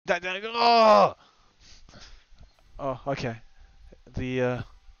Oh! Oh, okay.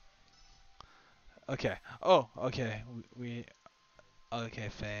 Okay. Oh, okay. Okay,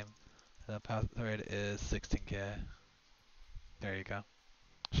 fame. The password is 16K. There you go.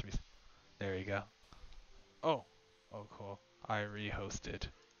 Should be. There you go. Oh. Oh, cool. I rehosted.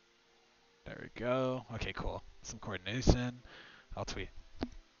 There we go. Okay, cool. Some coordination. I'll tweet.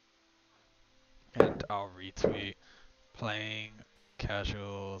 And I'll retweet. Playing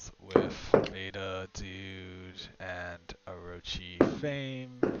casuals with Betadood and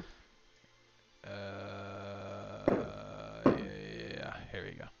OrochiFame. Yeah, here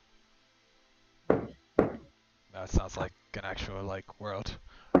we go. That sounds like an actual world.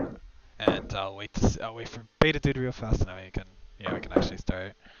 And I'll wait for Betadood real fast, and then we can actually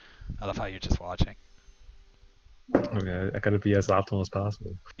start. I love how you're just watching. Okay, I gotta be as optimal as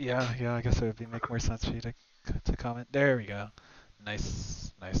possible. Yeah, I guess it would make more sense for you to comment. There we go.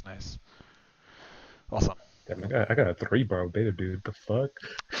 Nice. Awesome. Damn, I got a 3-bar Betadood. The fuck?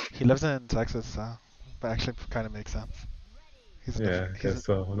 He lives in Texas, so that actually kind of makes sense. Yeah, I guess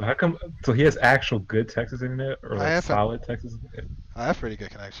so. How come? So he has actual good Texas internet, or solid Texas internet? I have pretty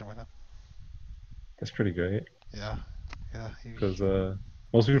good connection with him. That's pretty great. Yeah. Because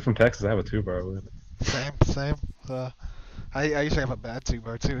most people from Texas have a 2-bar with. Same. I usually have a bad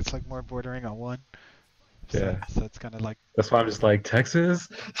 2-bar too. It's like more bordering on 1. Yeah. So it's kind of like. That's why I'm just like, Texas?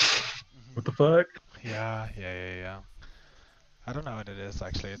 What the fuck? Yeah. I don't know what it is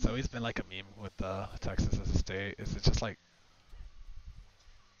actually. It's always been like a meme with Texas as a state. Is it just like.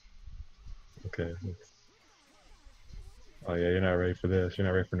 Okay. Oh yeah, you're not ready for this. You're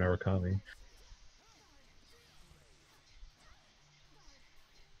not ready for Narukami.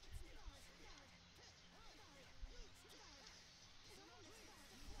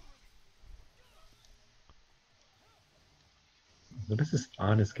 What is this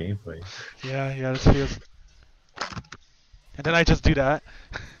honest gameplay? Yeah, this feels. And then I just do that.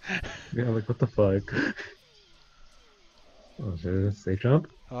 Yeah, like what the fuck? Oh shit, safe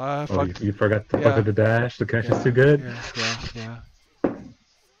jump? Oh, you forgot the dash? The connection's too good? Yeah.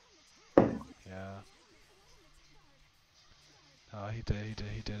 Oh, he did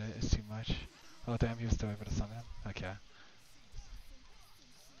it. It's too much. Oh damn, he was still able to summon him. Okay.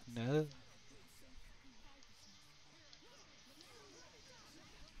 No.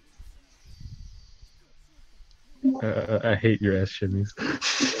 I hate your ass shimmies.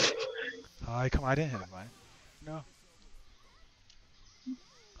 Oh, come on, I didn't hit him, man. No.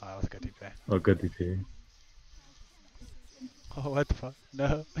 Oh, that was a good DP. Oh, good DP. Oh, what the fuck?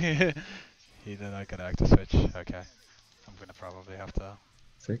 No. He did not get active switch. Okay. I'm gonna probably have to.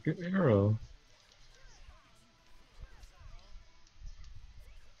 Take an arrow.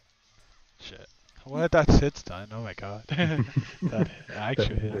 Shit. What? That's hit stun. Oh my god. That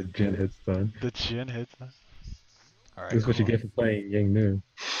actually hit. The Jin hit stun. The Jin hit stun. Alright. This is what you get for playing Yang Nu.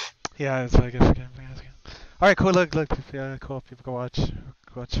 Yeah, that's what I get for getting again. Alright, cool. Look. Yeah, cool. People can watch.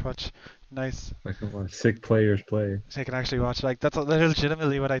 Nice. I can watch sick players play. They can actually watch. Like that's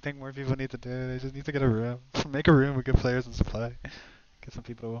legitimately what I think more people need to do. They just need to get a room, make a room with good players and supply. Get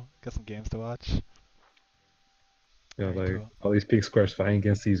some games to watch. Yeah, like cool. All these pink squares fighting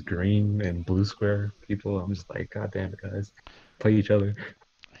against these green and blue square people. I'm just like, god damn it, guys, play each other.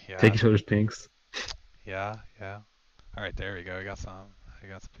 Yeah. Take each other's pinks. Yeah. All right, there we go. I got some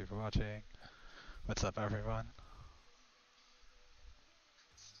people watching. What's up, everyone?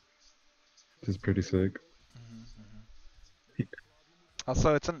 This is pretty sick.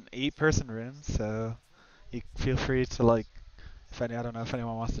 Also, it's an 8-person room, so you feel free to I don't know if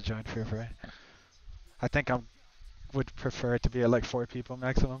anyone wants to join, feel free. I think would prefer it to be at 4 people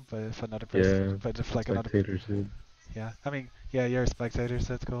maximum, but if another person, but if yeah, I mean, yeah, you're a spectator,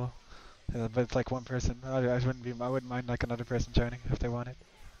 so it's cool. But it's 1 person. I wouldn't mind another person joining if they wanted.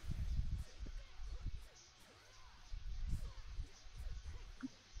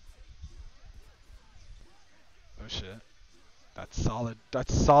 Oh shit. That's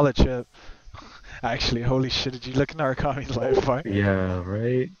solid chip. Actually, holy shit, did you look at Narukami's life bar? Yeah,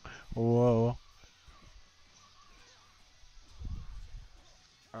 right? Whoa.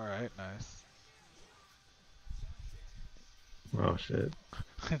 Alright, nice. Oh shit.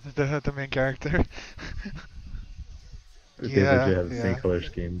 the main character. They have the same color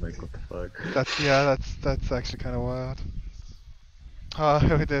scheme, what the fuck? That's actually kinda wild.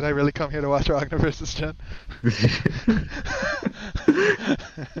 Oh, did I really come here to watch Ragnar versus Jen?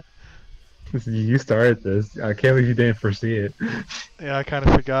 You started this. I can't believe you didn't foresee it. Yeah, I kind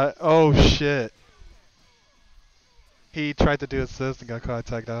of forgot. Oh shit. He tried to do assist and got caught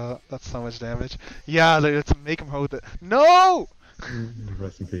tagged out. That's so much damage. Yeah, let's make him hold it. No!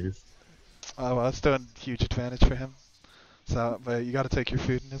 Rest in peace. Oh well, that's still a huge advantage for him. So, but you gotta take your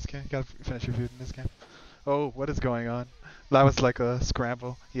food in this game. You gotta finish your food in this game. Oh, what is going on? That was like a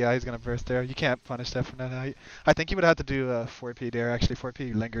scramble. Yeah, he's gonna burst there. You can't punish that from that height. I think he would have to do 4P there. Actually,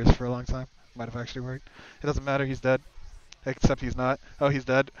 4P lingers for a long time. Might have actually worked. It doesn't matter. He's dead. Except he's not. Oh, he's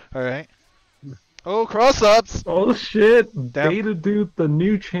dead. All right. Oh, cross ups. Oh shit! Damn. Betadood, the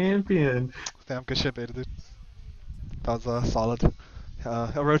new champion. Damn, good shit, Betadood. That was solid.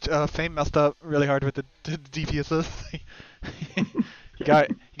 Fame messed up really hard with the DP assist. he got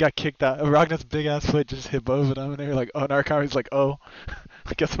kicked out. Ragnar's big ass foot just hit both of them, and they were like, "Oh," Narkami's like, "Oh,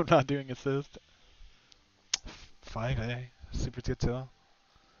 I guess I'm not doing assist." 5A, super good too. All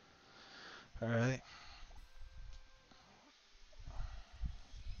right.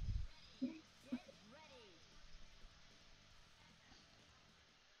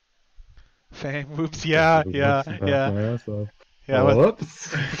 Fame, whoops, yeah, yeah, yeah. My ass off. Yeah,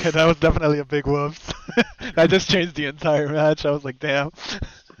 Whoops. okay, that was definitely a big whoops. That just changed the entire match. I was like, damn.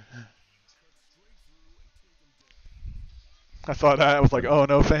 I saw that. I was like, oh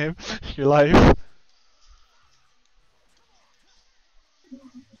no, Fame, your life.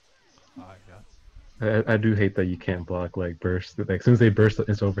 Oh, I do hate that you can't block like burst. Like as soon as they burst,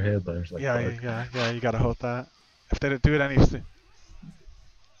 it's overhead. There's like yeah. You gotta hold that. If they didn't do it any.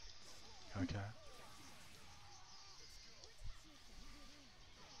 Okay.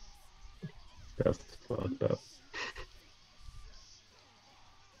 That's fucked up.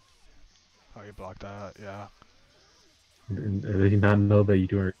 Oh, you blocked that. Yeah. Did he not know that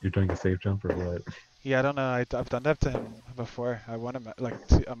you're doing a safe jump or what? Yeah, I don't know. I've done that to him before. I want him like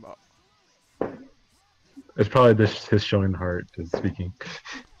It's probably this his showing heart is speaking.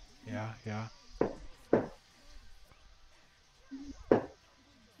 Yeah.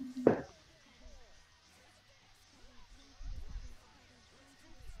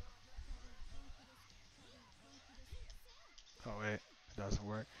 Oh wait, it doesn't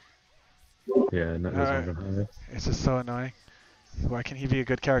work. Yeah, not this one gonna have. It's just so annoying. Why can he be a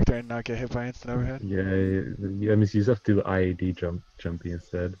good character and not get hit by instant overhead? Yeah, I mean, you just have to do IAD jumpy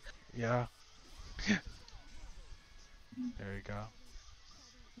instead. Yeah. There you go.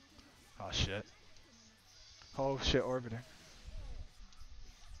 Oh shit. Oh shit, orbiter.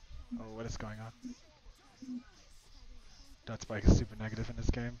 Oh, what is going on? That spike is super negative in this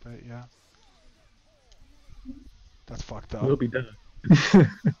game, but yeah. That's fucked up. We'll be done.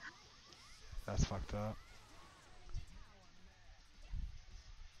 That's fucked up.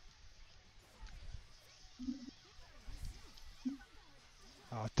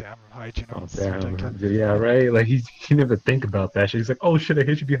 Oh damn, hygiene. Oh damn. Yeah, right? Like he didn't even think about that shit. He's like, oh shit, I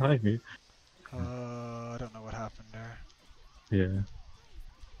hit you behind me. I don't know what happened there. Yeah.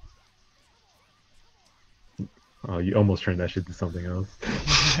 Oh, you almost turned that shit to something else.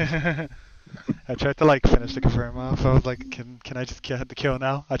 I tried to like finish the confirm off. I was like, can I just get the kill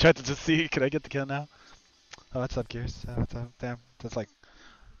now? I tried to just see, can I get the kill now? Oh, what's up, Gears? What's up? Damn, that's like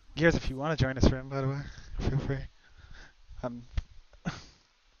Gears. If you want to join this room, by the way, feel free.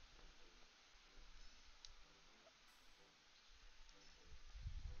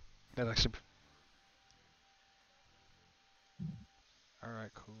 That actually. All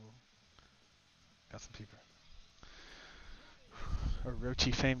right, cool. Got some people.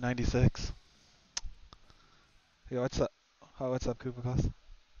 OrochiFame96. Yo, what's up? Oh, what's up, Koopa Claus?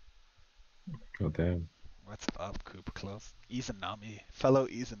 Oh damn. What's up, Koopa Claus? Izanami, fellow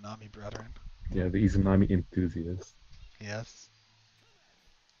Izanami brethren. Yeah, the Izanami enthusiast. Yes.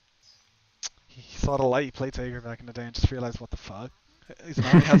 He saw the light, he played Tiger back in the day and just realized what the fuck.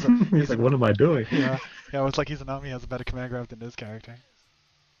 Izanami has a... He's like, what am I doing? Yeah, it's like Izanami has a better command grab than this character.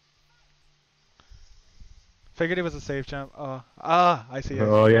 Figured it was a safe jump. I see it.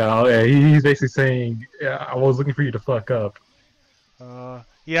 Oh yeah, he's basically saying, yeah, I was looking for you to fuck up.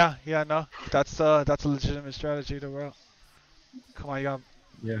 Yeah, no, that's a legitimate strategy to work. Come on, you got...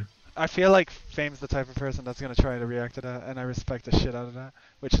 Yeah. I feel like Fame's the type of person that's gonna try to react to that, and I respect the shit out of that.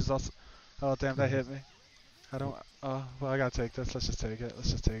 Which is also... Oh damn, that hit me. I don't... Oh, well I gotta take this. Let's just take it.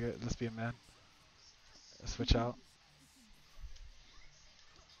 Let's be a man. Switch out.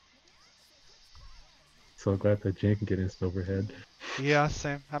 So glad that Jane can get instant overhead. Yeah,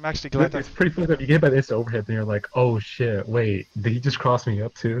 same. I'm actually glad It's pretty funny that you get by the instant overhead, then you're like, oh shit, wait, did he just cross me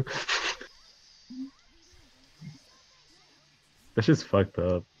up too? That's just fucked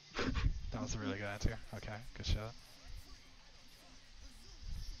up. That was a really good answer. Okay, good shot.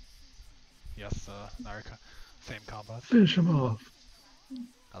 Yes, Narika. Fame combos. Finish him off.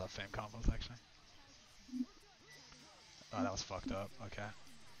 I love Fame combos, actually. Oh, that was fucked up. Okay.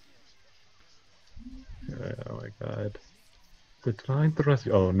 Oh my god. Decline thrust.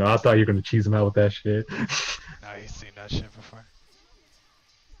 Oh no, I thought you were gonna cheese him out with that shit. Nah, he's seen that shit before.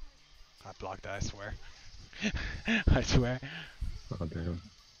 I blocked that, I swear. I swear. Oh damn.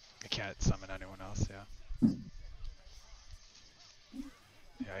 I can't summon anyone else, yeah.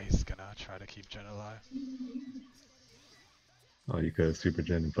 Yeah, he's gonna try to keep Jin alive. Oh, you could have super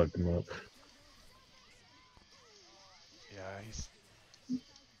gen and fucked him up. Yeah, he's...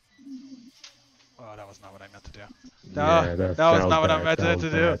 Oh, that was not what I meant to do. Yeah, that was not what I meant to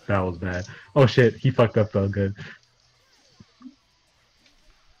do. That was bad. Oh shit, he fucked up though, good.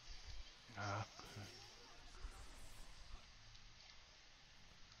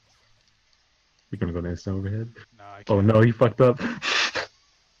 You're gonna go instant overhead? No, I can't. Oh no, he fucked up.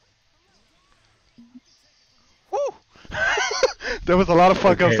 Woo! There was a lot of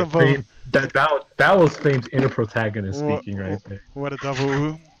fuck ups on both. That was Fame's inner protagonist speaking right there. What a double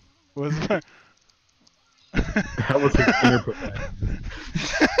woo. Was that? That was his inner protagonist.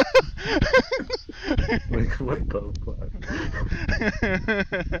 Like, what the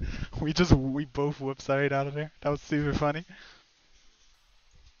fuck? We both whooped side out of there. That was super funny.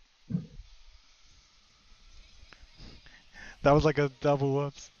 That was like a double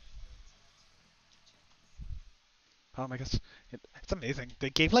whoops. Oh my gosh, it's amazing. They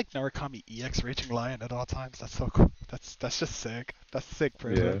gave like Narukami EX Raging Lion at all times. That's so cool. That's just sick. That's sick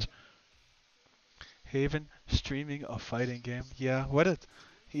privilege. Yeah. Haven streaming a fighting game. Yeah,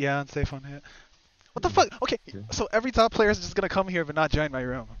 yeah, UnsafeonHit. What the fuck? Okay, so every top player is just gonna come here but not join my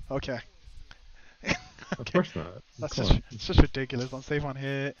room. Okay. Okay. Of course not. It's just ridiculous.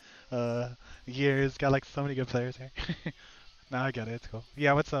 UnsafeonHit, Gears, got like so many good players here. Nah, I get it. It's cool.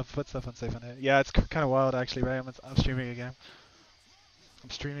 Yeah, what's up? What's up, UnsafeonHit? Yeah, it's kind of wild actually, right? I'm streaming a game. I'm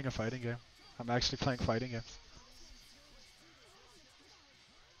streaming a fighting game. I'm actually playing fighting games.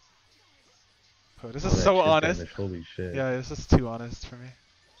 Oh, this is so honest. Damage. Holy shit. Yeah, this is too honest for me.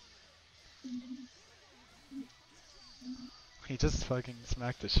 He just fucking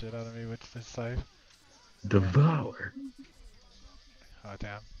smacked the shit out of me with this scythe. Devour. Oh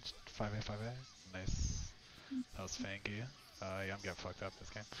damn. 5A, 5A. Nice. That was fangy. Yeah, I'm getting fucked up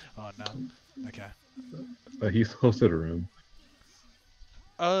this game. Oh no. Okay. He's close to the room.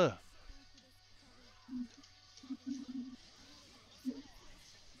 I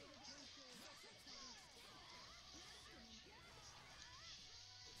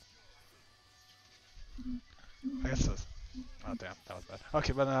guess so. Oh damn, that was bad.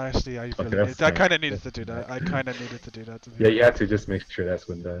 Okay, but actually, I kind of needed to do that. I kind of needed to do that. Yeah, you had to just make sure that's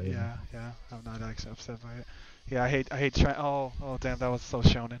when the. Yeah. I'm not actually upset by it. Yeah, I hate trying. Oh damn, that was so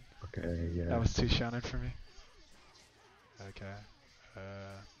shonen. Okay, yeah. That was too shonen for me. Okay.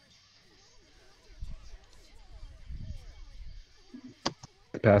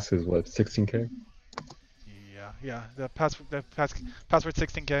 The pass is what, 16k? Yeah. The password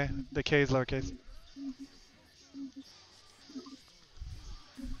 16k. The K is lowercase.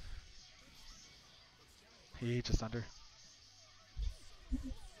 He just under.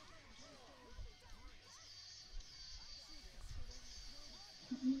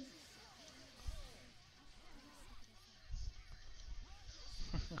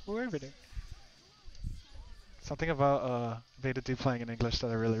 We're over there. Something about Betadood playing in English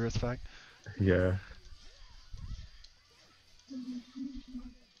that I really respect. Yeah.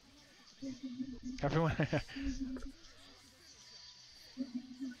 Everyone.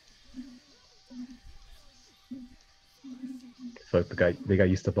 Fuck, they got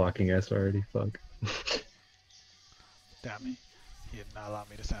used to blocking S already. Fuck. Damn me. He did not allow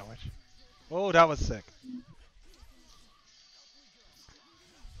me to sandwich. Oh, that was sick.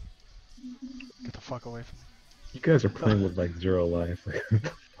 Get the fuck away from me. You guys are playing with like 0 life.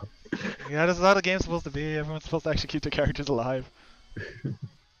 Yeah, this is how the game's supposed to be. Everyone's supposed to actually keep their characters alive.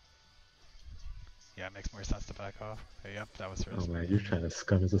 Yeah, it makes more sense to back off. Hey, yep, that was really Oh man, you're trying to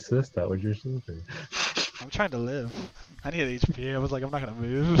scum his assist out with your super. I'm trying to live. I need HP. I was like, I'm not gonna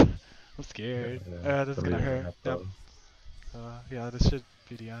move. I'm scared. This is gonna hurt. Yep. Yeah, this should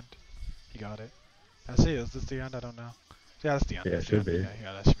be the end. You got it. Actually, is this the end? I don't know. Yeah, that's the end. Yeah, it should be.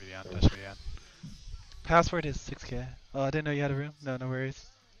 Yeah, that should be the end. That should be the end. Password is 6k. Oh, I didn't know you had a room. No worries.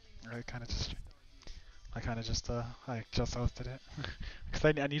 I kind of just hosted it because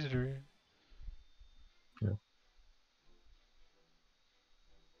I needed a room. Yeah.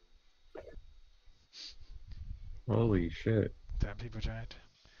 Holy shit. Damn, people giant.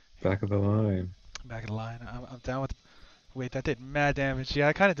 Back of the line. Back of the line. I'm down with. Wait, that did mad damage. Yeah,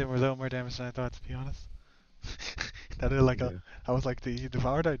 I kind of did a little more damage than I thought, to be honest. That did like I was like, the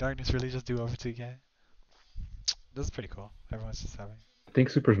Devoured by Darkness really just do over 2k. This is pretty cool. Everyone's just having. I think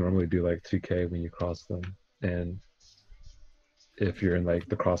supers normally do like 2k when you cross them, and If you're in like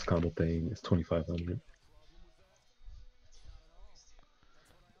the cross combo thing, it's 2,500.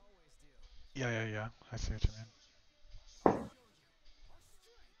 Yeah. I see what you mean.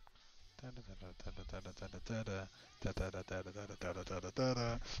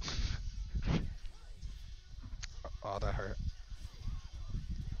 Oh, that hurt.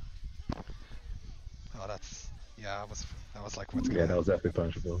 Oh, that's yeah. I was like, what's gonna Yeah, that happen? was definitely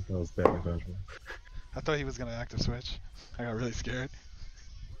punchable. That was definitely punchable. I thought he was gonna active switch. I got really scared.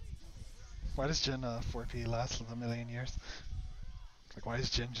 Why does Jin 4P last a million years? Like, why is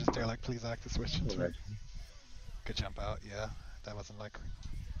Jin just there? Like, please active switch into me. Right. Good jump out. Yeah, that wasn't like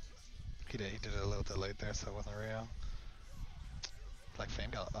he did it a little delayed there, so it wasn't real. Like Fame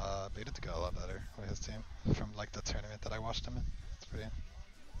got Beta to go a lot better with his team from like the tournament that I watched him in. It's pretty.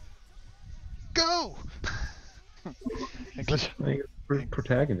 Go! English. Like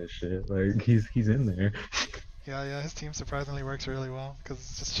protagonist shit. Like he's in there. Yeah. His team surprisingly works really well because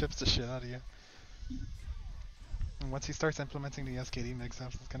it just chips the shit out of you. And once he starts implementing the SKD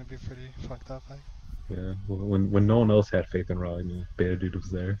mix-ups, it's gonna be pretty fucked up. Like. Yeah. When no one else had faith in Ragnar, Betadood was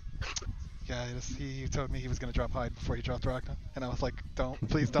there. Yeah, he told me he was gonna drop Hyde before he dropped Ragnar, and I was like,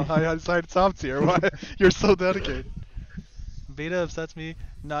 please don't hide top tier. Why? You're so dedicated. Beta upsets me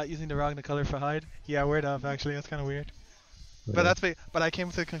not using the Ragnar color for Hyde. Yeah, word up actually. That's kind of weird. Yeah. But I came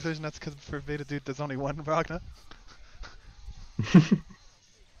to the conclusion that's because for Betadood there's only one Ragnar.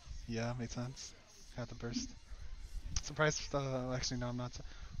 Yeah, made sense. Had the burst. Surprised. Actually, no, I'm not.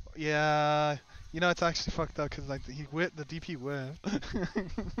 Yeah, it's actually fucked up because like the DP whip.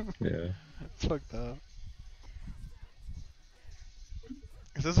 Yeah. It's fucked up.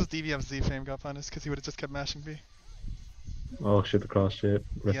 If this was DBMZ, Fame got punished because he would have just kept mashing B. Oh shit, the cross shit.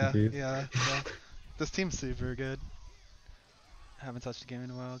 Rest in peace. Yeah. This team's super good. Haven't touched a game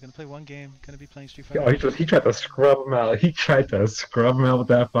in a while. Gonna play one game. Gonna be playing Street Fighter. Yo, he tried to scrub him out. He tried to scrub him out with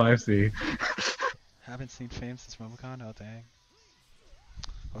that 5C. Haven't seen Fame since Robocon. Oh dang.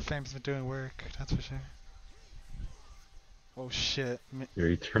 Well, Fame's been doing work. That's for sure. Oh shit. Your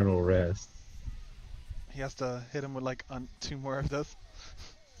eternal rest. He has to hit him with like 2 more of this,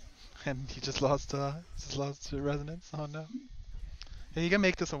 and he just lost to resonance. Oh no. Yeah, you can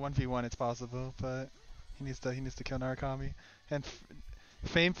make this a 1v1. It's possible, but he needs to kill Narukami. And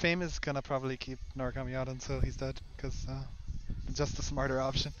Fame is gonna probably keep Narukami out until he's dead, because just the smarter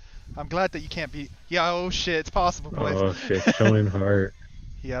option. I'm glad that you can't beat. Yeah, oh shit, it's possible, boys. Oh shit, Shonen Heart.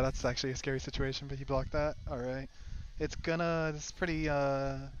 Yeah, that's actually a scary situation, but he blocked that. All right. It's pretty.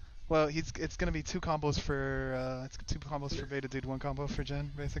 Well, it's gonna be 2 combos for 2 combos for Betadood, 1 combo for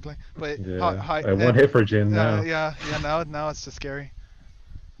Jin, basically. But yeah, 1 hit for Jin now. Yeah. Now it's just scary.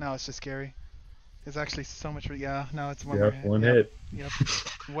 Now it's just scary. It's actually so much. Yeah. Now it's 1 more hit. 1 hit. Yep.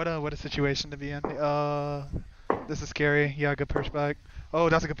 What a situation to be in. This is scary. Yeah, good push back. Oh,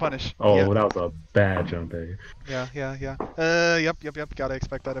 that's a good punish. Oh, yeah. That was a bad jump A. Yeah. Yep. Gotta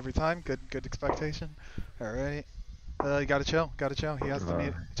expect that every time. Good expectation. All right. You gotta chill. He has to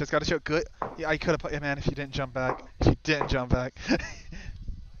meet. Just gotta chill. Good. Yeah, I could have put him in if you didn't jump back.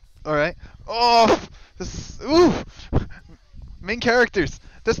 All right. Oh, ooh. Main characters.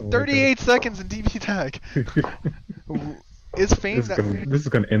 There's 38 seconds in BBTAG. Is Fame this is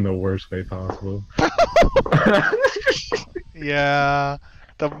gonna end the worst way possible. Yeah.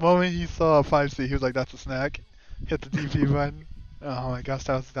 The moment he saw a 5C, he was like, "That's a snack." Hit the DP button. Oh my gosh,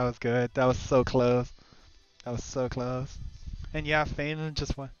 that was good. That was so close. And yeah, Fame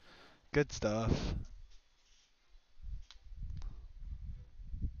just won. Good stuff.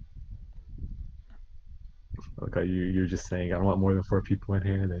 Okay, you're just saying I don't want more than 4 people in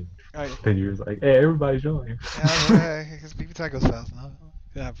here, then you're just like, hey, everybody join. Yeah, because BBTAG goes fast now.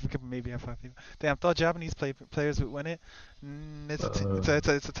 Yeah, we could maybe have 5 people. Damn, I thought Japanese players would win it. It's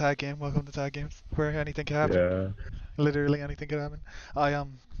a tag game. Welcome to tag games, where anything can happen. Yeah. Literally anything can happen.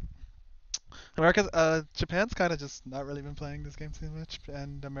 Japan's kind of just not really been playing this game too much,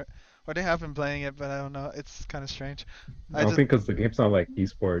 and or they have been playing it, but I don't know. It's kind of strange. I don't think because the game's not like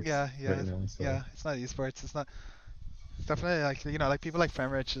esports. Yeah. Right now, so. Yeah, it's not esports. It's not. It's definitely like like people like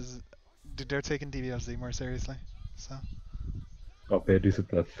Femrich they're taking DBFZ more seriously. So. Oh, they do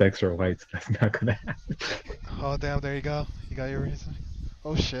the thanks or whites. That's not gonna happen. Oh damn! There you go. You got your reason.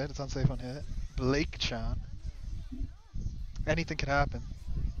 Oh shit! It's unsafe on hit. Blake Chan. Anything could happen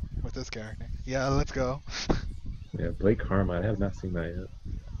with this character. Yeah, let's go. Yeah, Blake Karma. I have not seen that yet.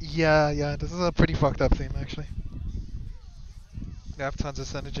 Yeah. This is a pretty fucked up theme actually. They have tons of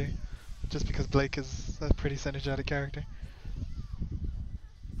synergy, just because Blake is a pretty synergetic character.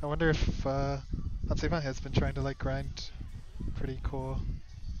 I wonder if Unsafe on Hit's been trying to like grind pretty cool.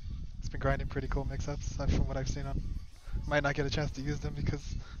 It's been grinding pretty cool mix-ups from what I've seen on Might not get a chance to use them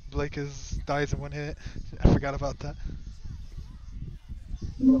because Blake dies in one hit. I forgot about that.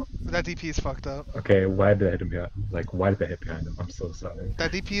 That DP is fucked up. Okay, why did I hit him behind? Like, why did I hit behind him? I'm so sorry.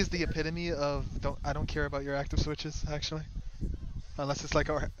 That DP is the epitome of I don't care about your active switches, actually. Unless it's like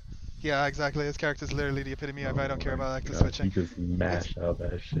yeah, exactly. His character's literally the epitome of I don't care about active switching. He just mashed out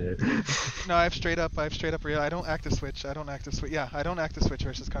that shit. No, I've straight up real. I don't active switch. Yeah, I don't active switch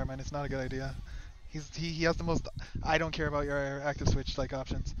versus Carmine. It's not a good idea. He has the most I don't care about your active switch like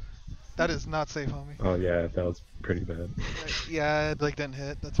options. That is not safe, homie. Oh yeah, that was pretty bad. Yeah, it like didn't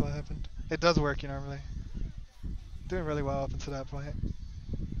hit. That's what happened. It does work, normally. Doing really well up until that point.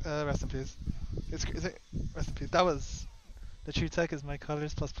 Rest in peace. Rest in peace. That was the true tech is my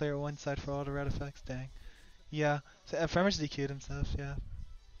colors plus player one side for all the red effects. Dang. Yeah. So Fremrich DQ'd himself. Yeah.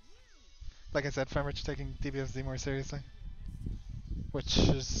 Like I said, Fremrich taking DBFZ more seriously, which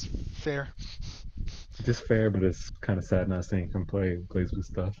is fair. Just fair, but it's kind of sad not seeing him play Blazblue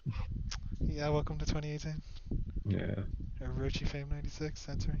stuff. Yeah, welcome to 2018. Yeah. OrochiFame96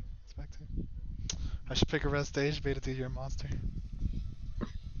 entering. Expecting. I should pick a red stage. Betadood, you're a monster.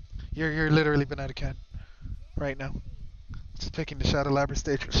 You're literally banana can right now. Just picking the Shadow Labber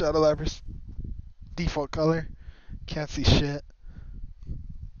stage for Shadow Labbers. Default color. Can't see shit.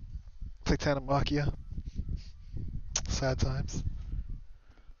 Titanomachia. Sad times.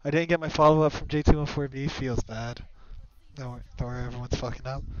 I didn't get my follow-up from J214B. Feels bad. Don't worry, everyone's fucking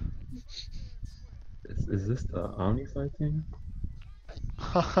up. Is this the Omniside team?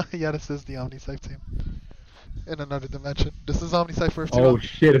 Yeah, this is the Omniside team. In another dimension. This is Omniside for Earth 2. Oh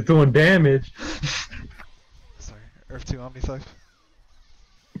shit, it's doing damage! Sorry, Earth 2 Omniside.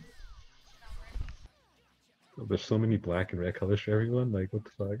 Oh, there's so many black and red colors for everyone, like what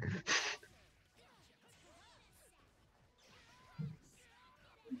the fuck?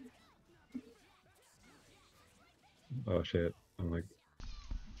 Oh shit, I'm like,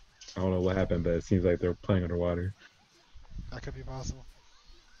 I don't know what happened, but it seems like they're playing underwater. That could be possible.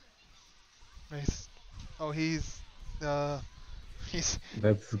 Nice. Oh, he's.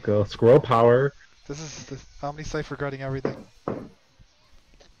 Let's go. Squirrel power! This is the Omniside regretting everything.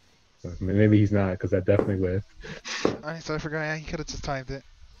 Maybe he's not, because that definitely whiffed. Omniside forgot, yeah, he could have just timed it.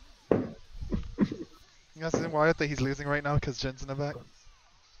 You guys why I think he's losing right now because Jin's in the back.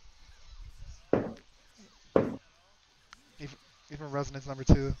 Even Resonance number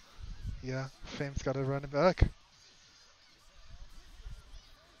 2. Yeah, Fame's got to run it back.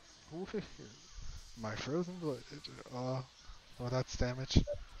 Ooh, my frozen blood. Oh, that's damage.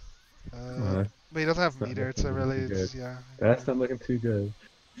 But he doesn't have meter to really. Yeah. That's not looking too good.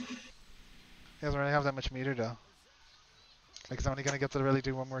 He doesn't really have that much meter though. Like he's only gonna get to really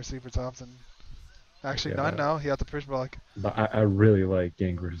do one more super tops and. Actually, none now. He had the push block. But I really like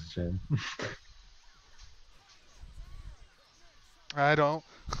Gang vs. Jin. I don't.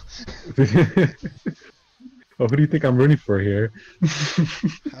 Oh, who do you think I'm rooting for here?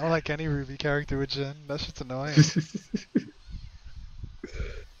 I don't like any Ruby character with Jin. That shit's annoying.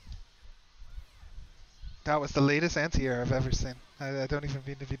 That was the latest anti-air I've ever seen. I don't even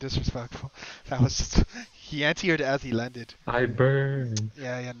mean to be disrespectful. That was just... He anti-aired as he landed. I burned.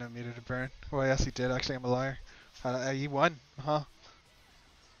 Yeah, he had no meter to burn. Well, yes, he did. Actually, I'm a liar. He won. Huh?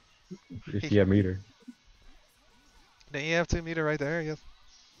 If he had meter. Didn't you have 2 meter right there? Yes.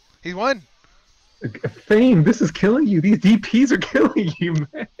 He won! Fame, this is killing you. These DPs are killing you,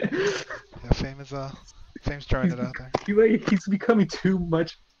 man. Yeah, Fame's trying it out there. He's becoming too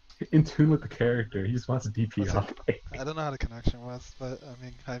much in tune with the character. He just wants to DP off. I don't know how the connection was, but I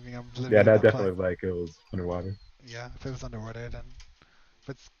mean, I'm literally. Yeah, that definitely like it was underwater. Yeah, if it was underwater, then.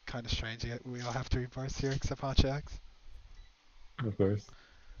 But it's kind of strange. We all have 3 bars here except Hansha X. Of course.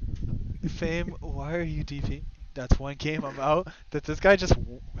 Fame, why are you DP? That's one game I'm out. That this guy just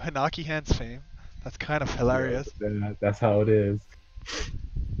Hanaki hands Fame. That's kind of hilarious. Yeah, that's how it is.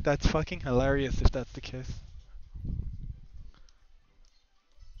 That's fucking hilarious if that's the case.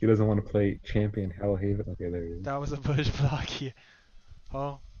 He doesn't want to play Champion HallowHaven. Okay, there he is. That was a push block here.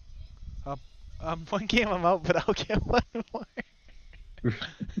 Oh. One game I'm out, but I'll get one more.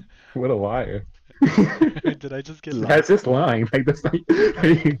 What a liar. Did I just get lied? That's just lying. Like, that's not...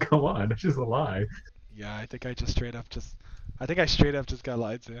 Come on, that's just a lie. Yeah, I think I straight up just got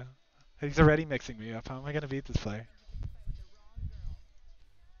lied to. He's already mixing me up. How am I gonna beat this player?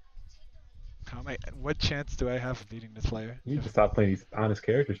 What chance do I have of beating this player? You need to stop playing these honest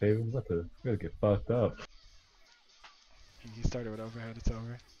characters, Haven. We're about to really get fucked up. He started with overhead, it's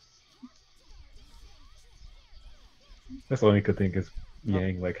over. That's the only good thing is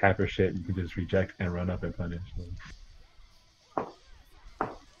Yang, like half her shit, you can just reject and run up and punish.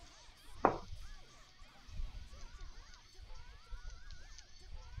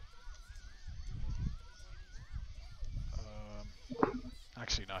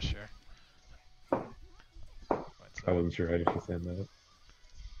 actually not sure. I wasn't sure how you should send that.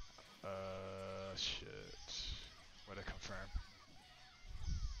 Shit. What to confirm?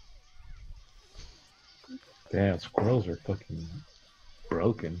 Damn, squirrels are fucking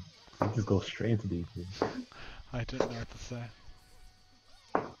broken. They just go straight into DP. I didn't know what to say.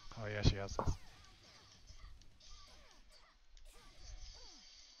 Oh yeah, she has this.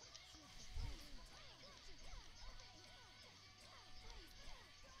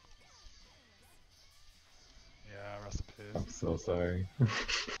 Yeah, rest in peace. I'm so sorry.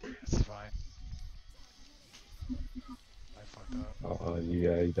 It's fine. I fucked up. Oh,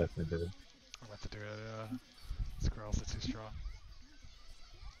 yeah, you definitely did. I meant to do it, squirrels are too strong.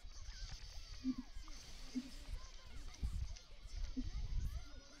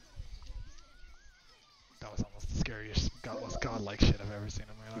 That was almost the scariest, most godlike shit I've ever seen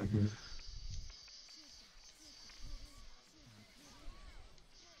in my life.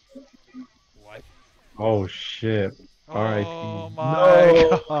 What? Oh shit. Alright. Oh my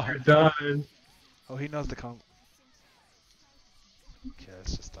no, god. you're done. Oh, he knows the combo. Okay,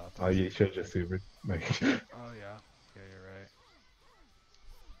 let's just stop this. Oh, you should have just supered. Oh yeah. Yeah, you're right.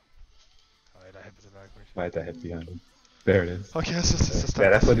 Oh wait, I hit it backwards. I had that hit behind him. There it is. Okay, let's just stop. Yeah,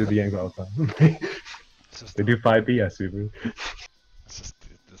 that's what do the angle all the time. They do 5B at super. Let's just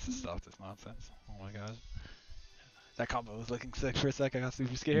stop this nonsense. Oh my god. That combo was looking sick for a sec. I got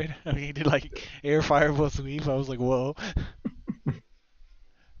super scared. I mean, he did like air fireball sweep. I was like, whoa.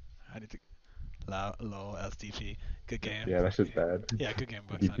 I need to. Low SDP. Good game. Yeah, that's just bad. Yeah, good game,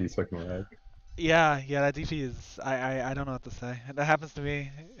 Bucks. DP's fucking rad. Yeah, that DP is. I don't know what to say. That happens to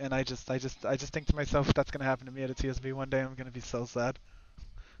me, and I just think to myself, if that's gonna happen to me at a TSB one day, I'm gonna be so sad.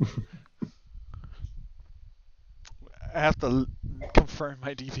 I have to confirm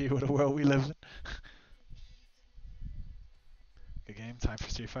my DP with the world we live in. Good game. Time for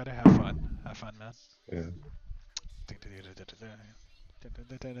Street Fighter. Have fun. Have fun, man. Yeah.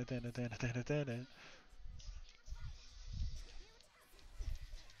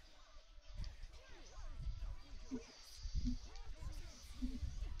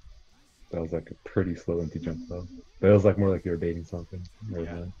 That was like a pretty slow empty jump though. But it was like more like you were baiting something.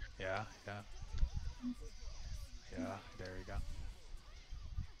 Yeah. Yeah. There we go.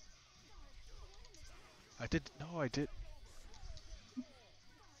 I did.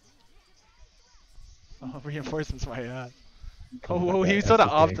 Oh, reinforcements my ass. Oh, he saw the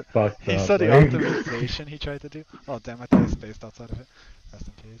optimization he tried to do. Oh damn, I thought I spaced outside of it. Rest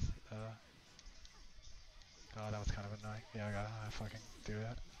in peace. Oh, that was kind of annoying. Yeah, I gotta fucking do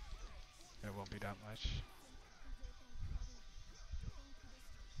that. It won't be that much.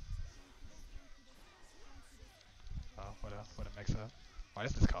 Oh, what a mix up. Why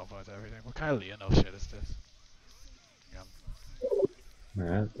is this cowboy to everything? What kind of Leonov shit is this?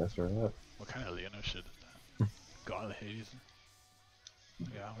 Yeah, that's right. What kind of Leonov shit is that? God, Hades.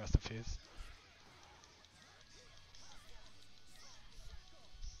 Yeah, rest in peace.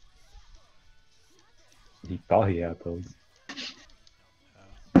 He thought he had those.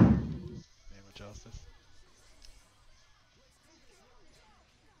 Name of justice.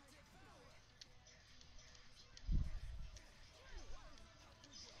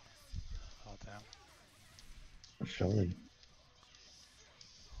 Oh damn. Showing.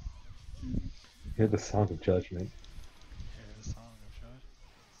 Hear the song of judgment. Hear the song of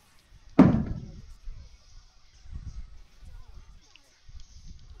judgment.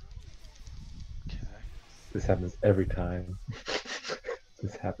 Okay. This happens every time.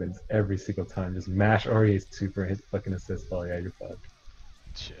 This happens every single time. Just mash RE8 super, hit fucking assist. Oh yeah, you're fucked.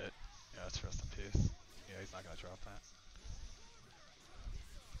 Shit. Yeah, let's rest in peace. Yeah, he's not gonna drop that.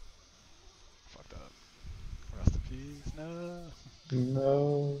 Fucked up. Rest in peace. No.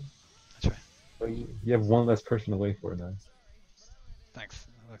 No. I try. Well, you have one less person to wait for now. Thanks.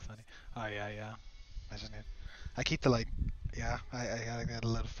 That looks funny. Oh yeah. I just need. I keep the like. Yeah, I gotta get a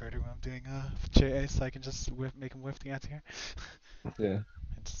little further when I'm doing JA, so I can just make him whiff the anti here. Yeah.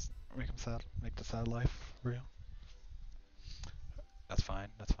 And just make him sad. Make the sad life real. That's fine.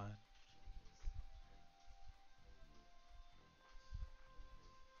 That's fine.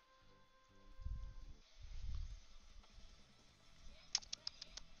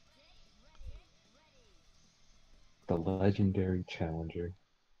 The legendary challenger.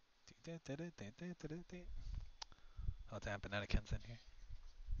 Oh damn, Bananakin's in here.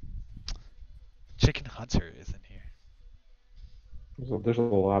 Chicken Hunter is in here. There's a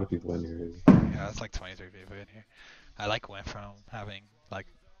lot of people in here. Yeah, it's like 23 people in here. I went from having like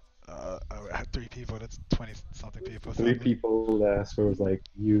I had 3 people that's 20 something people. 3 people that swear was like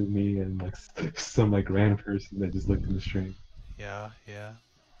you, me, and like some like random person that just looked in the stream. Yeah, yeah.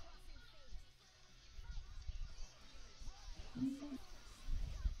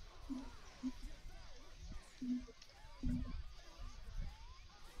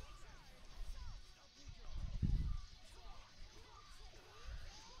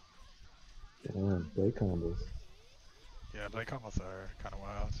 Damn, play combos. Yeah, the combos are kind of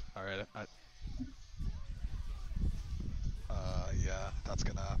wild. Alright, yeah, that's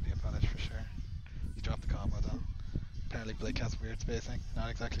gonna be a punish for sure. You dropped the combo though. Apparently Blake has weird spacing. Not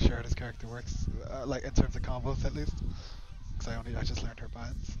exactly sure how this character works, like in terms of combos at least. Because I just learned her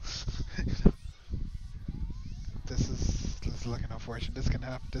binds. This is looking unfortunate. This can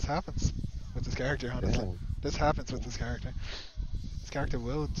happen. This happens with this character, honestly. Damn. This happens with this character. This character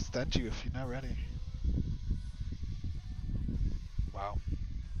will stun you if you're not ready. Wow.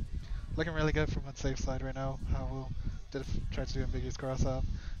 Looking really good from Unsafe side right now. How did try to do ambiguous cross up.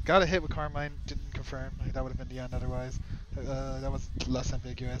 Got a hit with Carmine, didn't confirm. That would have been the end otherwise. That was less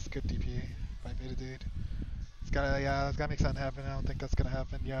ambiguous. Good DP by Betadood. It's gotta make something happen. I don't think that's gonna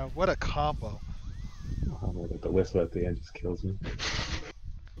happen. Yeah, what a combo. Oh my god, the whistle at the end just kills me.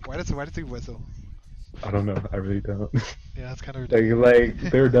 Why does he whistle? I don't know. I really don't. Yeah, that's kind of ridiculous.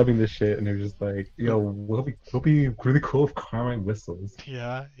 Like they were dubbing this shit, and they're just like, "Yo, we'll be really cool if Carmine whistles."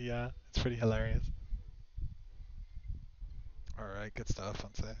 Yeah, it's pretty hilarious. All right, good stuff.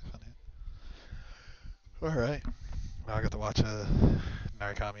 Unsafe. Funny. All right, now I got to watch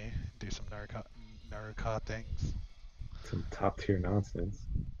Narukami do some Naruka things. Some top tier nonsense.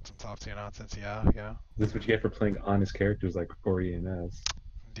 Some top tier nonsense. Yeah. This is what you get for playing honest characters like Ori and S.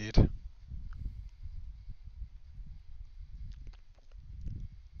 Indeed.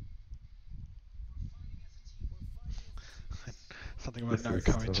 Something about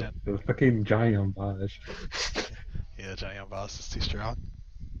Narukami Chen. The fucking giant boss. Yeah, giant boss is too strong.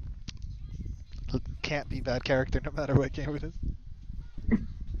 Can't be bad character no matter what game it is.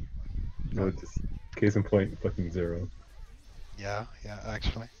 No, just case in point, fucking zero. Yeah,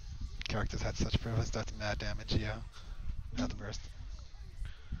 actually. Characters had such privilege, that's mad damage, yeah. Not the burst.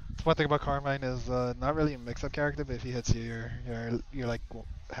 The one thing about Carmine is not really a mix-up character, but if he hits you, you're like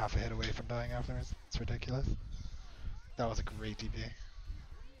half a hit away from dying afterwards. It's ridiculous. That was a great DP.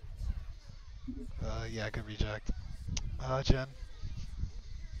 Yeah, good reject. Jen.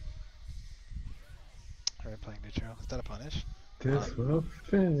 Alright, playing neutral. Is that a punish? This will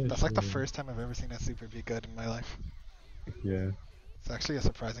finish. That's like the first time I've ever seen a super be good in my life. Yeah. It's actually a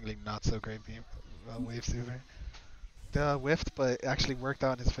surprisingly not so great beam wave super. Whiffed, but actually worked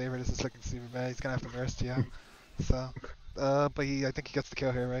out in his favor. This is looking super bad. He's gonna have to burst, yeah. So, but I think he gets the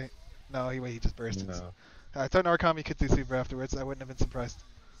kill here, right? No, he just burst. No. I thought Narukami could do super afterwards. I wouldn't have been surprised.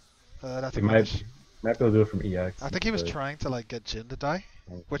 That's He a punish. might be able to do it from EX. I think he was trying to like get Jin to die,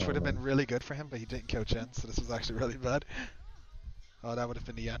 which would have know. been really good for him, but he didn't kill Jin, so this was actually really bad. Oh, that would have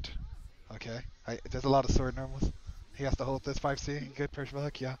been the end. Okay. There's a lot of sword normals. He has to hold this 5C. Good push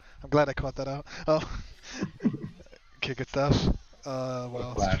back, yeah. I'm glad I caught that out. Oh. Okay, good stuff.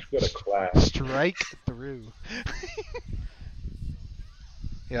 Well. What a clash. Strike through.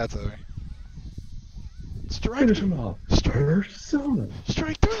 Yeah, it's over. Strike Finish through. him off. Persona.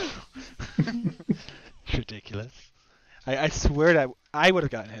 Strike through. It's ridiculous. I swear that I would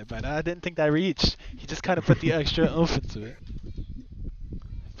have gotten hit by that. I didn't think that reached. He just kind of put the extra oomph into it.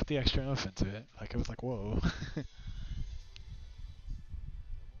 Like, it was like, whoa.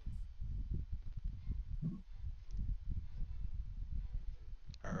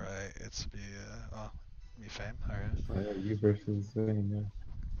 Alright, it's me fame, alright. You versus Zane, yeah.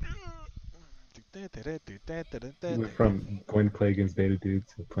 Went from going to play against Betadood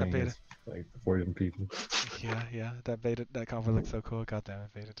to playing against like 4 different people. Yeah, that combo looks so cool. God damn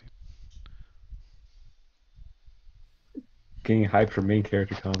it, Betadood. Getting hyped for main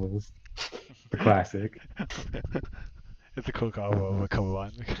character combos. The classic. It's a cool combo, but come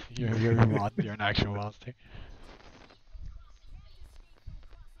on. You're an actual monster.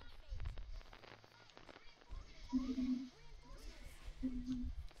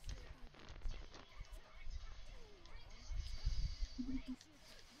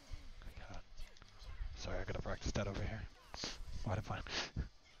 God. Sorry, I gotta practice that over here. What a fun.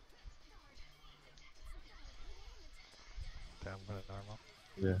 Damn, but normal.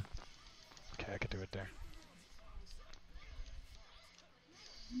 Yeah. Okay, I could do it there.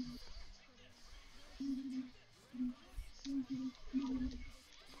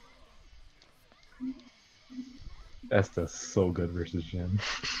 Esta's so good versus Jin.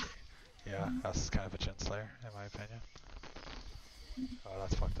 Yeah, that's kind of a chin slayer, in my opinion. Oh,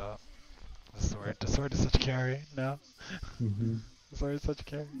 that's fucked up. The sword is such a carry, no? The sword is such a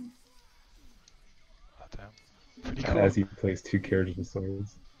carry. Oh, damn. Pretty cool. As he plays 2 characters with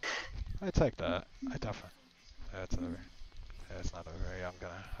swords. I take that. I definitely. Yeah, it's over. Yeah, it's not over. Yeah, I'm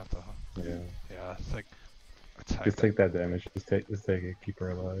gonna have to. Yeah. Yeah, it's like. Attack Just that. take that damage. Just take it. Keep her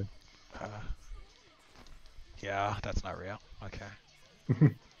alive. Yeah, that's not real. Okay.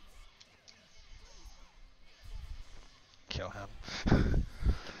 Kill him.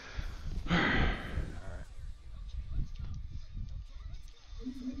 Alright.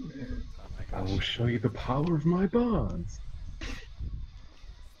 Oh my I gosh. will show you the power of my bonds.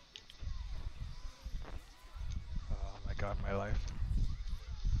 Oh my god, my life.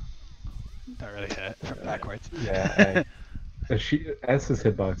 That really hit from backwards. Yeah, as his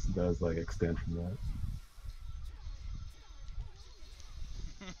hitbox does like extend from that.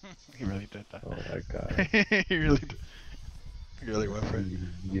 He really did that. Oh my god. He really did. He really went for it.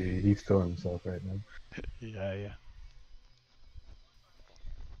 Yeah, he's feeling himself right now. Yeah, yeah.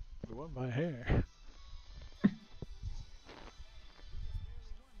 I want my hair.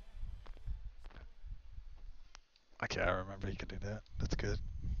 Okay, I remember he could do that. That's good.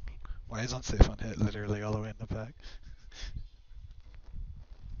 Why is UnsafeonHit literally all the way in the back?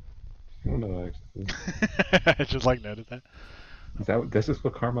 I don't know actually. I just like noted that. That's just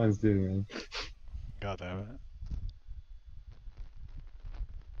what Carmine's doing, man. God damn it.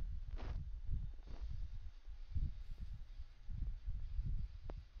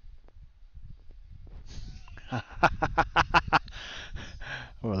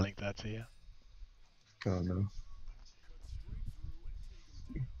 We'll link that to you. Oh no.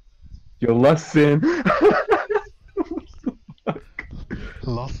 Yo, lesson.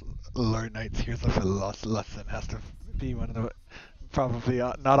 Lost Lord Knight's Here's a Lost Lesson has to be one of the probably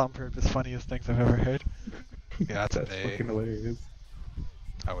not on purpose funniest things I've ever heard. Yeah, that's fucking hilarious.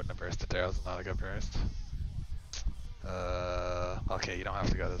 I wouldn't have bursted there. That was not a good burst. Okay, you don't have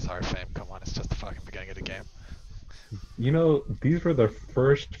to go this hard, Fame. Come on, it's just the fucking beginning of the game. You know, these were the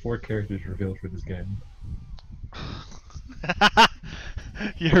first 4 characters revealed for this game.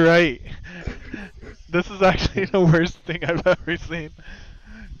 You're right. This is actually the worst thing I've ever seen.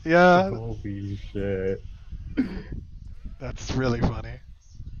 Yeah. Holy shit. That's really funny.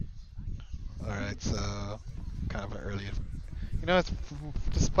 Alright, so kind of an early. You know, it's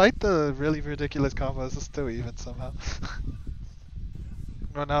despite the really ridiculous combos, it's still even somehow.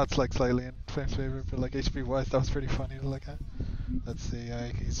 Well, now it's like slightly in Fame's favor, but like HP wise, that was pretty funny to look at. Let's see,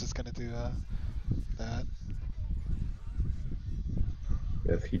 he's just gonna do that.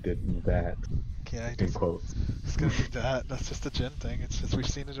 Yes, he did that. Yeah, In quotes. He's gonna do that. That's just a Jin thing. It's just we've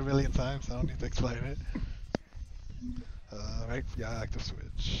seen it a million times. I don't need to explain it. Right? Yeah, active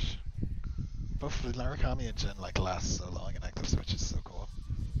switch. Both Narukami and Jin like last so long, and active switch is so cool.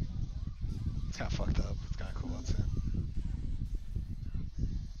 It's kind of fucked up. It's kind of cool too.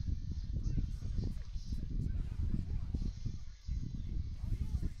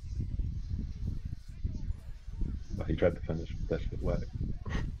 Oh, he tried to finish that shit wet.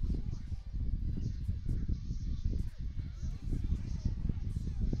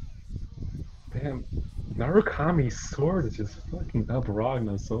 Damn, Narukami's sword is just fucking up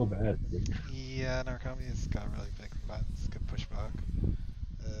Ragna so bad. Dude. Yeah, Narukami has got really big buttons. Good pushback.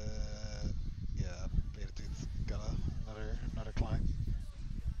 Yeah, Betadood's got another climb.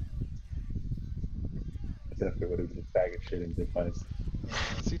 Definitely would have just bagging shit in device.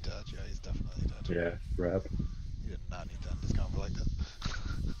 Is he dead? Yeah, he's definitely dead. Yeah, rap. You did not need to end this combo like that.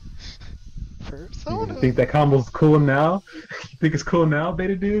 You think that combo's cool now? You think it's cool now,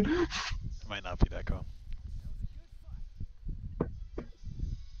 Betadood? It might not be that cool.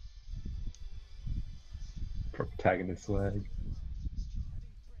 Protagonist swag.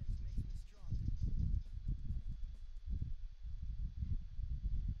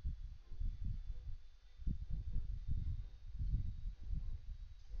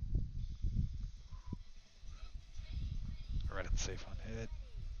 Alright, it's safe on hit.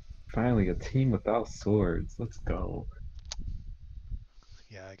 Finally, a team without swords. Let's go.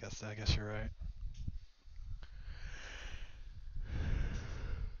 Yeah, I guess you're right.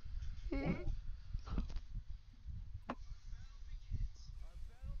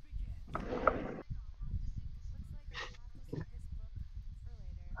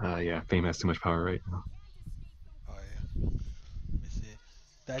 Yeah, Fame has too much power right now. Oh yeah. Let me see.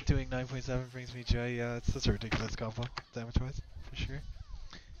 That doing 9.7 brings me joy. Yeah, it's such a ridiculous combo, damage-wise, for sure.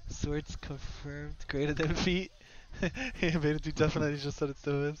 Swords confirmed, greater than feet. Betadood definitely just said it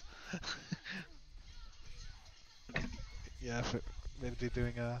still is. Yeah, Betadood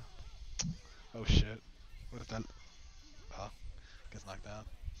doing oh shit. What is that? Oh, gets knocked down.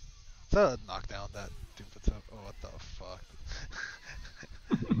 It's a knockdown that dude puts up. Oh, what the fuck?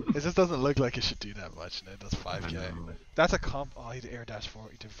 It just doesn't look like it should do that much, and it does I 5k. know. That's a comp. Oh, he did air dash 4.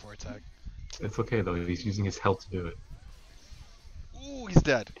 He did 4 tag. It's okay though. He's using his health to do it. Ooh, he's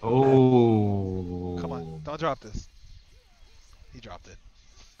dead. Oh. Come on, don't drop this. He dropped it.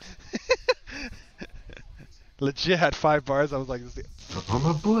 Legit had 5 bars. I was like, On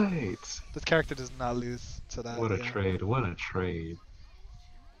the blades. this character does not lose to that. What a trade. What a trade.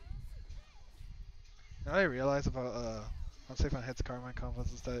 You know what I realized about UnsafeonHit's Carmine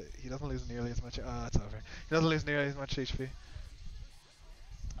combos is that he doesn't lose nearly as much. It's over. He doesn't lose nearly as much HP.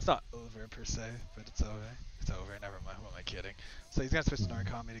 It's not over per se, but it's over. It's over. Never mind. What am I kidding? So he's gonna switch to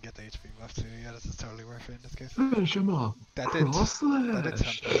Narcomi to get the HP buff too. Yeah, this is totally worth it in this case. Finish him off. That did Cross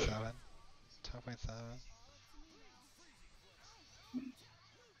slash. 10.7. 10.7.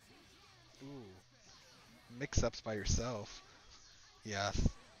 Ooh. Mix-ups by yourself. Yes.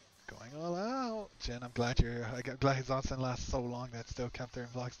 Going all out. Jin, I'm glad his onsen lasts so long that still kept her in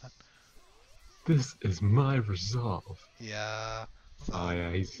blocks then. This is my resolve. Yeah. So, Oh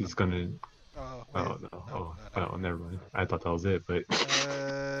yeah, he's gonna. Oh, Oh no. Oh, never mind. I thought that was it, but.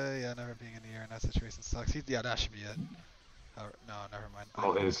 yeah, never being in the air in that situation sucks. Yeah, that should be it. Oh, no, never mind.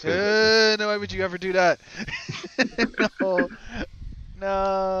 Oh, it is. No, why would you ever do that? No.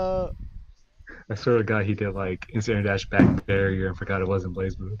 No. I swear to God, he did like instant air dash back barrier and forgot it wasn't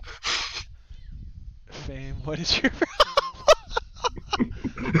Blaze move. Fame, what is your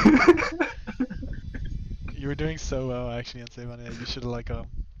You were doing so well actually on UnsafeonHit. You should have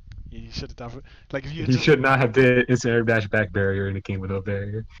you should have done like if you. He should not have did instant air dash back barrier in the game without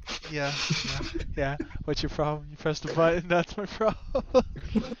barrier. Yeah. What's your problem? You pressed the button. That's my problem.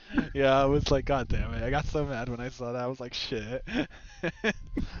 Yeah, I was like, God damn it! I got so mad when I saw that. I was like, shit.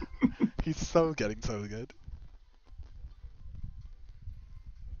 He's getting so good.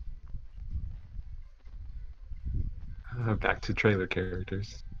 Back to trailer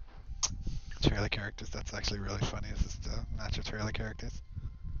characters. Trailer characters. That's actually really funny. It's just a match of trailer characters.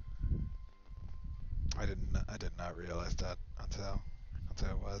 I did not realize that until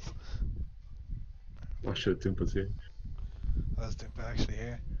it was. Oh shit, Doompa's here. I was Doompa actually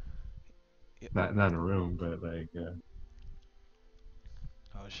here. Yeah. Not in a room, but like yeah.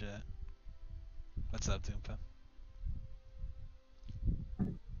 Oh shit. What's up, Doompa?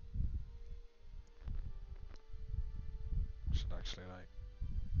 Should actually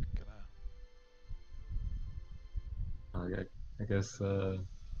I guess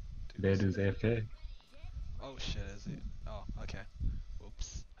Betadood's AFK. Oh shit, is he? Oh, okay.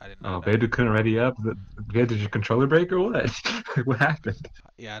 Whoops. I didn't know. Oh, Betadood couldn't ready up? Betadood your controller break or what? What happened?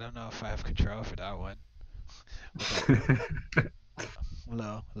 Yeah, I don't know if I have control for that one.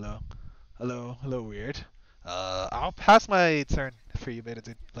 Hello, weird. I'll pass my turn for you,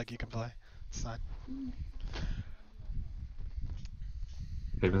 Betadood. Like, you can play. It's fine.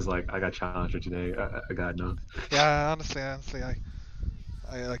 Haven's like, I got challenged for today. I got enough. Yeah, honestly,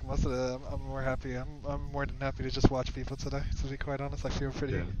 I like most of the. I'm more happy. I'm more than happy to just watch people today. To be quite honest, I feel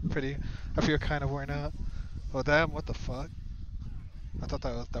pretty. I feel kind of worn out. Oh damn! What the fuck? I thought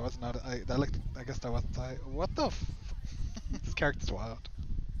that was not. I guess that wasn't tight. What the? This character's wild.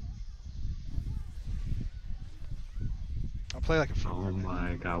 I'll play like a few. Oh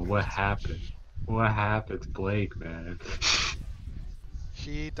my god! What happened? What happened to Blake, man?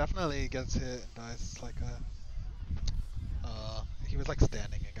 She definitely gets hit and dies like a. He was like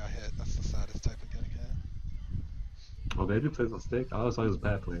standing and got hit. That's the saddest type of getting hit. Oh, Betadood plays on stick. I always thought he was a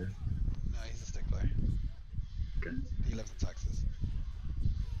bad player. No, he's a stick player. Okay. He lives in Texas.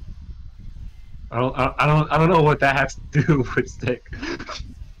 I don't know what that has to do with stick.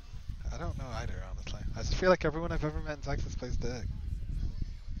 I don't know either, honestly. I just feel like everyone I've ever met in Texas plays stick.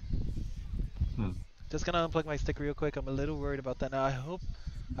 Just gonna unplug my stick real quick. I'm a little worried about that now. I hope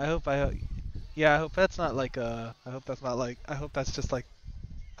that's not like I hope that's just like,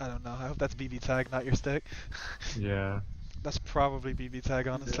 I don't know. I hope that's BBTAG, not your stick. Yeah. That's probably BBTAG,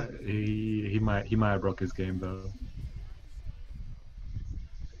 honestly. He might have broke his game though.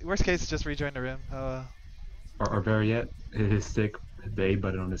 Worst case, just rejoin the rim. Or better yet, his stick, the A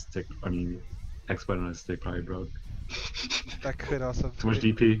button on his stick, X button on his stick probably broke. That could also. Too much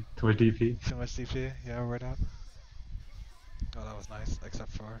DP. Too much DP. Too much DP. Yeah, word out. Oh, that was nice.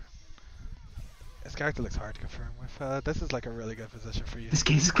 Except for this character looks hard to confirm with. This is like a really good position for you. This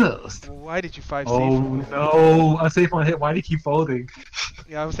case is closed. Why did you 5C? Oh no! UnsafeonHit. Why do you keep folding?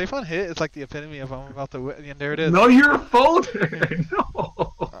 Yeah, UnsafeonHit is like the epitome of I'm about to win. And there it is. No, you're a folder.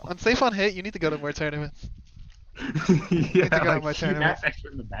 No. UnsafeonHit, you need to go to more tournaments. Yeah, to go like, to more tournaments. that's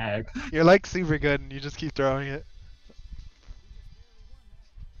extra in the bag. You're like super good, and you just keep throwing it.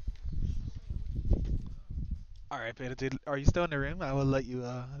 All right, Beta dude, are you still in the room? I will let you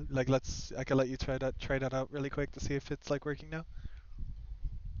I can let you try that out really quick to see if it's like working now.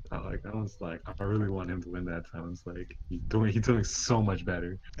 I was like, I really want him to win that time. I was like, he's doing so much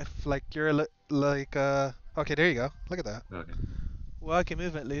better. If like you're okay, there you go. Look at that. Okay. Well, I can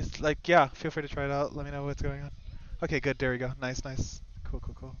move at least. Like, yeah, feel free to try it out. Let me know what's going on. Okay, good. There we go. Nice, nice. Cool,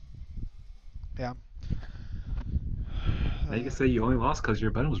 cool, cool. Yeah. Now you can say you only lost because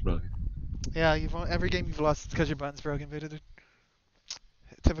your button was broken. Yeah, every game you've lost because your button's broken, Beta dude.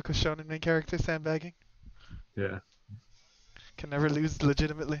 Typical shonen main character sandbagging. Yeah. Can never lose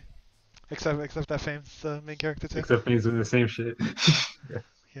legitimately. Except that Fame's main character too. Except he's doing the same shit.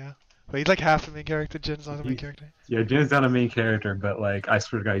 Yeah. But he's like half the main character. Jin's not the main character. Yeah, Jin's not a main character, but like I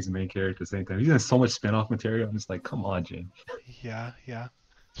swear to God, he's a main character at the same time. He's in so much spin-off material. I'm just like, come on, Jin. Yeah, yeah.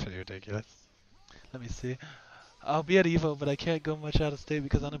 It's pretty ridiculous. Let me see. I'll be at Evo, but I can't go much out of state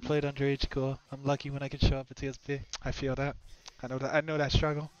because unemployed underage cool. I'm lucky when I can show up at TSP. I feel that. I know that. I know that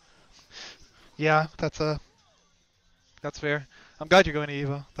struggle. Yeah, that's fair. I'm glad you're going to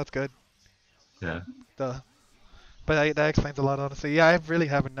Evo. That's good. Yeah. But that explains a lot, honestly. Yeah, I really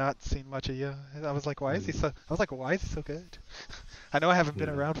have not seen much of you. I was like, why is he so good? I know I haven't been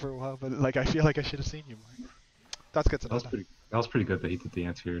around for a while, but like I feel like I should have seen you more. That's good to know. That was pretty good that he did the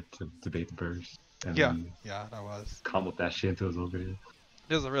answer to debate the burst. And yeah, that was. Combo that shit into his own video.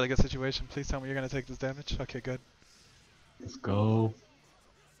 This is a really good situation. Please tell me you're gonna take this damage. Okay, good. Let's go.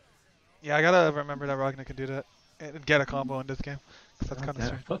 Yeah, I gotta remember that Ragnar can do that and get a combo in this game. Cause that's kind of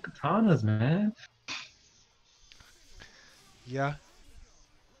strange. Fuck katanas, man. Yeah.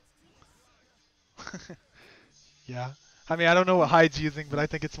 Yeah. I mean, I don't know what Hyde's using, but I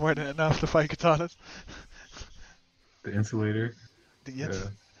think it's more than enough to fight katanas. The insulator.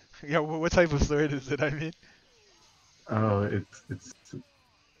 Yeah, what type of sword is it, I mean? Oh, it's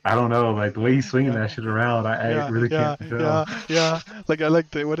I don't know, like the way he's swinging that shit around, I really can't tell. Yeah. Like I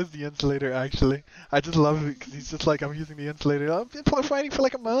like what is the insulator actually? I just love it because he's just like, I'm using the insulator. I've been fighting for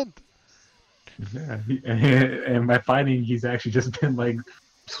like a month. Yeah, and by fighting, he's actually just been like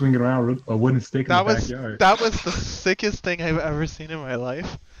swinging around a wooden stick in the backyard. That was the sickest thing I've ever seen in my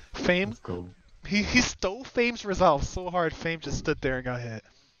life. Fame, cool. He stole Fame's resolve so hard, Fame just stood there and got hit.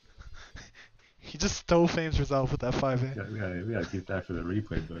 He just stole Fame's resolve with that 5A. Yeah, we gotta keep that for the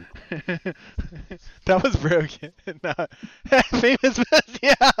replay, but that was broken. Nah. Famous,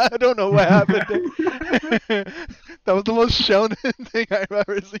 yeah, I don't know what happened there. That was the most shonen thing I've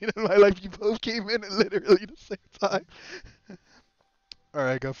ever seen in my life. You both came in at literally the same time.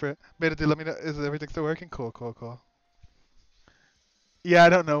 Alright, go for it. Beta, let me know. Is everything still working? Cool. Yeah, I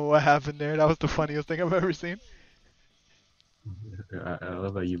don't know what happened there. That was the funniest thing I've ever seen. I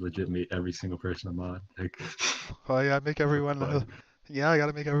love that you legit made every single person a mod. Like, oh yeah, I make everyone. Yeah, I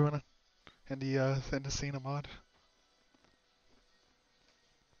gotta make everyone in the scene a mod.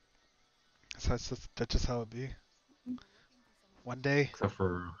 So that's just how it be. One day. Except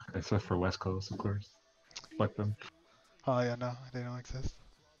for West Coast, of course. Fuck them. Oh yeah, no, they don't exist.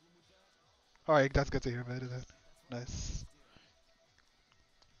 Alright, that's good to hear, man. Nice.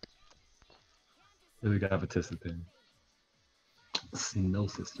 Really gotta participate. Snow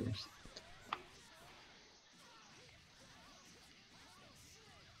Sisters.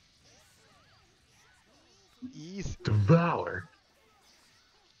 Easy. Devour.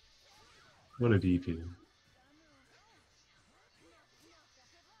 What a DP.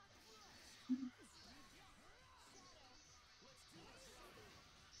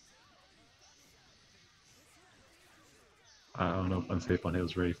 I don't know if UnsafeonHit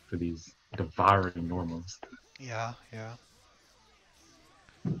was ready for these devouring normals. Yeah.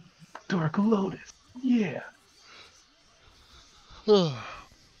 Dark Lotus. Yeah.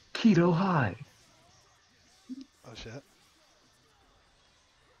 Keto High. Oh shit.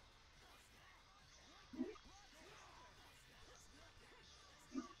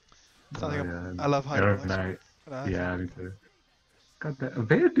 I love high. Yeah, me too. God damn,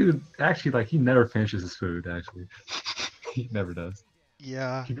 Betadood actually he never finishes his food. Actually, he never does.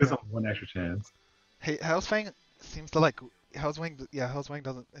 Yeah. He gives him one extra chance. Hey, Hellsfang seems to like Hellswing. Yeah, Hellswing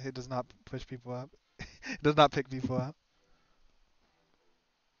does not push people up. It does not pick people up.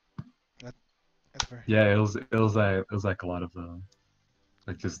 That's fair. Yeah, it was like a lot of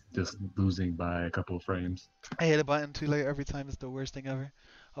like just losing by a couple of frames. I hit a button too late every time. It's the worst thing ever.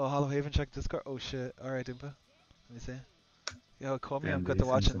 Oh, HallowHaven, check Discord. Oh shit. All right, doonpa. Let me see. Yo, call me. I'm good to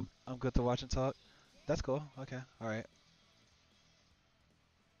watch and I'm good to watch and talk. That's cool. Okay. All right.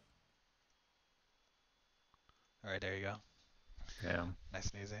 All right. There you go. Yeah.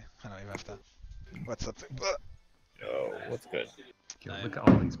 Nice and easy. I don't even have to. What's up? Yo, what's good? Yo, look at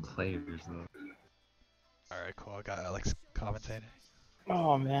all these players though. Alright, cool. I got Alex commentating.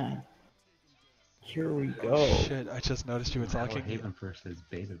 Oh man. Here we go. Oh, shit, I just noticed you were talking. HallowHaven versus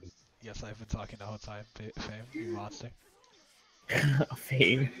Betadood. Yes, I've been talking the whole time. Fame, you monster.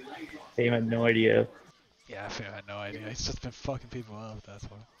 Fame had no idea. Yeah, Fame had no idea. He's just been fucking people up, that's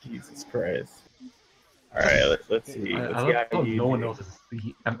why. Jesus Christ. Alright, let's see. I love how no one knows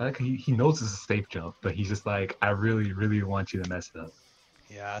he knows it's a safe jump, but he's just like, I really, really want you to mess it up.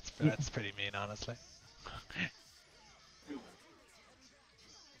 Yeah, that's pretty mean, honestly.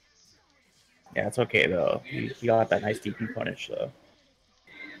 Yeah, it's okay though. He got that nice DP punish though.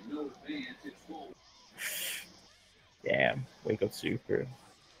 Damn, wake up super.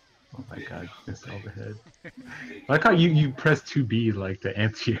 Oh my god, missed overhead. I like how you press 2B like to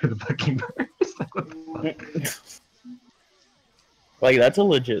answer the fucking burst. Like that's a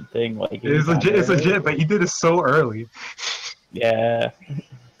legit thing. Like it's legit, but you did it so early. Yeah.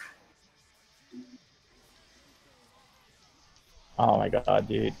 Oh my god,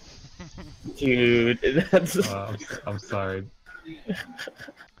 dude. Dude, that's. I'm sorry.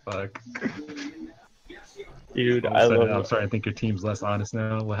 Fuck. Dude, I'm sorry. I think your team's less honest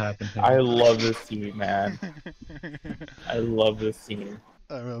now. What happened? I love this team, man. I love this team.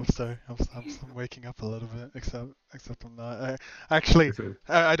 I'm sorry. I'm waking up a little bit, except I'm not.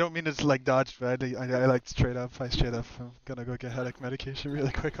 I don't mean to like dodge, but I like straight up. I'm gonna go get headache medication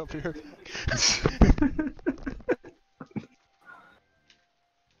really quick. I'll be right back.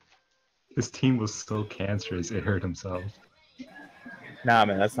 His team was so cancerous, it hurt himself. Nah,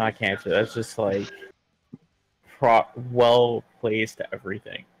 man, that's not cancer. That's just like well placed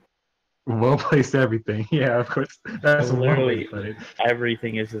everything. Well placed everything. Yeah, of course. That's literally one way to put it.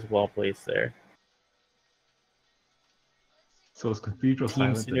 Everything is just well placed there. So is Cathedral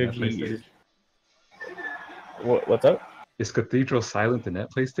silent in that play stage? What's up? Is Cathedral silent in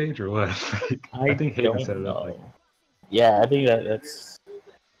that play stage or what? I think Haven set it up. Like... Yeah, I think that's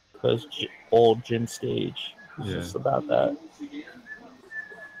because old gym stage. It's just about that.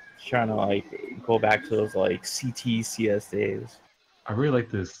 Trying to like go back to those like CT CS days. I really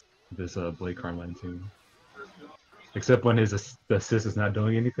like this Blake Carmine team. Except when his assist is not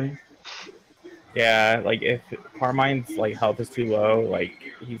doing anything. Yeah, like if Carmine's like health is too low,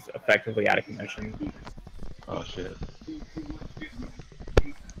 like he's effectively out of commission. Oh shit.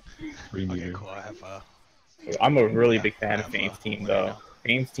 Okay, cool. I'm a really big fan of Fame's team though.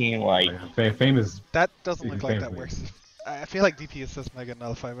 Fame's team, like Fame is. That doesn't look like that works. I feel like DP assist mega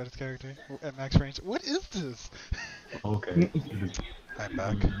nullified by this character at max range. What is this? Okay. I'm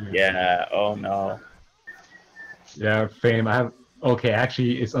back. Yeah. Oh no. Yeah, Fame. I have. Okay,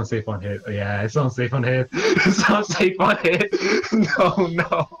 actually, it's unsafe on hit. Yeah, it's unsafe on hit. It's unsafe on hit.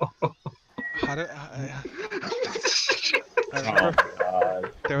 No. How did I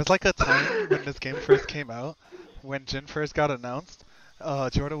remember there was like a time when this game first came out, when Jin first got announced.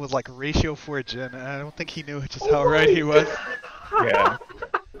 Jordan was like ratio 4 Jin, and I don't think he knew just how right he was. Yeah.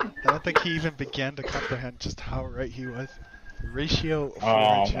 I don't think he even began to comprehend just how right he was. Ratio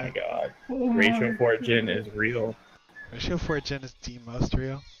 4 Jin. My god. Ratio 4 Jin is real. Ratio 4 Jin is the most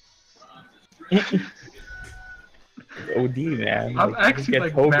real. OD, man. I'm actually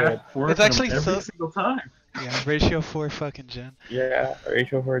like mad for it's actually every single time. Yeah, ratio 4 fucking Jin. Yeah,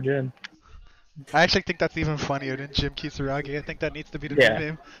 ratio 4 Jin. I actually think that's even funnier than Jim Kisaragi. I think that needs to be the new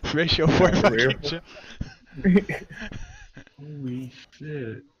name. Ratio 4 fucking Jim. Holy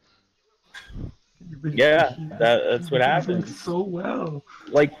shit. Yeah, that's what happens. So well.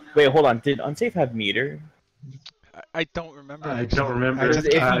 Like, wait, hold on. Did Unsafe have meter? I don't remember. I don't remember.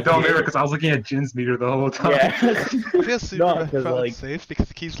 I don't remember because I was looking at Jin's meter the whole time. Yeah. I feel super unsafe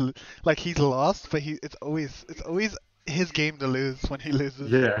because he's lost, but it's always his game to lose when he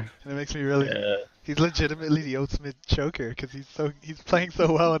loses. Yeah. And it makes me really. Yeah. He's legitimately the ultimate choker because he's playing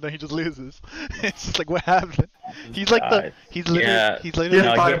so well and then he just loses. It's just like, what happened? He's like he's literally. He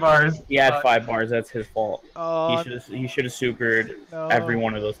had 5 bars. He had 5 bars. That's his fault. He should have supered every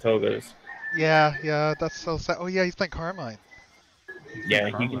one of those togas. Yeah, that's so sad. Oh yeah, he's playing Carmine. Yeah,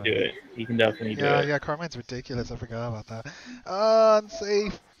 he can do it. He can definitely do it. Yeah, Carmine's ridiculous. I forgot about that.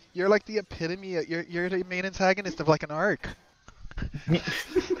 Unsafe. You're like the epitome. You're the main antagonist of like an arc.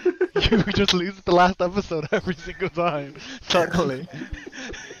 You just lose the last episode every single time. Suddenly.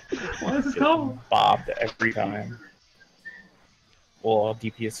 Why is this coming? Bobbed every time. Well,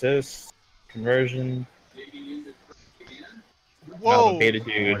 DP assist, conversion. Whoa!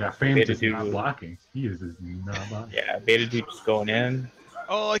 Betadood. Betadood is not blocking. He is not blocking. Yeah, Betadood just going in.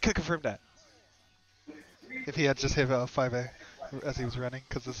 Oh, I could confirm that. If he had just hit 5A as he was running,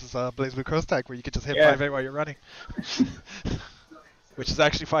 because this is Blaze Blue Cross tag where you could just hit 5A while you're running. which is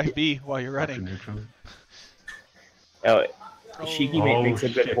actually 5B while you're After running. neutral. Oh, Oh. Shiki makes a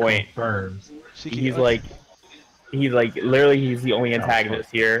good shit, point. confirms. He's like literally he's the only That was antagonist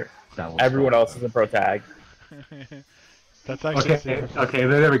fucked. here. That was Everyone fucked else is a pro tag. That's actually Okay, super fun. okay,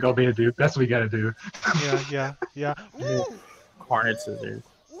 there we go, Betadood. That's what we gotta do. Yeah. Ooh, Carnage scissors.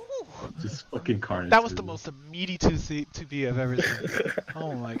 ooh. Just fucking carnage. That was the most meaty 2B I've ever seen.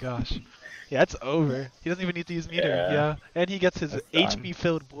 Oh my gosh. Yeah, it's over. He doesn't even need to use meter. Yeah. And he gets his HP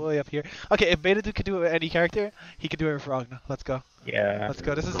filled boy up here. Okay, if Betadood could do it with any character, he could do it with Ragna. Let's go. Yeah. Let's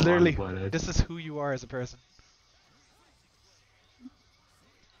go. This is The literally, blooded. this is who you are as a person.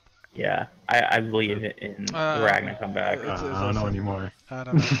 Yeah. I believe in the Ragnar comeback. I don't know anymore. I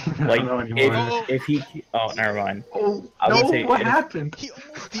don't know. I Like, don't know anymore. if he never mind. Oh, I would no, say what if- happened? He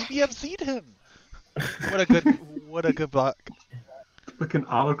almost DBFC'd him. What a good block. Fucking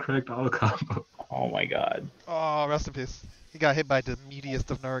auto-correct, auto-combo. Oh my god. Oh, rest in peace. He got hit by the meatiest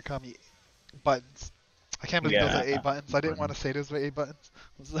of Narukami buttons. I can't believe those are Yeah. 8 buttons. I didn't want to say those were 8 buttons.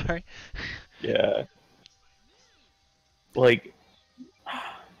 I'm sorry. Yeah. Like,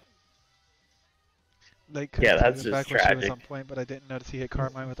 Like, Yeah, that's was just back when she was tragic. on point, but I didn't notice he hit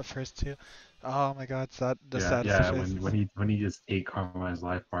Carmine with the first 2. Oh my god, the Yeah, saddest yeah. faces. When he just ate Carmine's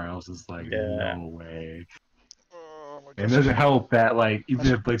life bar, I was just like, Yeah. no way. Oh my And it gosh. doesn't help that like even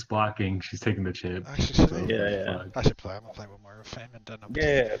if Blake's blocking, she's taking the chip. Actually, should I? Yeah. Fuck. I should play. I'm gonna play with more Fame and then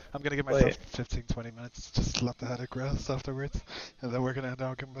yeah. I'm gonna give Play myself 15-20 minutes just let the headache rest afterwards, and then we're gonna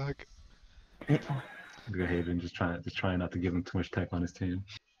now come back. Good Haven just trying not to give him too much tech on his team.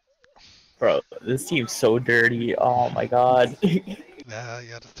 Bro, this team's so dirty. Oh my god. Yeah,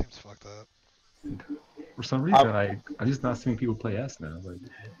 this team's fucked up. For some reason, I'm just not seeing people play S now.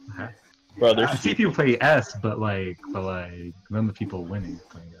 Like, Bro, I they're see people play S, but like none of the people winning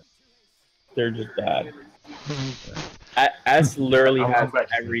playing S. they're just bad. S literally I'm has glad you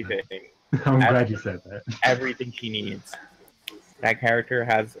said everything. I'm glad you said that. Everything she needs. That character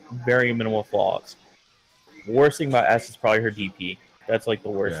has very minimal flaws. Worst thing about S is probably her DP. That's like the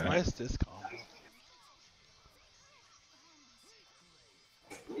worst Yeah. Why thing. is this combo?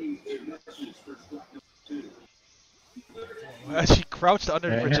 She crouched under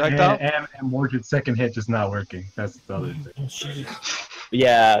the projectile. And Mordred's second hit just not working. That's the other thing.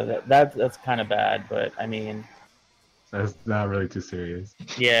 Yeah, that's kind of bad, but I mean, That's not really too serious.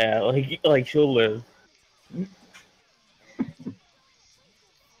 yeah, like she'll live.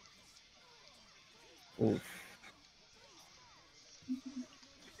 Oof.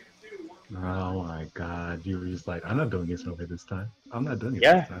 Oh my god, you were just like, I'm not doing this over this time. I'm not doing it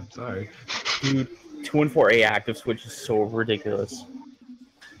Yeah. this time. Sorry. Dude, 2 and 4 A active switch is so ridiculous.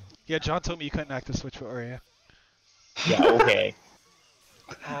 Yeah, John told me you couldn't active switch with Aurea. Yeah, okay.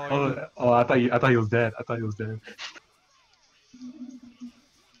 Oh, I thought he was dead. I thought he was dead.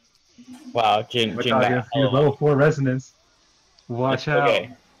 Wow, Jin Watch got out, hella your level 4 resonance. Watch out. Okay,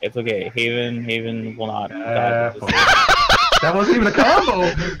 it's okay. Haven will not die. with this. That wasn't even a combo.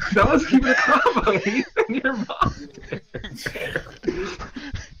 That wasn't even a combo. Even your monster.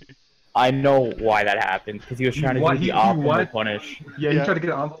 I know why that happened because he was trying to do the optimal punish. Yeah, he tried to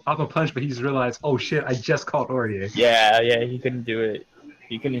get off a punch, but he's realized, oh shit, I just caught Aurier. Yeah, he couldn't do it.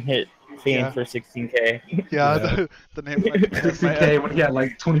 He couldn't hit Fame for 16k. Yeah, Yeah. the name. 16k when he had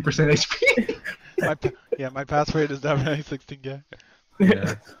like 20% HP. My pass rate is definitely 16k.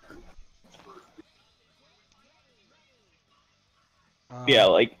 Yeah. Yeah,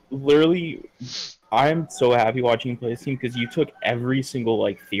 like literally, I'm so happy watching you play this team because you took every single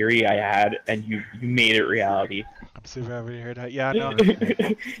like theory I had and you made it reality. I'm super happy to hear that. Yeah, no.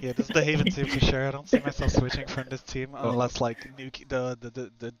 Yeah, this is the Haven team for sure. I don't see myself switching from this team unless like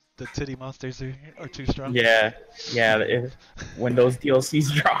the titty monsters are too strong. Yeah, when those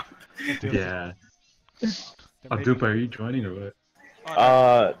DLCs drop. Yeah. Oh, Doonpa, are you joining or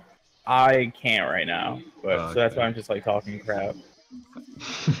what? I can't right now, but Oh, so that's okay. why I'm just like talking crap.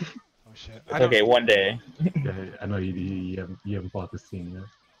 Oh shit. It's okay, one day. Yeah, I know you haven't bought this team yet.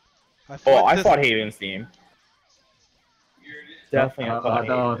 I fought Haven's team. Definitely not No, fought I'm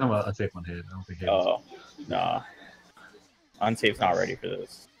talking about UnsafeonHit. I don't think Haven's. Oh, nah. Unsafe's not ready for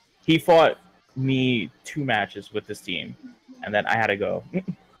this. He fought me 2 matches with this team, and then I had to go.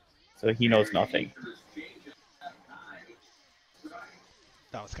 So he knows nothing.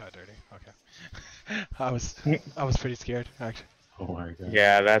 That was kind of dirty. Okay. I was pretty scared actually. Oh my god.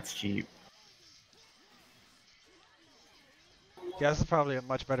 Yeah, that's cheap. Yeah, this is probably a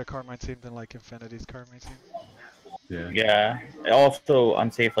much better Carmine team than like Infinity's Carmine team. Yeah. Yeah. Also,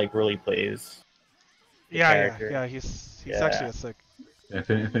 Unsafe like really plays. the character. Yeah. He's Yeah. actually a sick. If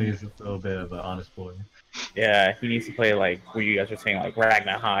he's a little bit of an honest boy. Yeah, he needs to play like what you guys were saying, like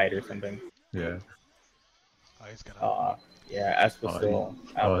Ragnar Hyde or something. Yeah. Oh, he's gonna. Yeah, S was still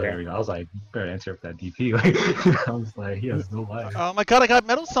out there there. we go. I was like, better answer up that DP. Like, I was like, he has no life. Oh my god, I got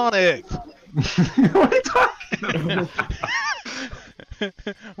Metal Sonic! What are you talking about?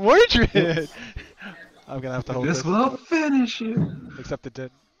 Mordred! I'm gonna have to hold This will finish you. Except it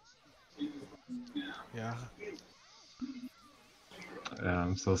did. Yeah.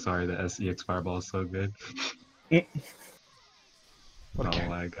 I'm so sorry the SEX Fireball is so good. What a Oh character.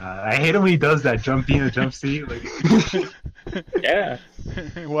 my god. I hate him when he does that jump B and jump C. Like, Yeah.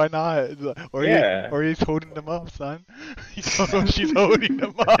 Why not? Or Yeah. or he's holding them up, son. He's she's holding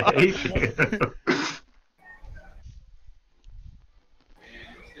them I up. hate him.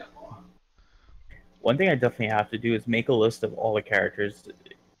 One thing I definitely have to do is make a list of all the characters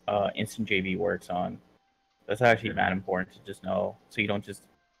Instant JB works on. That's actually mad important to just know, so you don't just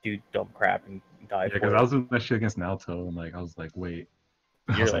do dumb crap and die Yeah, for because it. I was doing that shit against Naoto, and like I was like, wait.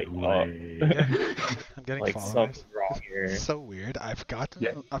 I You're was like, wait. I'm getting like followers. something's wrong here. It's so weird. I've gotten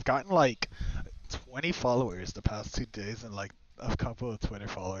Yeah. like 20 followers the past 2 days and like a couple of Twitter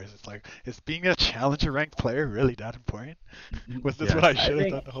followers. It's like, is being a challenger ranked player really that important? Was this Yes. what I I should have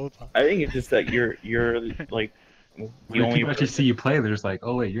think- done the whole time? I think it's just that you're like the When only people actually person- see you play, they're just like,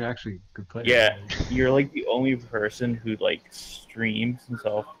 oh wait, you're actually a good player. Yeah, you're like the only person who like streams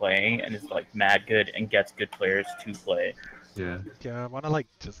himself playing and is like mad good and gets good players to play. Yeah. Yeah, I want to like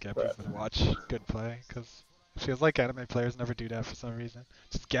just get people to watch good play because it feels like anime players never do that for some reason.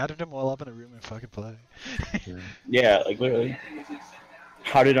 Just gather them all up in a room and fucking play. Yeah. Yeah, like literally.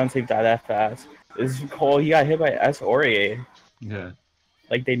 How did Unsafe die that fast? This is Cole. He got hit by S or A. Yeah.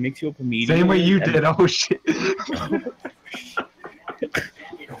 Like they mix you up immediately. Same way you and- did. Oh shit.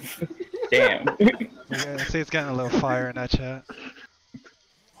 Damn. Yeah, see, it's getting a little fire in that chat.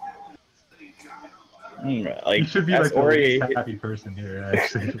 Like You should be S like or the A. most happy person here,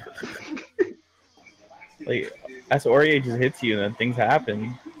 actually. Like S or A just hits you and then things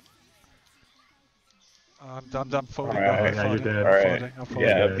happen. I'm folding. Alright, I'm yeah, you're folding. dead. I'm Alright. folding. I'm folding.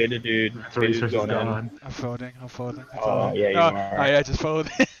 Yeah, good. Betadood. That's where research is going in. gone. I'm folding. I'm folding. I'm Oh, folding. yeah, you Oh, are. I just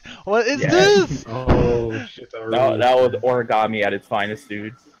folded. What is Yeah. this? Oh shit. That was origami at its finest,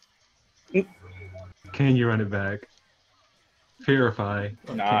 dude. Can you run it back? Purify.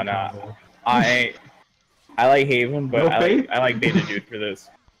 Nah. I like Haven, but No I faith? like Betadood for this.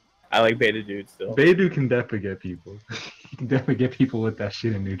 I like Betadood still. Betadood can definitely get people. He can definitely get people with that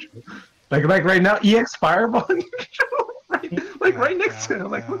shit in neutral. Like right now, EX Fireball in neutral. Right next to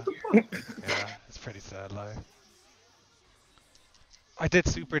him. Like what the fuck? Yeah, it's pretty sad life. I did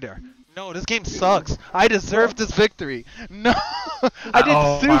super there. No, this game sucks. I deserved this victory. No, I did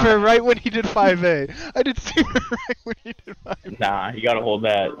Oh, super my. right when he did 5A. I did super right when he did 5A. Nah, you gotta hold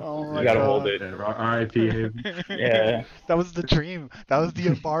that. Oh my You gotta God. hold it. Yeah, R.I.P. him. Yeah. That was the dream. That was the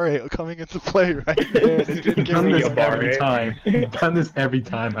Abare coming into play right there. They didn't You've give done me this a Abare. every time. You've done this every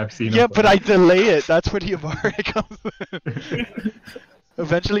time I've seen him Yeah, play. but I delay it. That's where the Abare comes in.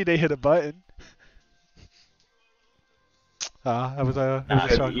 Eventually they hit a button. It was a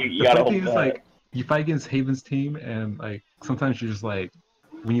struggle. you The gotta funny hold thing is, that. like, you fight against Haven's team, and like sometimes you're just like,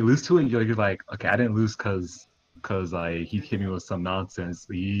 when you lose to it, you're like, okay, I didn't lose because like he hit me with some nonsense.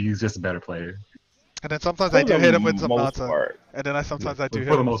 He's just a better player. And then sometimes For I do the hit him with some most nonsense. part. And then sometimes I do hit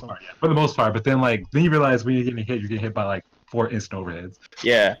For the him with most some. part, yeah. For the most part, but then you realize when you're getting hit, you're getting hit by like 4 instant overheads.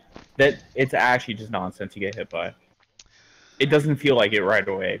 Yeah, that it's actually just nonsense you get hit by. It doesn't feel like it right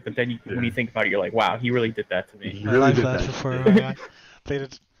away, but then when Yeah. you think about it, you're like, wow, he really did that to me. He My really life did flash that. before I played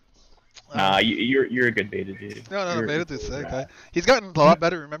it. Nah, you're a good beta dude. No, You're- Beta Dude's sick. He's gotten a lot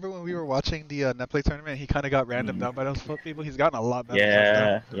better. Remember when we were watching the Netplay tournament? He kind of got random down by those people. He's gotten a lot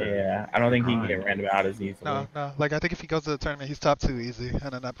better. Yeah. I don't think he can get random out as easily. No. Like I think if he goes to the tournament, he's top 2 easy, and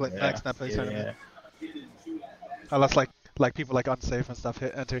then Netplay next Netplay tournament. Unless like people like Unsafe and stuff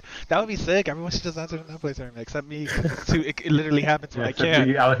enter. That would be sick. Everyone should just enter the Netplay tournament except me. 'Cause it's too, it literally happens when I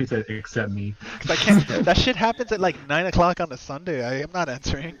can't. Alex said, except me. 'Cause I can't. That shit happens at like 9 o'clock on a Sunday. I am not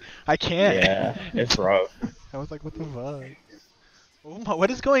entering. I can't. Yeah, it's rough. I was like, what the fuck? Oh my,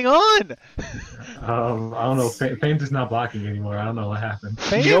 what is going on? I don't know. Fame's just not blocking anymore. I don't know what happened.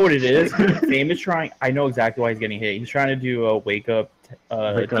 Fame? You know what it is? Fame is trying. I know exactly why he's getting hit. He's trying to do a wake up,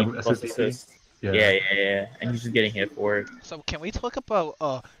 Wake up deep plus assist. assist. Yeah. And he's just getting hit for it. So can we talk about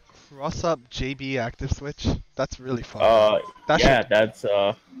cross up JB active switch? That's really fucked up. That Yeah, shit, that's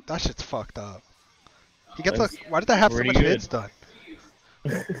that shit's fucked up. He gets That's why did I have so pretty much good. hits done?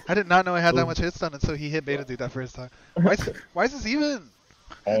 I did not know I had that much hits done until he hit Beta Dude that first time. Why is this even?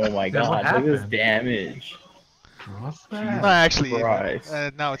 oh my That's what god, look at this happened. damage. What's Not that? actually even. Christ.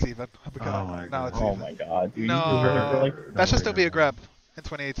 Now it's even. Oh my Now god. it's Oh even. my god, dude. No, Like, that should still be a grab in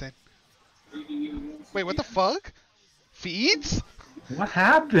 2018. Wait, what the fuck? Feeds? What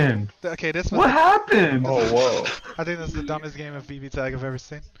happened? Okay, this was. What happened? oh whoa. I think this is the dumbest game of BBTAG I've ever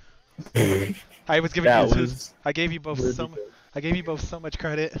seen. I was giving That you was I gave you both so much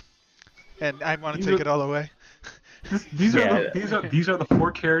credit, and I want to These take are- it all away. These Yeah. are these are the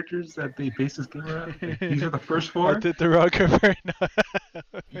 4 characters that they base this game around. Like, these are the first I 4. did the wrong cover.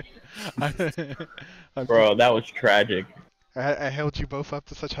 Bro, that was tragic. I held you both up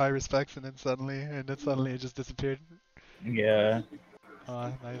to such high respect, and then suddenly it just disappeared. Yeah,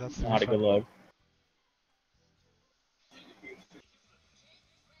 No, that's not a good look.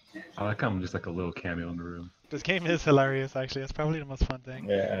 I like how I'm just like a little cameo in the room. This game is hilarious, actually. It's probably the most fun thing.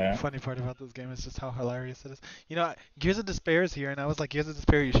 Yeah. The funny part about this game is just how hilarious it is. You know, Gears of Despair is here, and I was like, Gears of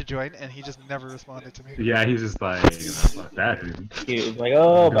Despair, you should join, and he just never responded to me. Yeah, he's just like, fuck that, dude. He was like,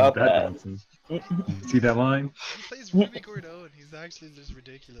 oh, about That that. nonsense. See that line? He plays Ruby Gordo, and he's actually just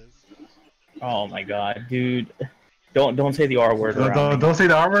ridiculous. Oh my god, dude. Don't say the R word around me. Don't say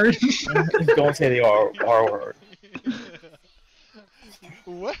the R word. Don't say the R word.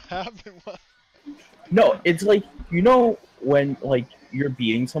 What happened? What? No, it's like, you know when like you're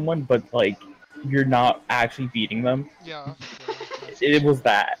beating someone but like you're not actually beating them? Yeah. It was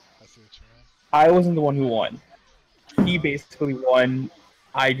that. I see what you mean. I wasn't the one who won. He basically won.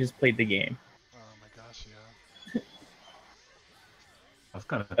 I just played the game. Oh my gosh, yeah. That's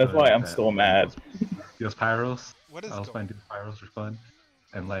kind of. That's why I'm still mad. Those pyros. What is I was going playing through the pyros for fun,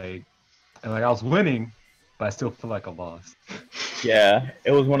 and like I was winning, but I still feel like I lost. Yeah,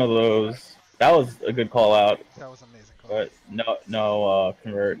 it was one of those. That was a good call out, That was amazing. Call. but no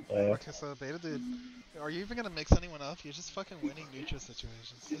convert. Okay, so Betadood, are you even gonna mix anyone up? You're just fucking winning neutral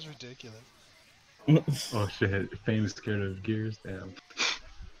situations. This is ridiculous. Oh shit! Fame is scared of gears. Damn.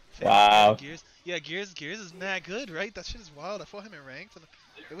 Wow. Gears. Yeah, Gears is mad good, right? That shit is wild. I fought him in ranked, and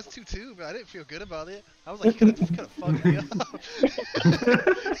it was 2-2, but I didn't feel good about it. I was like, he could have fucked me up.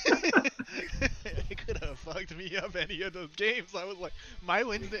 He could have fucked me up any of those games. I was like, my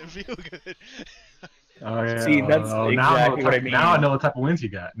wins didn't feel good. Oh yeah. See, that's exactly what I mean. Now I know what type of wins you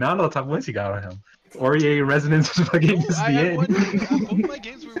got. Now I know what type of wins you got on him. Aurier Resonance was fucking Ooh, just I the had end. both my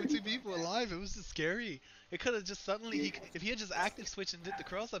games were with 2 people alive. It was just scary. It could have just suddenly, if he had just active switched and did the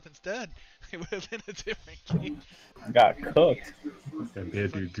cross up instead, it would have been a different game. Got cooked. Yeah,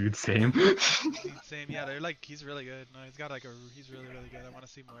 dude, same. Same, yeah. They're like, he's really good. No, he's got like he's really good. I want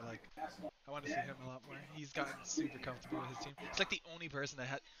to see more like, I want to see him a lot more. He's gotten super comfortable with his team. It's like the only person that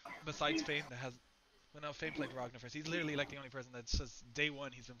had, besides Fame, that has. Well, no, Fame played Ragnar first. He's literally like the only person that's just day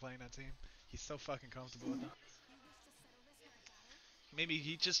one he's been playing that team. He's so fucking comfortable with them. Maybe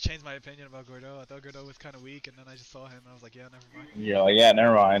he just changed my opinion about Gordo. I thought Gordo was kind of weak, and then I just saw him, and I was like, yeah, never mind. Yeah,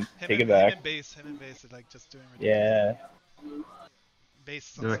 never mind. Take it back. Him and base are like just doing Yeah. ridiculous.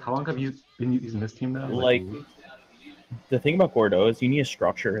 Base. They're like, how long have you been using this team now? Like, the thing about Gordo is you need to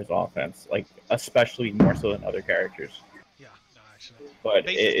structure his offense, like especially more so than other characters. Yeah, no, actually. But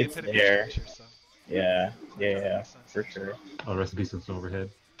Base is the it's epitome of there. structure, so Yeah, makes sense. for sure. Oh, rest in peace, it's overhead.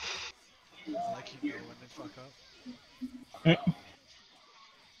 Like you know when they fuck up.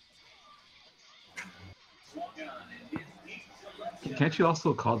 Can't you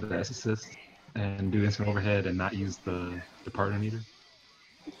also call the S assist and do instant overhead and not use the partner meter?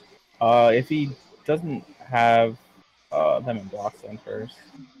 If he doesn't have them in blocks then first,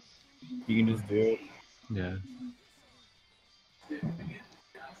 you can just do it. Yeah.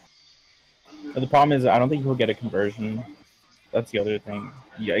 But the problem is, I don't think he'll get a conversion. That's the other thing.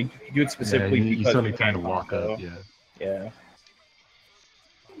 Yeah, you do it specifically you because still you need time to can't walk combo. up. Yeah. Yeah.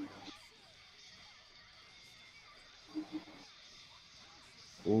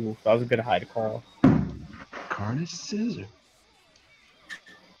 Ooh, that was a good hide call. Carnage Scissor.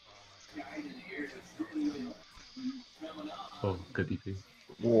 Oh, good DP.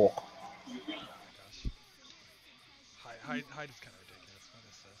 Whoa. Gosh. Hyde is kind of ridiculous.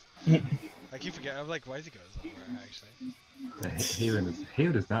 What is this? I keep forgetting. I'm like, why is he going so far, actually?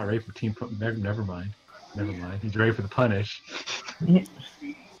 Haven is not ready for team. Never mind. Never mind. He's ready for the punish.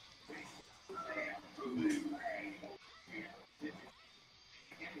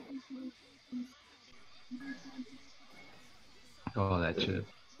 Oh, that shit.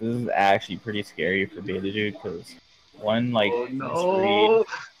 This is actually pretty scary for Betadood because one like Oh misread. no!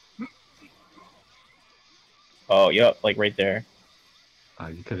 Oh, yep, like right there.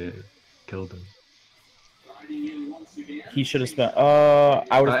 You could have killed him. He should have spent.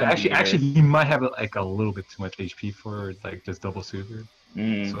 I would have Actually, he might have like a little bit too much HP for like just double super.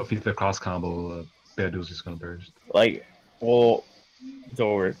 Mm. So if he's the cross combo, Betadood's just gonna burst. Like, well, it's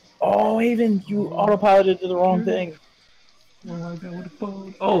over. Oh, Haven, you autopiloted to the wrong thing. Oh my god, what a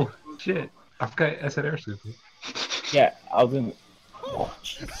phone! Oh shit! I forgot I said air super. Yeah, I was in. Oh,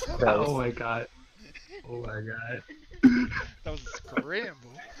 Jesus Christ. Oh my god! Oh my god! That was a scramble.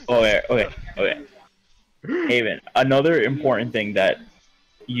 Okay. Haven, another important thing that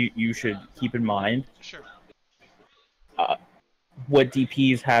you should keep in mind. Sure. What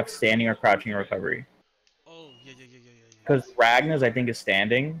DPs have standing or crouching recovery. Oh, yeah. Because Ragnar's, I think, is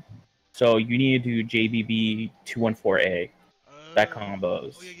standing. So you need to do JBB 214A. That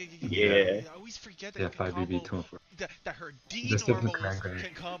combos. Oh, Yeah. I always forget that Yeah, you can 5BB combo 214. that her D Just different normals crank rate.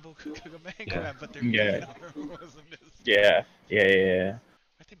 can combo command Yeah. command, but their Yeah. B normals in this. Yeah. Why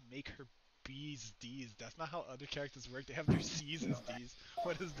they make her B's D's? That's not how other characters work. They have their C's as D's.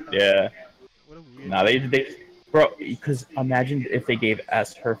 What is that? Yeah. What a weird. Nah, they bro, because imagine if they gave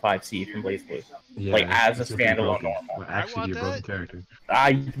S her 5C from Blaze Blue. Yeah, Like, as a it's gonna be standalone broken. normal. Well, actually, I be a want broken that. character.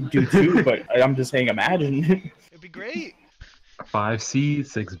 I do too, but I'm just saying, imagine. It'd be great. 5C,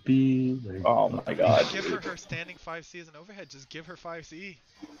 6B. Like, Oh my god. Give her standing 5C as an overhead. Just give her 5C.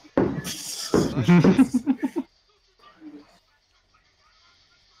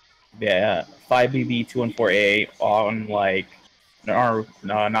 Yeah, 5BB 214A on like not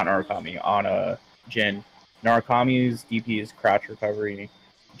Narukami, on a Jin. Narukami's DP is crouch recovery,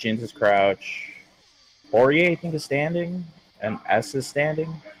 Jin's is crouch. Ori, I think, is standing, and S is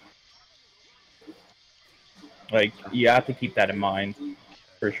standing. Like, you have to keep that in mind,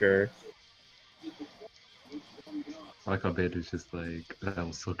 for sure. I like how Beta's just like, that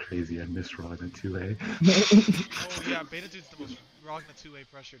was so crazy, I missed Rod in 2A. Oh yeah, Betadood's the most Ragna 2A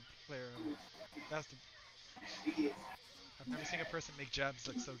pressured player. That's the. I've never seen a person make jabs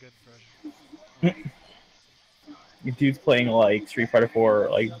like so good in pressure. Dude's playing like Street Fighter 4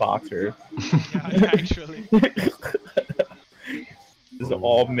 like boxer. Yeah, actually. This is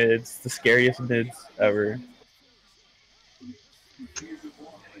all mids, the scariest mids ever. Oh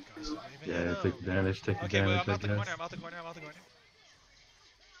my gosh, Yeah, take damage, take Okay, damage, but I'm out the I corner, guess. I'm out the corner.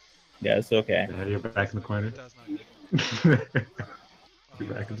 Yeah, it's okay. Yeah, you're back in the corner. That's not good.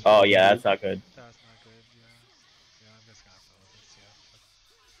 You're back in the Oh yeah, that's not good. That's not good, yeah. I'm just gonna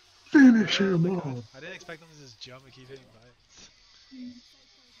follow this, Finish Oh him my off. God. I didn't expect him to just jump and keep hitting bites.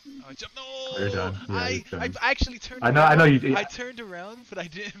 Oh, jump! No! You're done. Yeah, you're I done. actually turned I around. know you did. I turned around, but I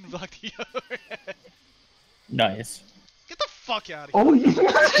didn't block the overhead. Nice. Get the fuck out of here. Oh,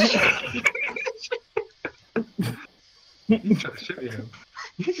 yeah! You tried to shimmy him.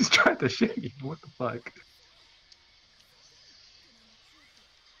 You just tried to shimmy him. What the fuck? Okay.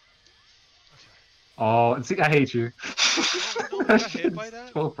 Oh, see, I hate you. No, I got hit by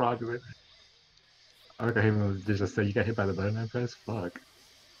that? So fraudulent. I like how him just say you got hit by the button I pressed. Fuck.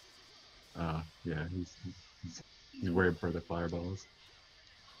 Yeah, he's worried for the fireballs.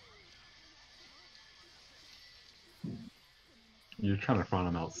 You're trying to front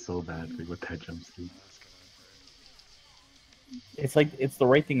him out so badly with that jump suit. It's like, it's the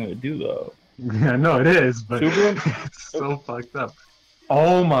right thing to do though. Yeah, no, it is, but Super- it's so fucked up.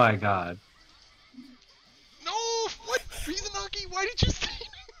 Oh my god. No! What? Rizunaki, why did you say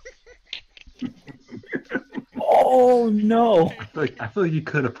Oh no! I feel like you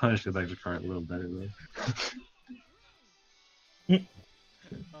could have punished the electric card a little better though. Oh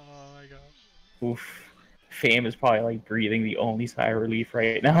my gosh. Oof. Fame is probably like breathing the only sigh of relief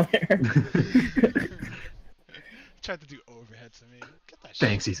right now there. Tried to do overhead to me. Get that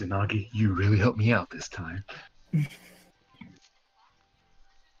Thanks, Izanagi. You really helped me out this time.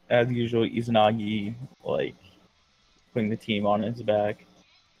 As usual, Izanagi, like, putting the team on his back.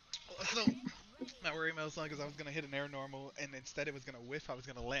 So, not worrying about because I was gonna hit an air normal, and instead it was gonna whiff. I was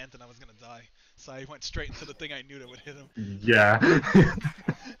gonna land, and I was gonna die. So I went straight into the thing I knew that would hit him. Yeah.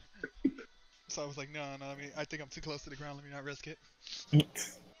 So I was like, no, I think I'm too close to the ground. Let me not risk it.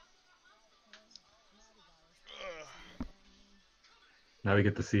 Now we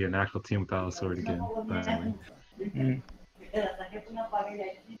get to see an actual team without a sword again. Finally.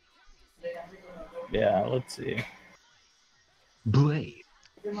 Yeah, let's see. Blade.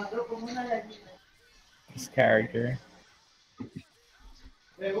 This character.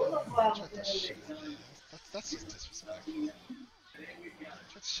 That's just disrespectful.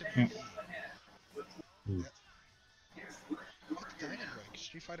 That's shit. What the Diamond Ring?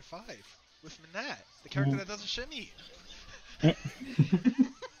 Street Fighter 5 with Minat, the character that doesn't shimmy. I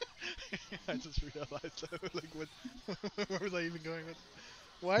just realized that. Like, what? Where was I even going with?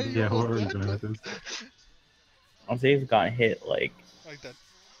 Why are you Yeah, what almost were you dead? doing with this? I'll say he's gotten hit like Like that.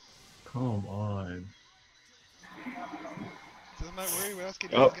 Come on. So I'm not worried about SKD.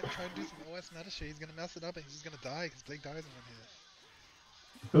 Oh. He's gonna try to do some OS meta shit. He's gonna mess it up and he's just gonna die because Blake dies in one hit.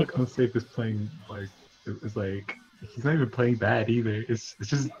 I feel like Unsafe is playing like it's like he's not even playing bad either. It's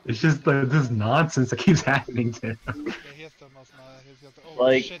just like this nonsense that keeps happening to him. Yeah, he has the most meta. He's got the, oh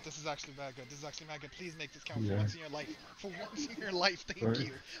Like- shit, this is actually bad good. This is actually mad good. Please make this count for Yeah. once in your life. For once in your life, thank Right.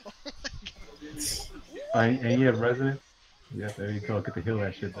 you. Oh my god. Alright, and you have resonance? Yeah, there you go. Get the heal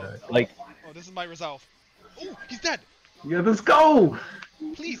that shit back. Like, Oh, this is my resolve. Oh, he's dead. Yeah, let's go!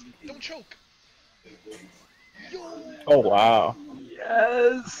 Please, don't choke. Yo. oh wow,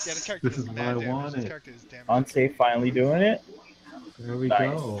 Yes! Yeah, this character This is is what mad I damage. This wanted. character is damage. Unsafe finally doing it. There we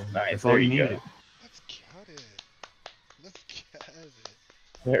Nice, go. nice, That's all there you you go. needed. Let's cut it. Let's cut it.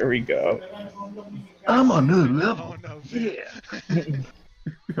 There we go. I'm on another level. Oh no, Vin.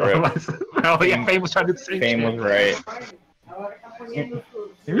 Yeah. Oh yeah, Fame was trying to say Fame shit. was right.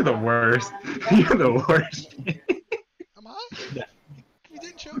 You're the worst. You're the worst. Am I? He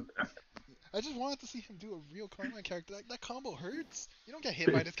didn't choke. I just wanted to see him do a real Carmine character. That combo hurts. You don't get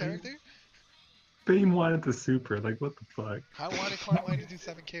hit by this character. Fame wanted the super. Like, what the fuck? I wanted Carmine to do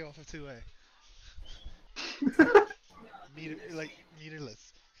 7k off of 2A.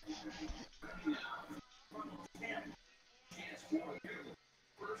 Meterless.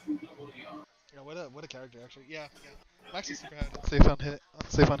 Yeah, what a character actually. Yeah. I'm actually super happy.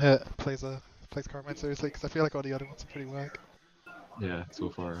 Safe on hit plays Carmine seriously because I feel like all the other ones are pretty whack. Yeah, so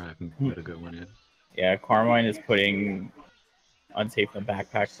far I haven't had a good one yet. Yeah, Carmine is putting Unsafe in the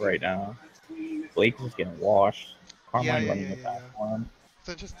backpack right now. Blake is getting washed. Carmine running the platform.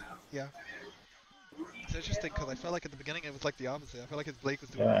 So just it's interesting because I felt like at the beginning it was like the opposite. I felt like his Blake was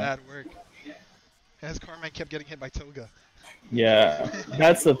doing bad work. As Carmine kept getting hit by Toga. Yeah,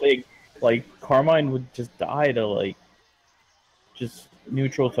 that's the thing. Like, Carmine would just die to, like, just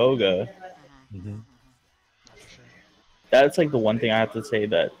neutral Toga. Mm-hmm. For sure. That's, like, the one thing I have to say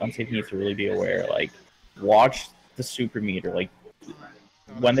that Unsafe needs to really be aware. Like, watch the super meter. Like,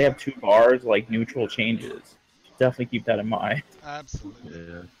 when they have 2 bars, like, neutral changes. Definitely keep that in mind. Absolutely.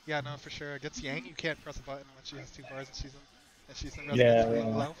 Yeah. Yeah, no, for sure. Against Yang, you can't press a button when she has 2 bars and she's in Yeah.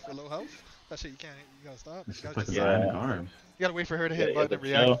 for low health. That shit you can't. You gotta stop. It's You just gotta, like a just, Yeah. bionic arm. you gotta wait for her to hit a Yeah, button and but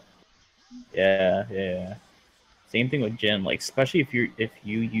react. chill. Yeah. Same thing with Jin. Like, especially if you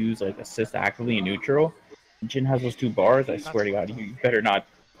use like assist actively in neutral, Jin has those 2 bars. I swear to God, you better not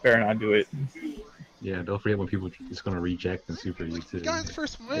do it. Yeah, don't forget when people are just gonna reject and super you Like, too. he got his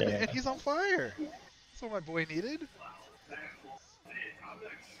first win Yeah. and he's on fire. That's what my boy needed.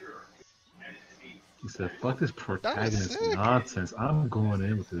 He said, "Fuck this protagonist sick. nonsense. I'm going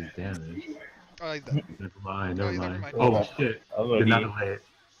in with this damage." Oh, he's dead. Never mind. Oh, Never he's never mind. mind. Oh shit! Oh, Did not he- delay it.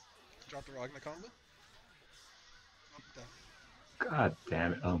 Drop the Ragna combo. Oh, dead. God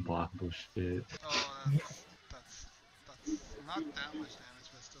damn it! Unblockable shit. Oh, that's not that much damage,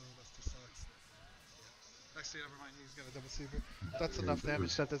 but still, that still sucks. Actually, never mind. He's gonna double super. That's enough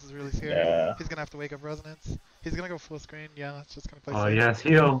damage that this is really scary. Yeah. He's gonna have to wake up resonance. He's gonna go full screen. Yeah, it's just gonna play. Oh safe. yes,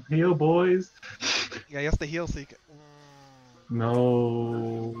 heal, boys. Yeah, he has to heal seek.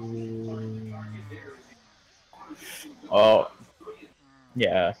 No. Oh,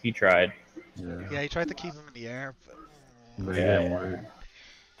 yeah, he tried. Yeah, he tried to keep him in the air, but. But Yeah. it didn't work.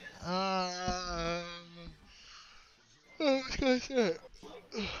 Oh, what can I say?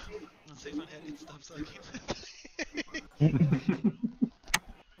 Safe on hit, it stops sucking.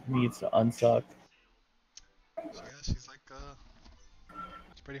 Needs to unsuck. Yeah, she's like,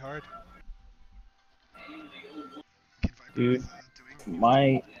 it's pretty hard. Dude,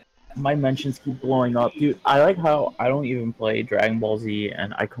 my mentions keep blowing up. Dude, I like how I don't even play Dragon Ball Z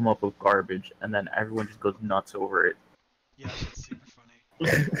and I come up with garbage and then everyone just goes nuts over it. Yeah, it's super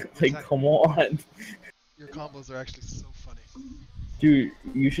funny. Like, come on. Your combos are actually so funny. Dude,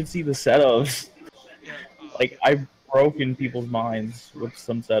 you should see the setups. Yeah, Like, I've broken people's minds with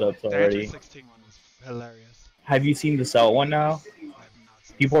some setups the already. 16 one was hilarious. Have you seen the Cell one now? I have not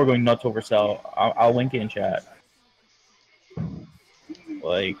seen People are going nuts over Cell. I'll link it in chat.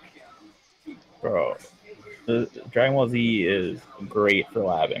 Like, bro, the Dragon Ball Z is great for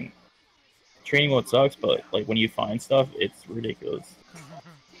labbing. Training mode sucks, but like when you find stuff, it's ridiculous.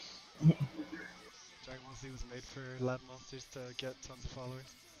 Dragon Ball Z was made for lab monsters to get tons of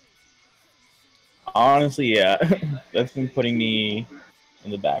followers. Honestly, yeah, that's been putting me in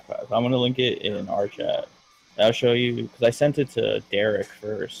the back path. I'm gonna link it in our chat. I'll show you because I sent it to Derek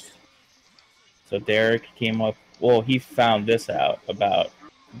first. So Derek came up. Well, he found this out about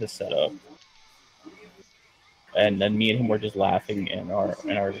the setup, and then me and him were just laughing in our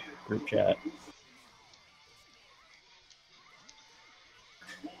group chat.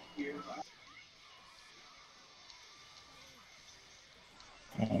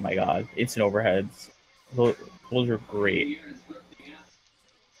 Oh my god, instant overheads. Those are great.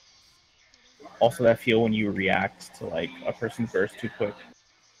 Also, that feel when you react to like a person's burst too quick.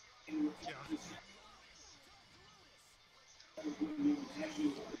 Yeah.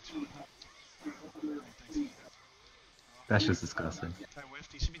 That's just disgusting. I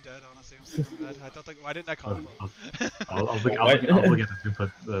whiffed. He should be dead, honestly. I'm super mad. I thought, like, why didn't I combo? I'll look What? at the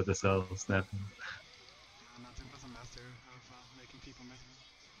Doompa the cell snapping. Doonpa's a master of making people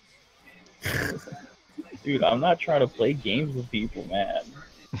miserable. Dude, I'm not trying to play games with people, man.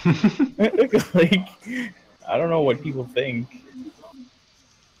 Like, I don't know what people think.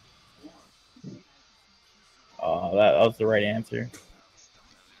 That was the right answer.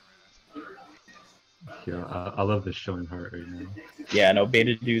 Yeah, I love this showing heart right now. Yeah, no,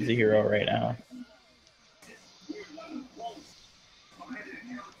 Betadood's a hero right now.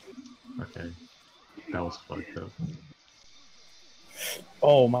 Okay, that was fucked up.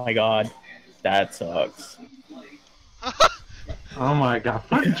 Oh my god, that sucks. Oh my god,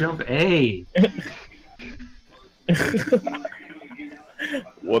 fucking jump A!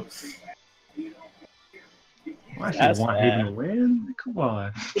 Whoops. I actually That's want bad. Haven to win? Come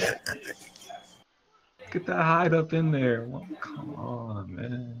on. Get that hide up in there. Well, come on,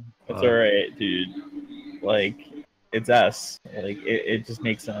 man. It's alright, dude. Like, it's S. Like, it just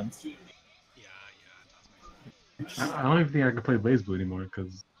makes sense. Yeah, it does make sense. I don't even think I can play BlazBlue anymore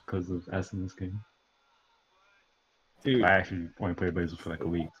because of S in this game. Dude, I actually only played BlazBlue for like a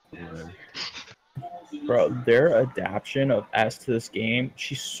week. bro, their adaptation of S to this game,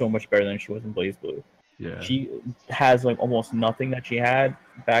 she's so much better than she was in BlazBlue. Yeah. She has like almost nothing that she had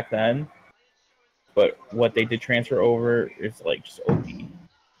back then, but what they did transfer over is like just OP.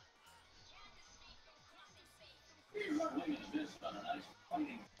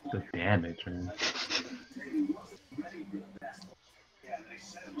 The damage, man.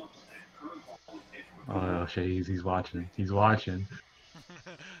 Oh shit, he's watching. He's watching.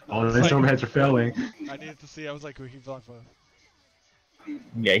 All the Like, overheads are failing. I needed to see. I was like, we can block both.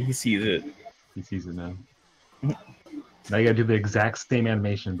 Yeah, he sees it. He sees it now. Now you gotta do the exact same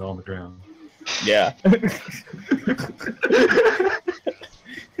animation but on the ground. Yeah.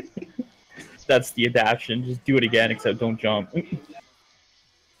 That's the adaptation. Just do it again, except don't jump. Oh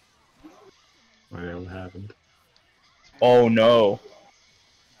yeah, what happened? Oh no.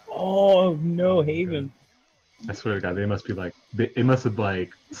 Oh no, Haven. I swear to God, they must be like, it must have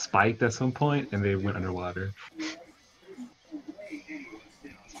like spiked at some point and they went underwater.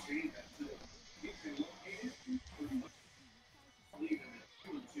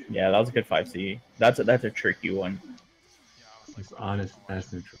 Yeah, that was a good 5C. That's a tricky one. It's honest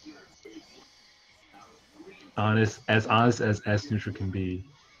as neutral. Honest as S neutral can be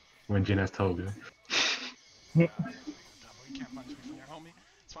when Jin has told you. You can't punish me from your homie.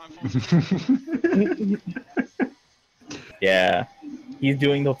 It's fine. Yeah. He's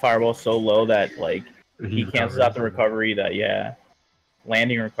doing the fireball so low that like he cancels out the recovery that yeah.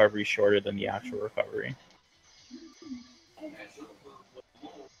 Landing recovery is shorter than the actual recovery.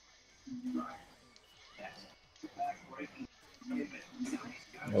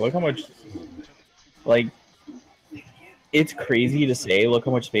 Yeah, look how much like it's crazy to say look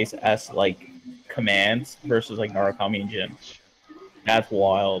how much space S like commands versus like Narukami and Jin. That's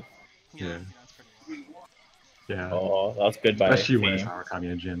wild. Yeah. Yeah. Oh, that's good by Especially when it's team.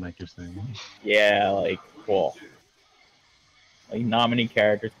 Harakami and Jin, like you're saying. Yeah, like cool. Like not many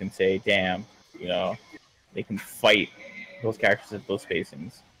characters can say, damn, you know, they can fight those characters at those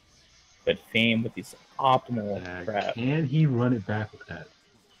spacings. But Fame with these optimal crap. Can he run it back with that?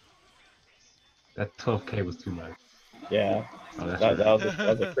 That 12k was too much. Yeah. Oh, that's that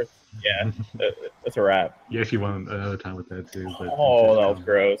was a yeah, that's a wrap. You actually won another time with that too. But Oh, that was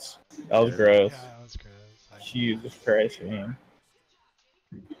gross. That was gross. Yeah, that was gross. Jesus Christ, man.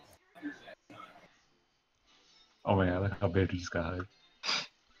 Oh man, I like how Bear just got hyped.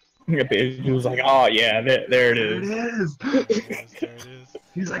 He was like, oh yeah, there it is. There it is. There it is.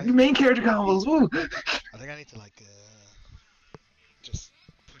 He's like main character combos. Woo! I think I need to like just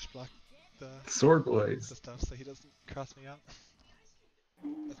push block the Sword boys. stuff so he doesn't cross me out.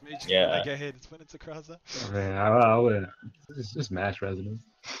 That's me. Yeah. I get hit. It's when it's a cross up. Oh, man, I would just mash resonance.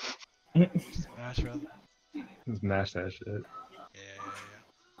 Smash rather. Just mash that shit. Yeah.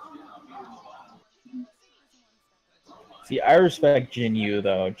 See, I respect Jin Yu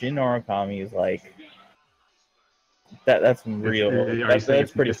though. Jin Narukami is like that's real.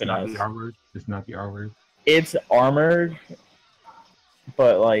 That's pretty finesse. Not the R word. It's not the R word. It's armored,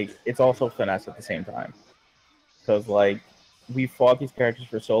 but like it's also finesse at the same time. Because like we fought these characters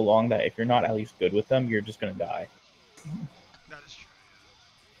for so long that if you're not at least good with them, you're just gonna die. That is true.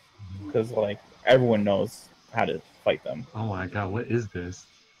 because like everyone knows how to fight them. Oh my god, what is this?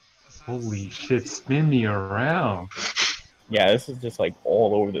 Holy shit, spin me around. Yeah, this is just like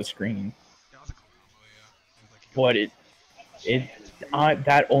all over the screen. That was a cool combo, yeah. It was like, But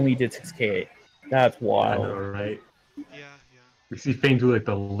that only did 6k. That's I wild. know, right? yeah. We see Fame do like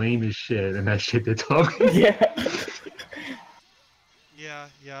the lamest shit, and that shit did talk. Yeah.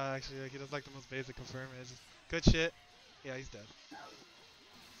 Yeah, actually, like, he does like the most basic confirm. It's just good shit. Yeah, he's dead.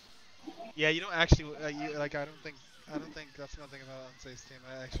 Yeah, you don't actually, like, I don't think that's one thing about Unsafe's team.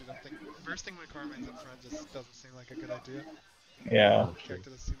 I actually don't think bursting when Carmine's in front just doesn't seem like a good idea. Yeah. Oh, Character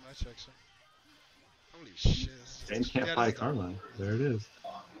does too much, actually. Holy shit. Fame can't fight Carmine. There it is.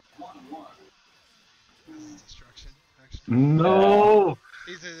 This is destruction, actually. No!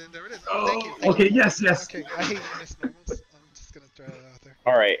 There it is. Oh, Thank you. okay, yes. Okay, I hate misnomals. I'm just gonna throw it out there.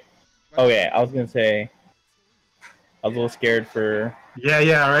 Alright. Okay, I was gonna say I was a little scared for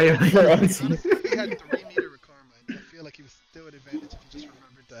Yeah, right? for Unseen. Honestly, if he had 3 meter with Carmine, I feel like he was still at advantage if he just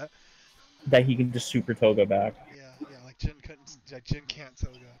remembered that. That he can just super Toga back. Yeah, like Jin can't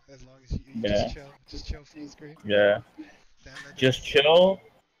Toga as long as you Yeah. just chill full screen. Yeah. Damn, that Just chill.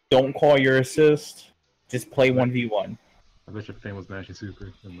 Don't call your assist. Just play 1v1. I bet your Fame was mashing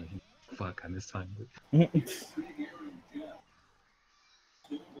super. I'm like, fuck, I missed time.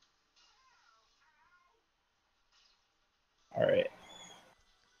 Alright.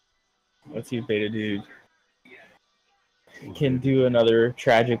 Let's see if Betadood can do another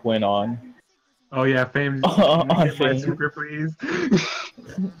tragic win on. Oh yeah, Fame. On Get my Fame. super, please.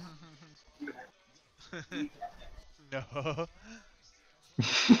 No.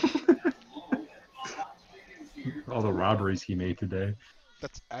 All the robberies he made today.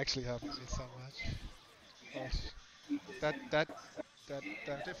 That's actually happened to me so much. Oh, that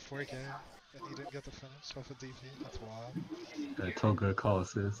did 4K, and he didn't get the finish off a DP. That's wild. That Toga call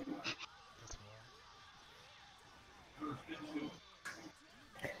assist. That's wild.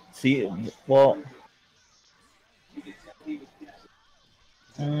 See, well.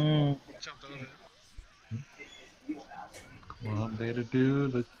 Jumped over. Come on,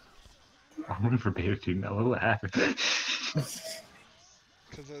 Betadood. I'm waiting for Betadood now. What happened?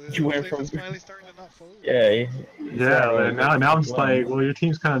 Because You went from- it's finally starting to not fold. Yeah. Yeah, man, now I'm just like, well, your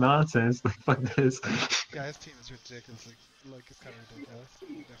team's kind of nonsense. Like, fuck this. Yeah, his team is ridiculous. Like it's kind of ridiculous.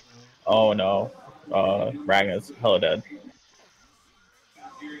 Definitely. Oh no. Ragna's hella dead.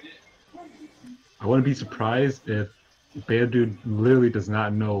 I wouldn't be surprised if Betadood literally does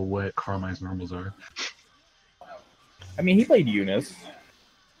not know what Carmine's normals are. I mean, he played Eunice.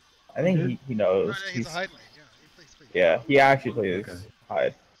 I think he knows. No, he's a hide lane. Yeah, he plays speed. Yeah, he actually plays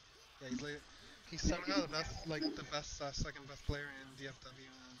hide. Yeah, he's somehow the best, second best player in DFW,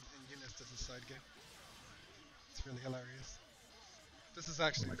 and Eunice does his side game. It's really hilarious. This is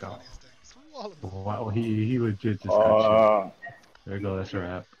actually the funniest thing. Wow, he legit just got shit. There you go, that's a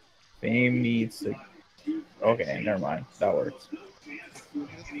wrap. Fame needs to. Okay, never mind. That works. He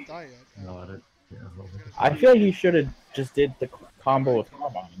doesn't die yet. No, yeah, I feel like he should have just did the combo with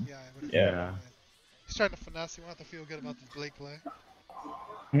Carmine. Yeah. He's trying to finesse. He wants to feel good about this Blake play.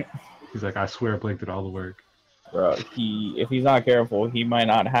 He's like, I swear Blake did all the work. Bro, if he's not careful, he might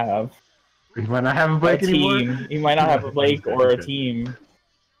not have He might not have a Blake a anymore. team. He might not have a Blake or a team.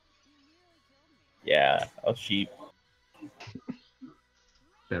 Yeah, a sheep.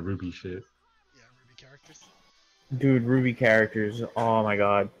 That Ruby shit. Yeah, Ruby characters. Dude, Ruby characters. Oh my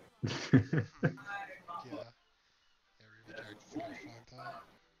god. Yeah. Yeah, Ruby characters are fucked up.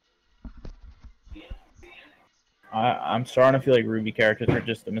 I'm starting to feel like Ruby characters are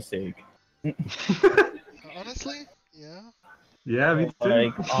just a mistake. Honestly, yeah. Yeah, me too.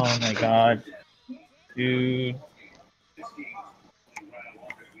 Like, oh my god. Dude.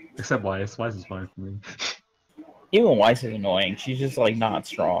 Except Weiss. Weiss is fine for me. Even Weiss is annoying. She's just like not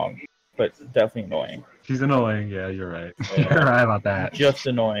strong. But definitely annoying. She's annoying, yeah, you're right. Yeah. You're right about that. Just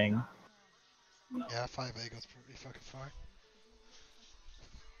annoying. Yeah, 5A goes pretty fucking far.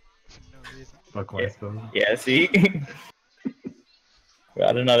 For no reason. Fuck Weiss though. Yeah, see?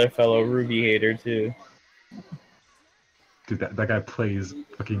 Got another fellow Ruby hater too. Dude, that guy plays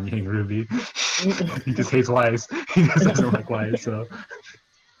fucking Yang Ruby. He just hates Weiss. He just doesn't like Weiss, so.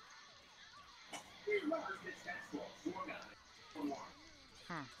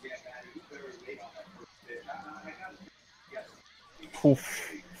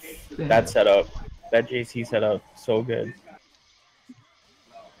 Oof. That setup. That JC setup. So good.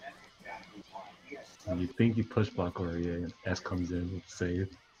 You think you push block or yeah, S comes in with save.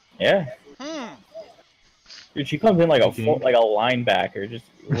 Yeah. Dude, she comes in like a linebacker, just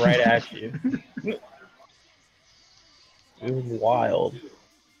right at you. It was wild.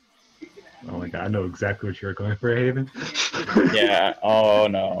 Oh my god, I know exactly what you're going for, Haven. Yeah. Oh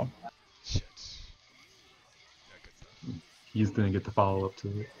no. Shit. Yeah, good stuff. He's gonna get the follow up to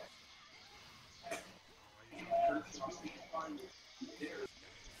it.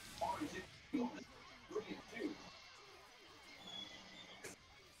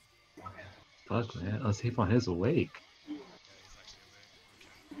 Fuck, man. UnsafeonHit awake. Yeah, he's actually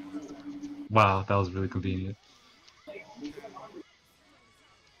awake. Okay. Wow, that was really convenient.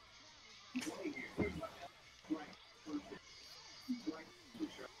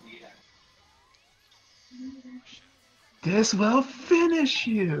 This will finish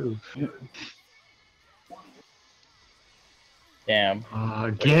you. Damn.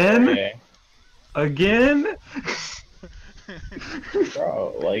 Again? Okay. Again?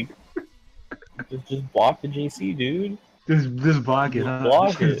 Bro, like, just block the JC, dude. Just block it, huh?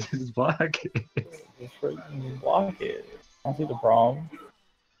 Block it. Just block it. Just freaking block it. I don't see the problem.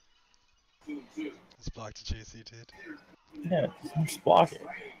 Just blocked the JC, dude. Yeah, just block it.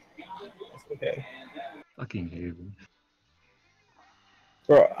 It's okay. Fucking Haven.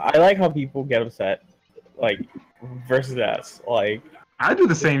 Bro, I like how people get upset, like, versus us. Like, I do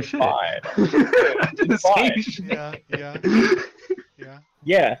the same shit. fine. I do the Fine. same shit. Yeah, yeah,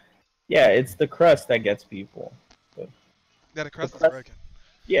 yeah. Yeah, it's the crest that gets people. Yeah, the crest is crest- broken.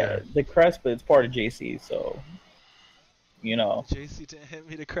 Yeah, the crest, but it's part of JC, so, you know. JC didn't hit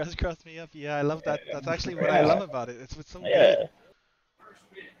me, the crest crossed me up. Yeah, I love that. That's actually what I love about it. It's so good. Yeah.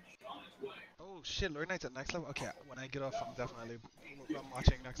 Oh shit, Lord Knight's at next level? Okay, when I get off, I'm definitely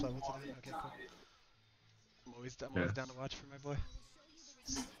watching next level today. Okay, cool. I'm always down to watch for my boy.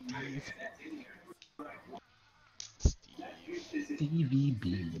 Steve. Stevie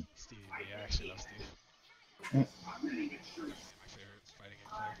B. Steve, yeah, I actually love Steve. He's my favorite fighting game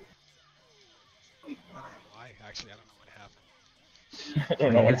player. I don't know why, actually, I don't know what happened. I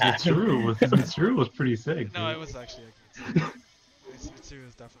don't know what happened. Mitsuru was pretty sick. No, dude. it was actually a good start. Mitsuru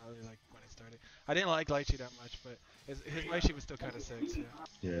was definitely like when it started. I didn't like Lychee that much, but his Lychee was still kind of sick, so.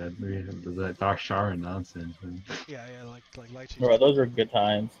 Yeah, that Dark Shara nonsense. Man. Yeah, like Lychee. Bro, those were good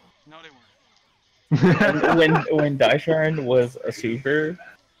times. No, they weren't. when Daisharn was a super,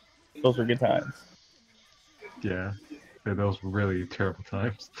 those were good times. Yeah, those were really terrible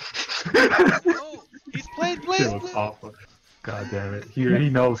times. No, he's played It Blaze. was awful. God damn it. He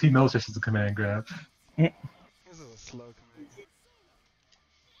knows this is a command grab. This is a slow command.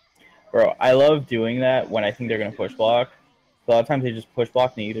 Bro, I love doing that when I think they're gonna push block. A lot of times they just push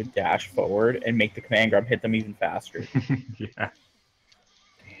block and they either dash forward and make the command grab hit them even faster. Yeah.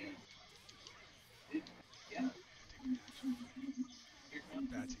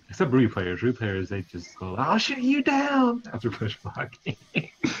 Except Ruby players. Ruby players, they just go, I'll shoot you down after push blocking.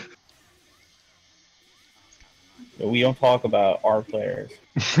 We don't talk about our players.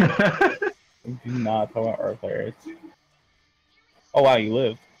 We do not talk about our players. Oh wow, you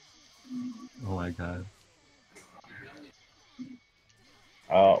lived. Oh my god.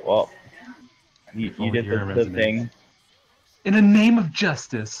 Oh well. You only did your the resume. thing. In the name of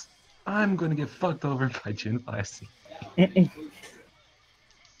justice, I'm gonna get fucked over by Jin 5C.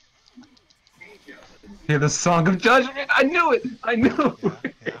 Hear the song of judgment! I knew it! I knew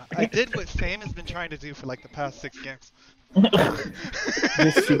it! Yeah. I did what Fame has been trying to do for like the past 6 games.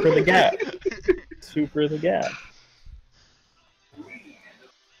 Just super the gap. Super the gap.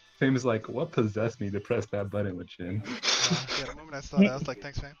 Fame is like, what possessed me to press that button with Jin? Yeah, the moment I saw that, I was like,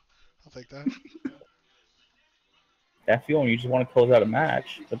 thanks, Fame. I'll take that. That feeling you just want to close out a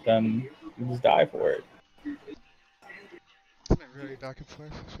match, but then you just die for it. It's been really back and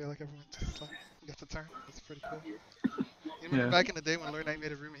forth. I feel like everyone just like gets a turn. It's pretty cool. You remember back in the day when Lord Knight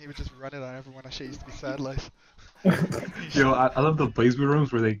made a room and he would just run it on everyone? That shit used to be sad life. Yo, I love the Blaze Blue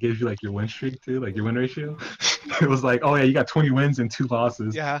rooms where they give you like your win streak too, like your win ratio. It was like, oh yeah, you got 20 wins and 2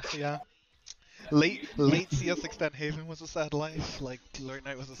 losses. Yeah, yeah. Late CS Extend Haven was a sad life. Like Lord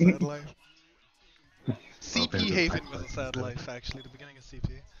Knight was a sad life. CP Haven was a sad life actually. The beginning of CP,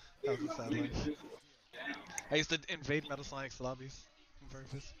 that was a sad life. I used to invade Metal Sonic's lobbies on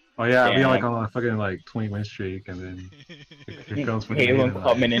purpose. Oh yeah, we Damn. like on a fucking like 20 win streak, and then here comes fucking Halo Haven,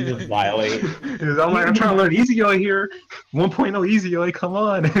 coming in just violate. I'm like, I'm trying to learn Easy Yo here. 1.0 Easy Yo, come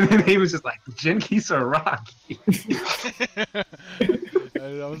on. And then he was just like, Gen keys are rocky.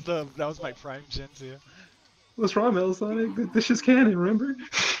 that was my prime gen too. What's wrong, Metal Sonic? This is canon, remember?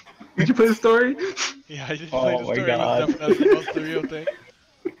 Did you play the story? Yeah, I did Oh play the my story. God. It was definitely the most real thing.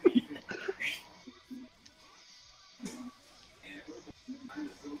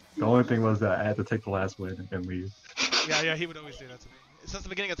 The only thing was that I had to take the last win and leave. Yeah, he would always do that to me. since the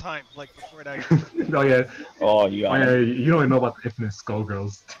beginning of time, like before that. Oh yeah. Oh, you Oh, got yeah, it. you don't even know about the infamous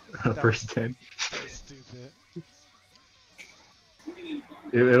Skullgirls That first was- 10. That was stupid.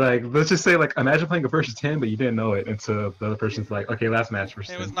 Like, let's just say, like, imagine playing a versus 10, but you didn't know it until the other person's like, okay, last match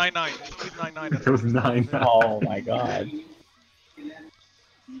versus It 10. was 9-9. It was always 9-9. It was 9-9. Oh my god.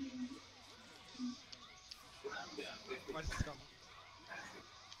 Why does this come?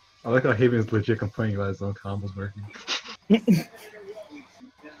 I like how Haven is legit complaining about his own combos working. Oh yeah, you're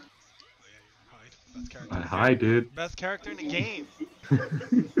Hyde. Best character. Hi, dude. Best character in the game.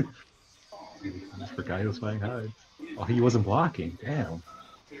 Just forgot he was flying high. Oh, he wasn't blocking. Damn.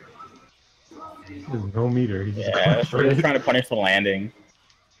 There's no meter. He just Yeah, going for we're it. trying to punish the landing.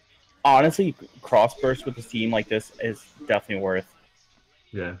 Honestly, cross burst with a team like this is definitely worth.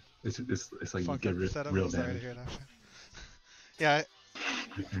 Yeah, it's like you Fuck get up the setup. real I'm sorry to damage. hear that. Yeah,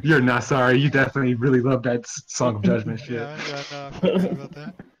 You're not sorry. You definitely really love that Song of Judgment shit. yeah, no, I forgot about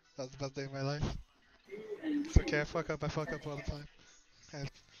that. That was the best day of my life. It's okay, I fuck up all the time.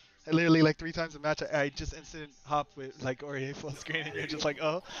 I literally, like, 3 times a match, I just instant hop with, like, Ori full screen, and you're just like,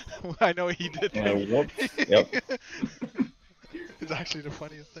 oh, I know what he did there. Whoops. Yep. It's actually the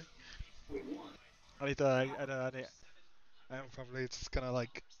funniest thing. I'm probably just gonna,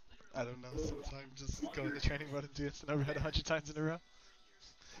 like, I don't know, sometime just go in the training mode and do it and overhead 100 times in a row.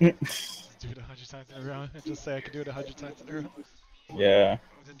 Just do it 100 times in a row and just say I can do it 100 times in a row. Yeah. And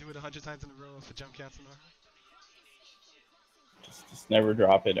then do it 100 times in a row for jump cancel. Just never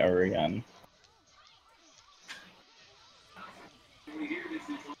drop it ever again.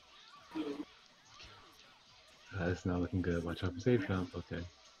 That's not looking good. Watch out for safe jump. Okay.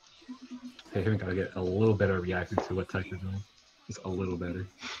 Hey, Haven gotta get a little better reaction to what tech is doing. Just a little better.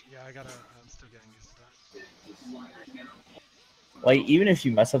 Yeah, I'm still getting used to that. Like, even if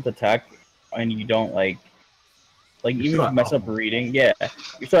you mess up the tech and you don't, like even if you mess up reading, yeah,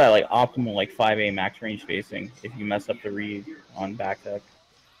 you're still at, like, optimal, like, 5A max range spacing if you mess up the read on back tech.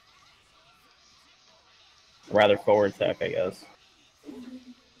 Rather forward tech, I guess. Yeah,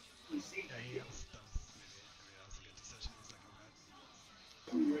 he was that was a good decision.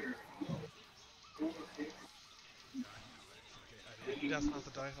 He doesn't have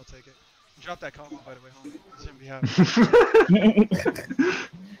to die, I'll take it. Drop that combo, by the way, homie. You shouldn't be happy.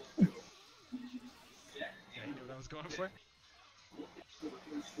 Yeah, he knew what I was going for.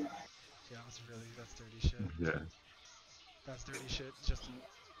 Yeah, that's dirty shit. Yeah. That's dirty shit, just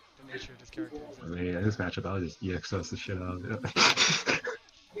the nature of this character. I mean, yeah, this matchup, I would just EXS the shit out of it.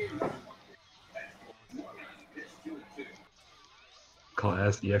 Call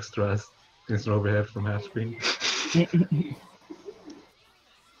S, EX thrust, instant overhead from half screen.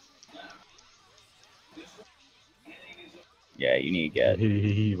 Yeah, you need to get.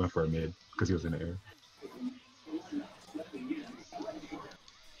 He went for a mid because he was in the air.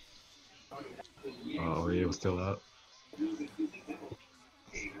 Oh, he was still out.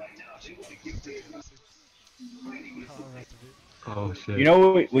 Oh shit. You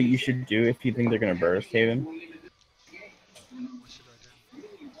know what you should do if you think they're gonna burst, Haven? What should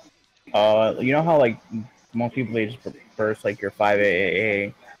I do? You know how, like, most people, they just burst, like, your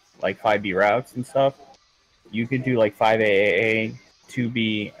 5AAA, like, 5B routes and stuff? You could do, like, 5AAA,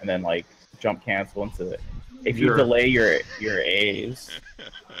 2B, and then, like, jump cancel into it. If you delay your A's.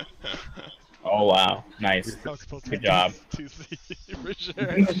 Oh, wow. Nice. Good job. 2C for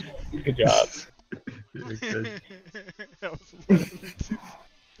sure. Good job. That was literally 2C.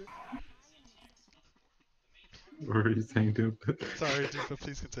 What were you saying, dude? Sorry, dude, but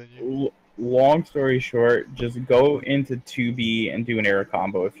please continue. Long story short, just go into 2B and do an air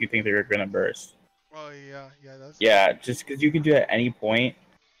combo if you think they're gonna burst. Oh, yeah, that's... Yeah, just because you can do it at any point,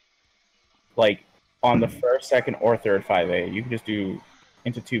 like, on the first, second, or third 5A, you can just do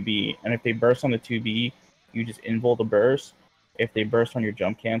into 2B, and if they burst on the 2B, you just invul the burst. If they burst on your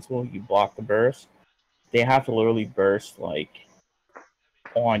jump cancel, you block the burst. They have to literally burst, like,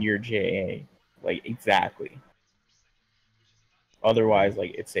 on your JA, like, exactly. Otherwise,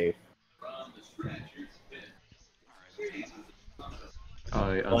 like, it's safe.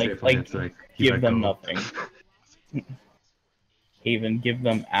 Give them nothing. Haven, give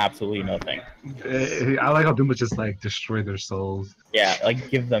them absolutely nothing. I like how Doomba just, like, destroy their souls. Yeah, like,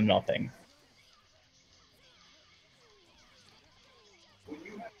 give them nothing.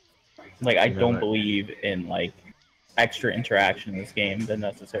 Like, I don't believe in, like, extra interaction in this game than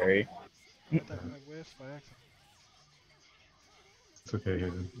necessary. It's okay,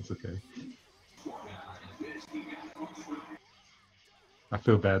 Haven. It's okay. I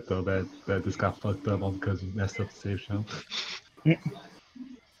feel bad though that this got fucked up all because you messed up the save jump. I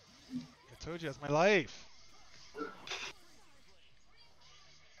told you, that's my life.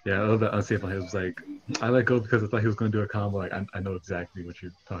 Yeah, I love that unsafe on his was like, I let go because I thought he was going to do a combo. Like, I know exactly what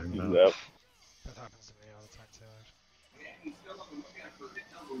you're talking about. Yep. That happens to me all the time too.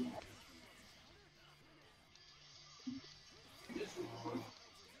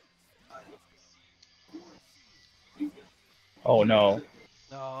 Oh no.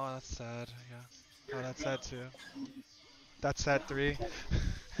 No, that's sad. Yeah. Oh, that's sad too. That's sad 3.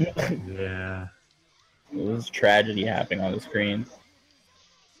 Yeah. There's tragedy happening on the screen.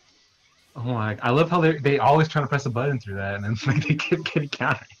 Oh my! I love how they always trying to press a button through that, and then like they keep getting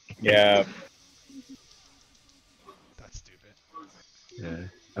countered. Yeah. That's stupid. Yeah.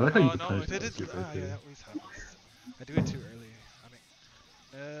 I like how you Oh can no, punish it those is. super Ah, yeah, too. that always happens. I do it too early.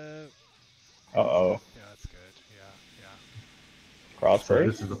 I mean, Uh-oh. yeah, that's good. Yeah. Cross So break?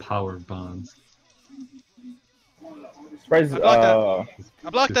 this is the power of bonds. Surprise, I blocked that. I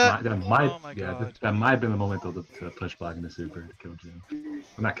blocked This that. might that might Oh my yeah god. that might have been the moment though to push block into super to kill Jim. Well,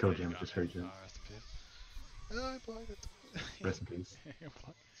 not kill Yeah, you Jim, got just me. hurt Jim. Oh, rest in peace. Oh, I blocked it. Rest in peace. You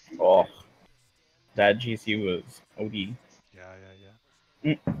blocked- oh. That GC was OD.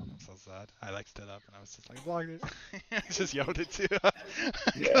 yeah. So sad. I like stood up and I was just like blocked it. I just yelled it too. I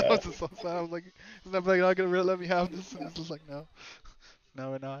Yeah. was just so sad. I was like, is that like not gonna really let me have this? And it's just like, no,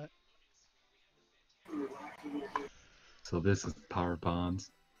 no, we're not. So this is the power of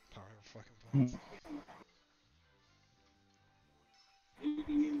bonds. Power of fucking bonds.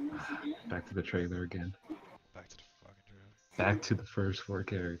 Back to the trailer again. Back to the fucking drill. Back to the first 4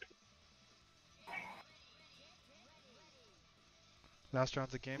 characters. Last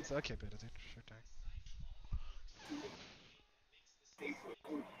rounds of games. Okay, Betadood. Sure thing.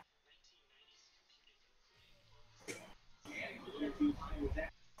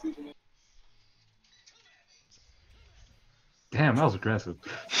 Damn, that was aggressive.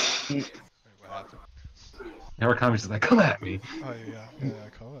 Wait, what happened? Now Kami's just like, come at me. Oh yeah,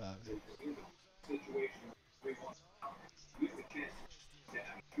 call it out.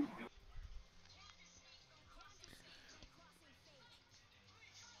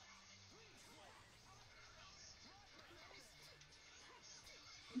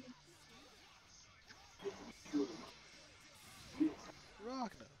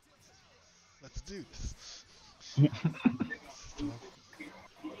 Rock now. Let's do this.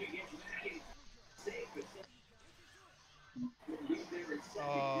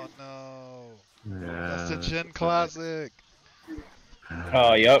 Oh no. Yeah. That's the Gen Classic.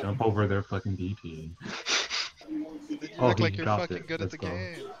 Oh, yep. Jump over their fucking DP. Then you Oh, act he like you're dropped fucking it. good at Let's the go.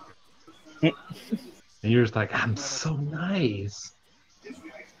 game. And you're just like, I'm No, that's- so nice.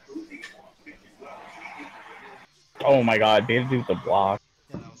 Oh my god, Betadood with the block.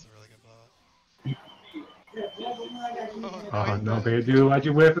 Yeah, that was a really good blow. Oh Oh he no, got baby, dude, why'd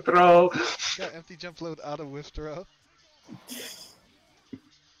you whip a throw? got empty jump load out of whiff throw.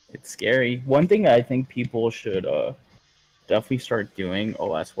 It's scary. One thing I think people should definitely start doing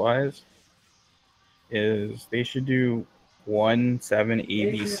OS wise is they should do 1-7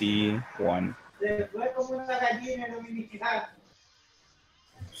 ABC 1.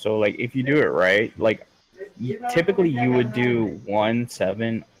 So like if you do it right, like typically you would do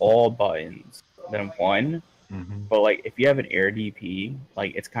 1-7 all buttons, then 1. Mm-hmm. But like if you have an air DP,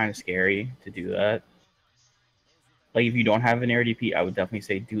 like it's kind of scary to do that. Like if you don't have an air DP, I would definitely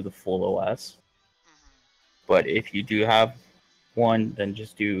say do the full OS. But if you do have one, then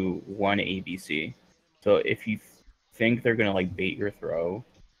just do 1 ABC. So if you think they're gonna like bait your throw,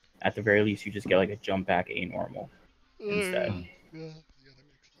 at the very least you just get like a jump back A normal instead. Yeah, that makes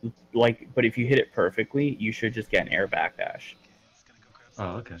sense. Like, but if you hit it perfectly, you should just get an air backdash.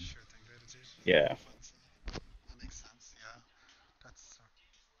 Oh, okay. Sure thing, Betadood. Yeah, That makes sense. Yeah, that's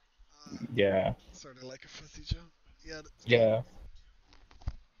yeah, sort of like a fuzzy jump. Yeah. yeah.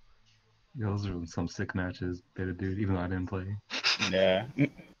 Those are some sick matches, Beta Dude, even though I didn't play. Yeah.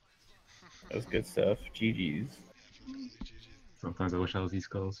 That's good stuff. GG's. Sometimes I wish I was East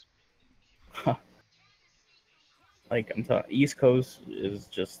Coast. Like I'm telling, East Coast is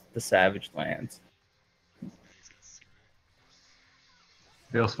just the savage lands.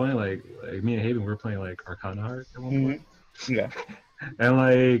 It was funny, like me and Haven were playing like Arcana Heart at one point. Yeah. And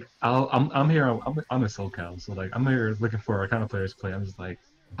like I'm here, I'm in SoCal, so like I'm here looking for Arcana players to play. I'm just like,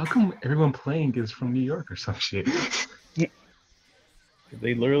 how come everyone playing is from New York or some shit?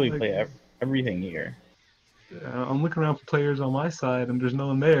 They literally Like- play everything here. I'm looking around for players on my side, and there's no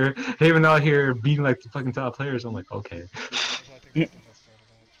one there. Haven out here beating like the fucking top players. I'm like, okay.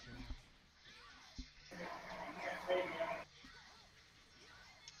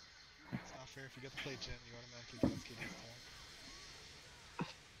 It's not fair if you get to play Jin, you automatically get SKD's tag.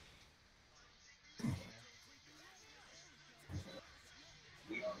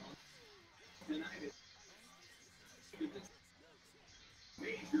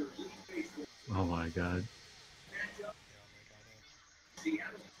 Oh my god.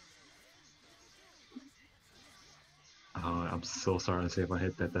 Oh, I'm so sorry to say if I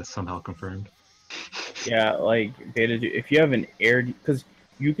hit that. That's somehow confirmed. Yeah, like Betadood, if you have an air, because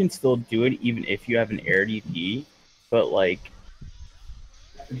you can still do it even if you have an air DP, but like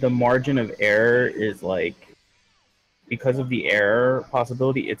the margin of error is like because of the error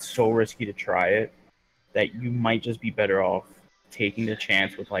possibility, it's so risky to try it that you might just be better off taking the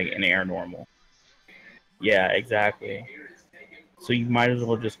chance with like an air normal. Yeah, exactly. So you might as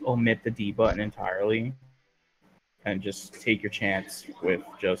well just omit the D button entirely and just take your chance with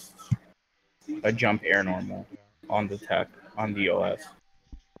just a jump air normal on the tech on the OS.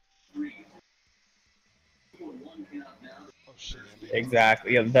 Oh shit, yeah, they got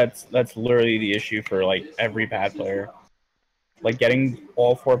Exactly. Yeah, that's literally the issue for like every bad player. Like getting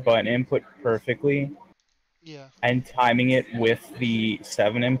all 4 button input perfectly yeah. and timing it with the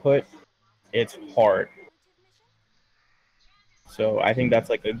 7 input, it's hard. So I think that's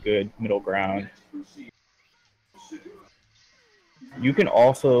like a good middle ground. You can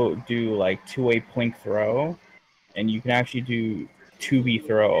also do like two-way plink throw, and you can actually do 2B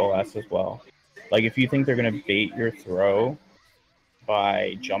throw OS as well. Like if you think they're gonna bait your throw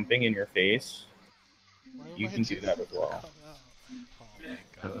by jumping in your face, Why would you my can do that as Jin well. come out?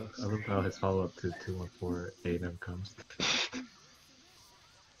 Oh my god. I love how his follow-up to 214 A&M comes. My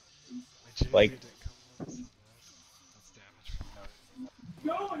Jin Like didn't come out. That's damage from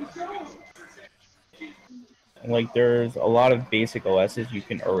no. Like there's a lot of basic OSs you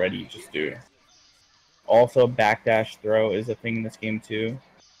can already just do. Also, backdash throw is a thing in this game too.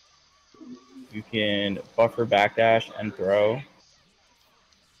 You can buffer backdash and throw.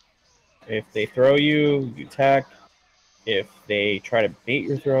 If they throw you, you tech. If they try to bait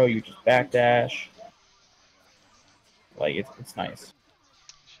your throw, you just backdash. Like it's nice.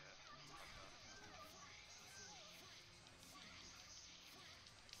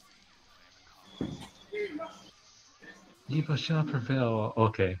 Eva shall prevail.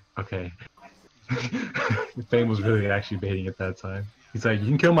 Okay, okay. Fame was really actually baiting at that time. He's like, you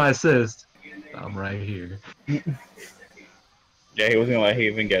can kill my assist. I'm right here. Yeah, he wasn't gonna let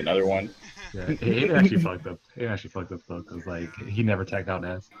Haven get another one. Yeah, he actually fucked up. He actually fucked up though, cause like he never tagged out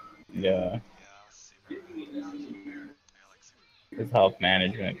as. Yeah, his health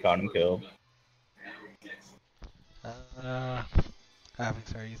management got him killed. I haven't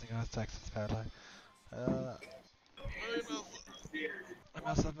started using OS Tech since Padlock. I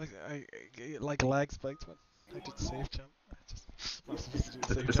messed up. I like lag spiked when I did safe jump. I just I'm supposed to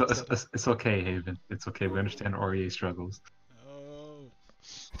do safe jump setting. It's okay, Haven. It's okay. We understand REA struggles. Oh.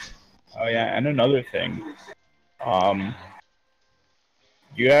 Oh yeah, and another thing. Um,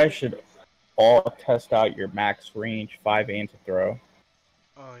 you guys should all test out your max range 5 aim to throw,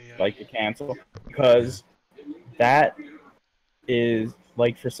 Oh yeah. like your cancel, because that is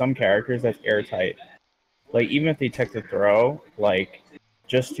like for some characters that's airtight. Like even if they tech the throw, like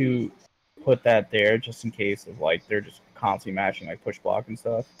just to put that there just in case of like they're just constantly mashing like push block and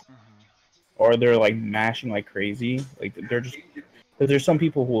stuff, or they're like mashing like crazy. Like they're just because there's some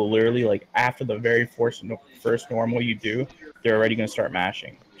people who will literally like after the very first normal you do, they're already gonna start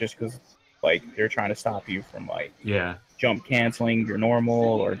mashing just because like they're trying to stop you from like Yeah. jump canceling your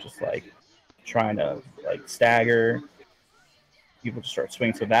normal or just like trying to like stagger. People just start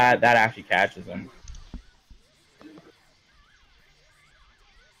swinging, so that actually catches them.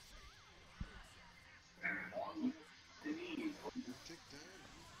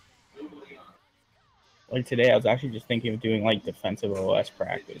 Like today, I was actually just thinking of doing like defensive OS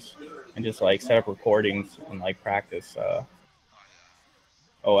practice and just like set up recordings and like practice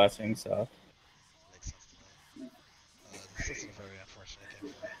OSing stuff. Makes sense to me. This is a very unfortunate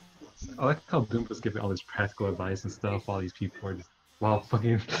game for I like how Doompa's giving all this practical advice and stuff while these people are just while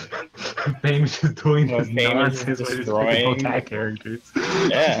fucking Fame is just doing Well, this Fame is nonsense just where they're just picking destroying. tag characters.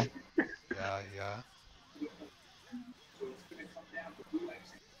 Yeah. Yeah.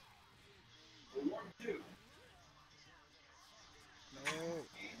 No.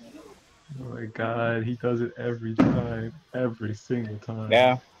 Oh my god, he does it every time. Every single time.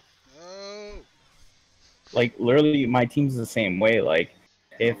 Yeah. No. Like literally, my team's the same way. Like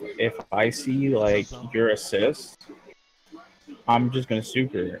if I see like your assist, I'm just gonna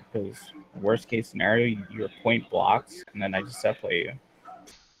super because worst case scenario, your point blocks and then I just set play you.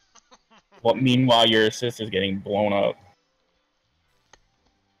 Well, meanwhile, your assist is getting blown up.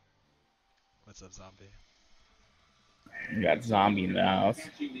 What's up, zombie? You got zombie in the house.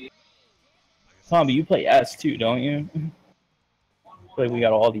 Zombie, you play S too, don't you? Like we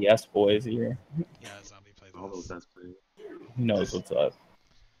got all the S boys here. Yeah, zombie plays All those this. that's pretty. He knows what's up.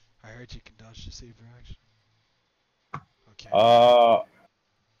 I heard you can dodge the saber action. Okay.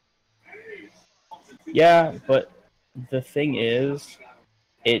 Yeah, but the thing is,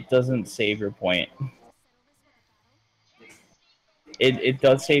 it doesn't save your point. It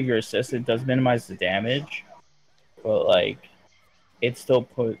does save your assist. It does minimize the damage, but like, it still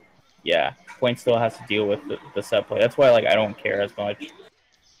point still has to deal with the set play. That's why like I don't care as much.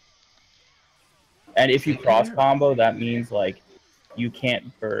 And if you cross combo, that means like you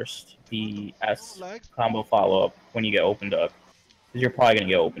can't burst the S combo follow up when you get opened up, because you're probably gonna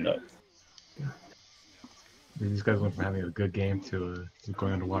get opened up. These guys went from having a good game to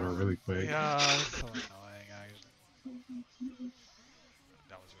going underwater really quick. Yeah, it's so annoying actually.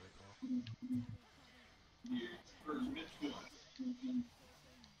 That was really cool.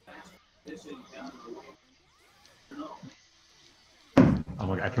 Oh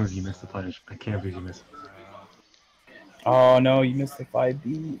my god, I can't believe you missed the punish. I can't believe you missed it. Oh no, you missed the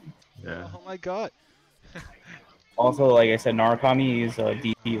 5B. Yeah. Oh my god. Also, like I said, Narukami is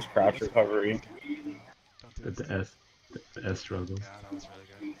DP is crouch recovery. Don't do The S struggles. Yeah, that was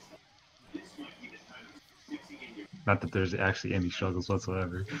really good. Not that there's actually any struggles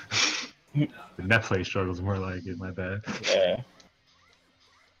whatsoever. The net play struggles more like it, my bad. Yeah.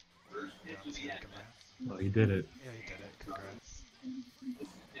 Oh, he did it. Yeah, he did it. Congrats.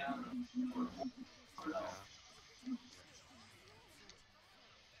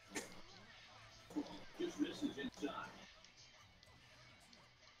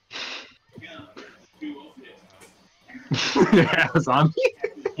 Yeah, it's on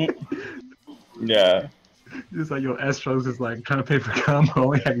me. Yeah. Just like your S struggles is like trying to pay for combo,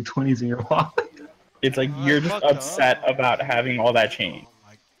 only having 20s in your wallet. It's like Oh, you're just fucked upset up. about having all that change. Oh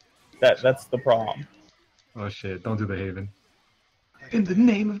my That's the problem. Oh shit, don't do the Haven. In the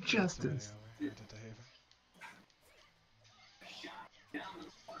name of justice. I did the Haven.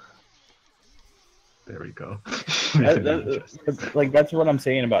 There we go. Like that's what I'm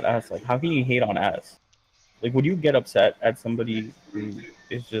saying about S. Like, how can you hate on S? Like, would you get upset at somebody who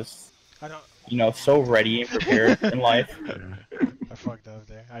is just, I don't. you know, so ready and prepared in life? I fucked up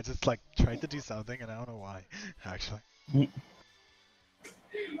there. I just like tried to do something and I don't know why. Actually, Yeah.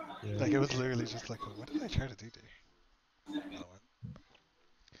 like it was literally just like, what did I try to do there?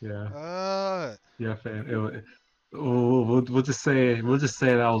 Yeah. Yeah, fam. We'll just say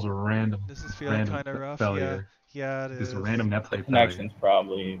that was a random This is feeling kind of rough. failure. Yeah, it is. Just a random net play failure. Connection's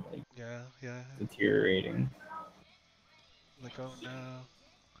probably like Yeah. deteriorating. Like, oh no.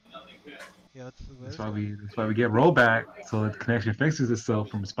 Yeah, That's why we get rollback so that the connection fixes itself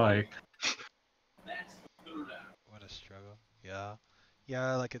from spike. What a struggle.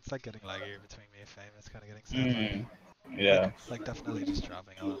 Yeah, like it's like getting laggy between me and Fame. It's kind of getting sad. Yeah. Like definitely just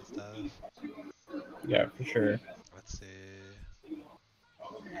dropping a lot of stuff. Yeah, for sure. Let's see.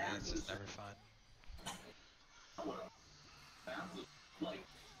 Yeah, it's just never fun.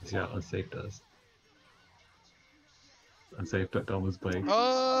 See how Unsafe does. Unsafe, don't lose play.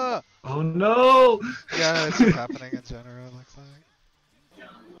 Oh! Oh no! Yeah, it's just happening in general, it looks like.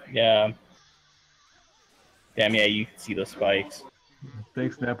 Yeah. Damn, yeah, you can see the spikes.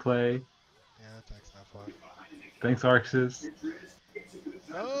 Thanks, Netplay. Yeah, thanks, Netplay. Thanks, Arxis.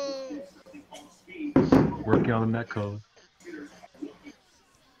 Oh! Working on the netcode.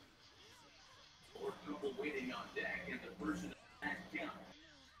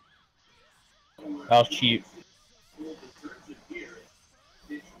 That was cheap.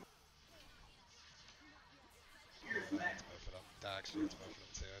 Actually, it's both of them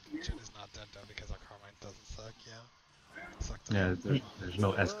too. Jin is not dead though because our Carmine doesn't suck, yeah. Yeah, there's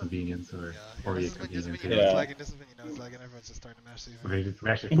no S convenience or E convenience. This is when you know it's lagging, everyone's just starting to mash these.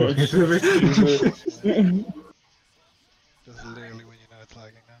 Just literally when you know it's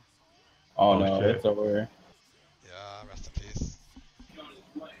lagging now. Oh no, shit. It's over. Yeah, rest in peace.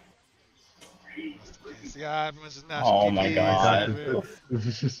 Yeah, everyone's just mashing. Oh my god.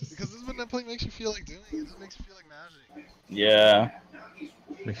 Because this is what Netplay makes you feel like doing. It just makes you feel like mashing. Yeah.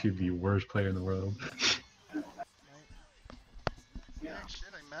 Makes you the worst player in the world. Yeah, shit,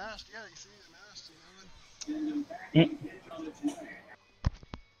 I mashed. Yeah, you see, I mashed.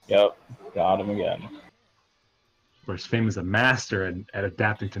 Yep, got him again. Whereas Fame is a master at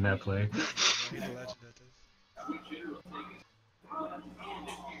adapting to Netplay. He's a legend at this.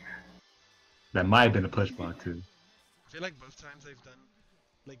 That might have been a push block too. I feel like both times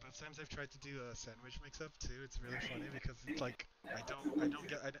I've tried to do a sandwich mix-up too. It's really funny because it's like I don't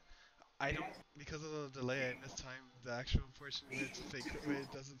because of the delay. I miss time the actual portion where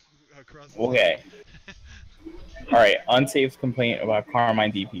it doesn't cross. Okay. All right. Unsafe's complaint about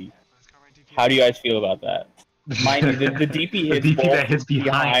Carmine DP. How do you guys feel about that? Mind you, the DP The hits DP both that hits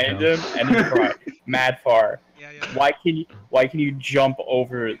behind him and it's right, mad far. Yeah. Why can you jump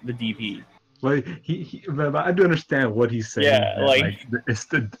over the DP? Well, but I do understand what he's saying. Yeah, that, like it's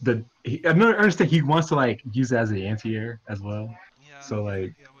I don't understand. He wants to like use it as the anti-air as well. Yeah. So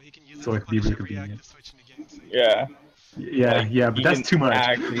like, Yeah, well, he can use it so to like be punish really every convenient. active switch in the game. So yeah, Yeah, like, yeah, but he that's can too much.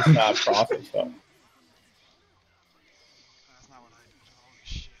 actually stop crossing stuff. That's not what I did. Holy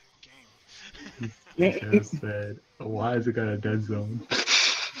shit, game. He just said, "Why is it got a dead zone?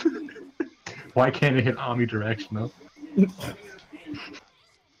 Why can't it hit omnidirectional?"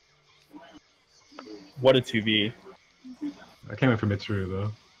 What a 2v. I can't wait for Mitsuru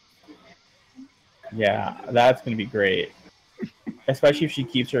though. Yeah, that's gonna be great. Especially if she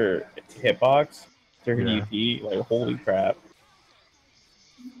keeps her hitbox to her Yeah. DP. Like, holy crap.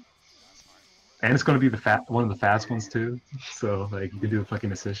 And it's gonna be one of the fast ones too. So like, you can do a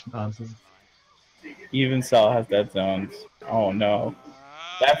fucking assist on them. Even Cell has dead zones. Oh no.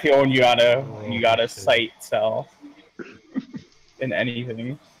 That's the one you gotta shit. sight Cell in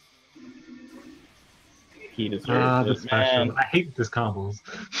anything. He deserves The it, special. man. I hate this combos.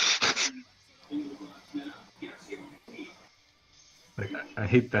 Like, I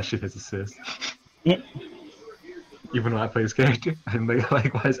hate that shit hits assist. Even when I play this character, I'm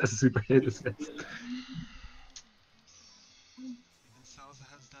like, why is that a super hit assist? Even Cells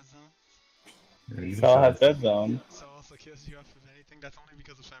has dead zone. Yeah, even Cell has Cells. dead zone. So also kills you off of anything. That's only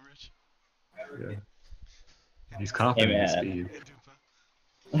because of Femrich. Yeah. He's confident in his man. speed.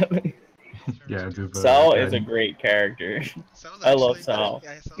 And Doonpa. Yeah, dude. Cell is a great character. Cell's I love actually- Cell.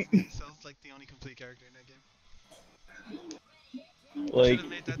 Yeah, Cell's like the only complete character in that game. Like, Should've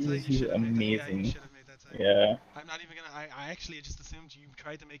made that tight, you he's should've made that- yeah, you amazing. should've made that tight. Yeah. I'm not even gonna. I actually just assumed you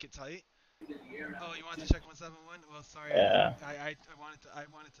tried to make it tight. Oh, you wanted to check 171? Well, sorry. Yeah. I wanted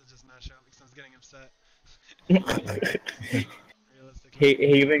to just mash out because I was getting upset. Realistically.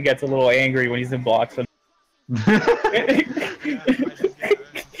 Haven gets a little angry when he's in blocks. Yeah, I just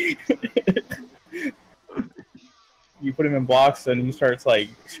get it. You put him in blocks and he starts like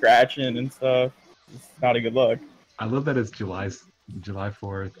scratching and stuff. It's not a good look. I love that it's July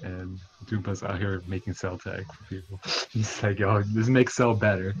 4th and Doompa's out here making cell tag for people. He's like, yo, this makes cell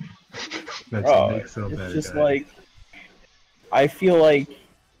better. That's Bro, makes cell it's better. just guys. like, I feel like,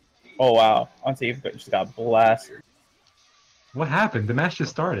 oh wow, Unsafe just got blasted. What happened? The match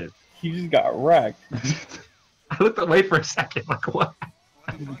just started. He just got wrecked. I looked away for a second, like what?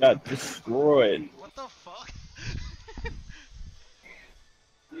 He got destroyed. What the fuck?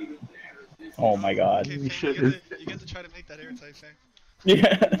 Oh my god. Okay, We Fang, should- you get to try to make that airtight, Fang.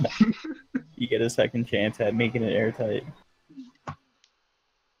 Yeah. You get a second chance at making it airtight.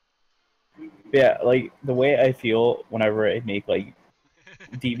 Yeah, like the way I feel whenever I make like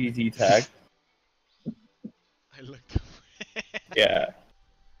DBZ tag. I looked away. Yeah.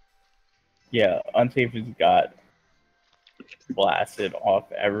 Yeah, Unsafe has got blasted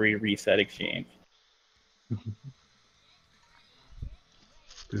off every reset exchange.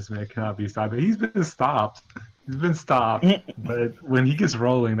 This man cannot be stopped. He's been stopped. He's been stopped. But when he gets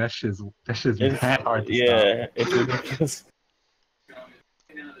rolling, that shit's mad hard to Yeah, stop. it's ridiculous. How about,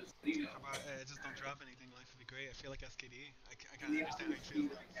 just don't drop anything. Life would be great. I feel like SKD. I kind of understand how you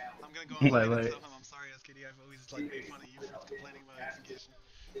feel. I'm gonna go on Like- and tell him I'm sorry, SKD. I've always like made fun of you for complaining about execution.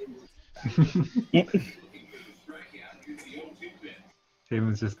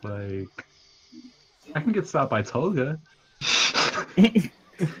 Haven's just like, I can get stopped by Toga.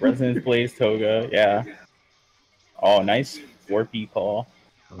 Resonance Blaze Toga, yeah. Oh, nice 4P call.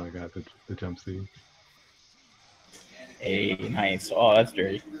 Oh my god, the jump seat. Hey, nice. Oh, that's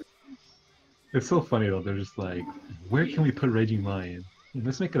dirty. It's so funny though. They're just like, where can we put Raging Lion?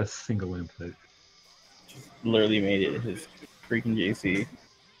 Let's make it a single input. Literally made it his freaking JC.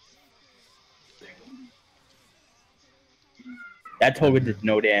 That Toga did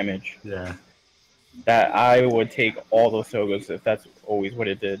no damage. Yeah. That I would take all those Togas if that's always what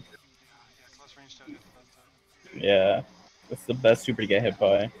it did. Yeah, close range token is the best token. Yeah. That's the best super to get hit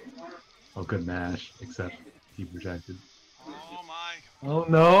by. Oh, good mash. Except he rejected. Oh my. Oh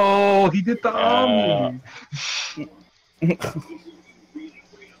no! He did the Yeah. Omni!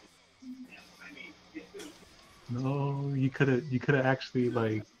 No, you could have actually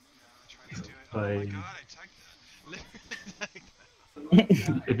like I tried to do it. Oh my Like- god, I checked that.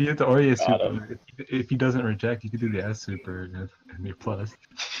 Literally if you hit the Oreo Got super, if he doesn't reject, you could do the S super and you're plus.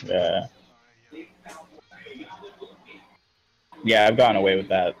 Yeah. Yeah, I've gotten away with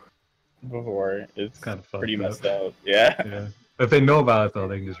that before. It's Kind of pretty fucked messed up. up. Yeah. Yeah. If they know about it though,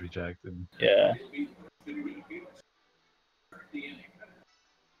 they can just reject it. Yeah.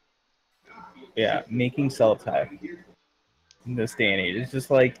 yeah, making cell attack in this day and age. It's just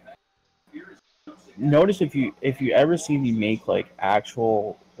like, notice if you ever see me make like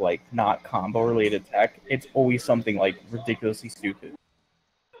actual like not combo related tech, it's always something like ridiculously stupid.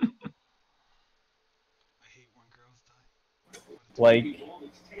 I hate when girls die. Like,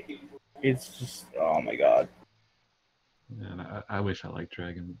 it's just, oh my god. Man, I wish I liked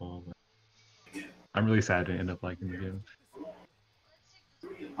Dragon Ball, but I'm really sad to end up liking the game.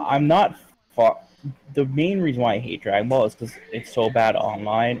 I'm not the main reason why I hate Dragon Ball is because it's so bad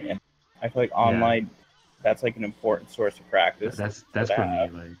online, and I feel like online, that's like an important source of practice. That's for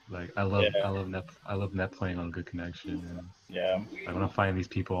me. Like I love net playing on good connection. And yeah. I want to find these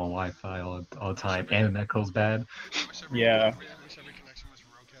people on Wi-Fi all the time, and the net goes bad. Yeah.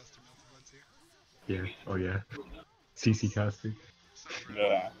 Yeah. Oh yeah. CC casting.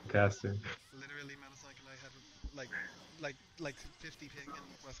 Yeah. Casting. Literally, Metasonic and I had like 50 ping in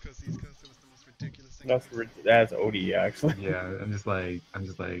West Coast, East Coast. It was the most ridiculous thing. That's OD actually. Yeah, I'm just like,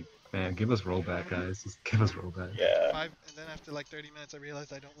 man, give us rollback, guys. Just give us rollback. Yeah. And then after like 30 minutes, I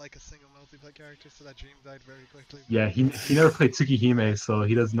realized I don't like a single multiplayer character, so that dream died very quickly. Yeah, he never played Tsukihime, so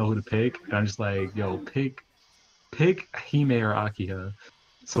he doesn't know who to pick. And I'm just like, yo, pick Hime or Akiha,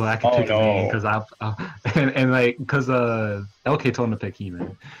 so I can pick a main, because and like because LK told him to pick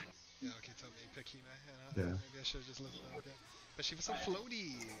Hime. Yeah, okay, told me pick Hime. Yeah. Maybe I should have just listened to LK. But she was so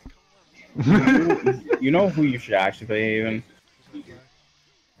floaty. Come on. You know who you should actually play even?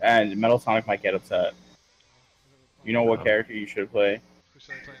 And Metal Sonic might get upset. You know what character you should play? Who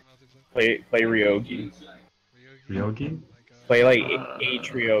should I play in multiplayer? Play Ryogi. Ryogi? Play like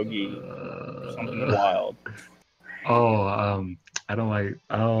H Ryogi or something wild. Oh, I don't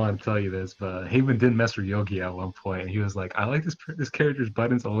want to tell you this, but Haven did mess with Yogi at one point, and he was like, "I like this character's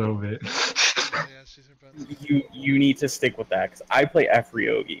buttons a little bit." Yeah, she's her buttons. You need to stick with that, because I play F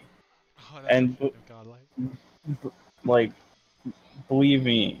Ryogi. Oh, And like, believe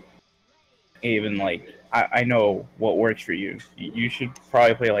me, Haven, like I know what works for you. You should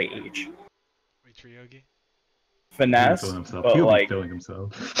probably play like H. Wait, Ryogi? Finesse, but like killing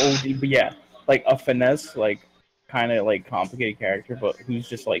himself. OD, but yeah, like a finesse, like kind of like complicated character, but who's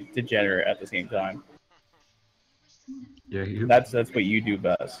just like degenerate at the same time. Yeah, that's what you do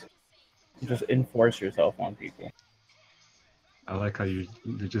best. Just enforce yourself on people. I like how you're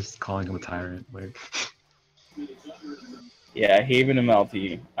just calling him a tyrant, like. Yeah, Haven and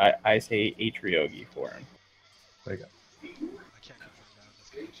Melty. I say H Ryogi for him. Like. I can't confirm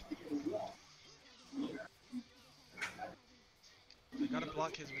that. You gotta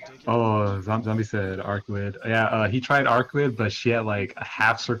block his ridiculous. Oh, Zombie said Arclid. Yeah, he tried Arclid, but she had like a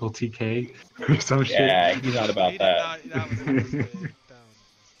half circle TK or some shit. Yeah, he's not about that. That was a mistake.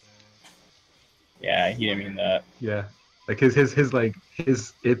 Yeah, he didn't mean that. Yeah, like his if he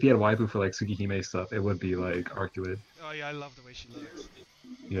had waifu for like Tsukihime stuff, it would be like Arclid. Oh yeah, I love the way she looks.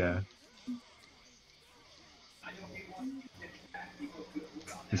 Yeah.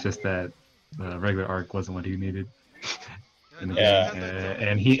 It's just that regular Arc wasn't what he needed.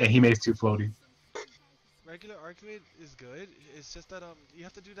 And he makes too floaty. Regular Arcade is good. It's just that you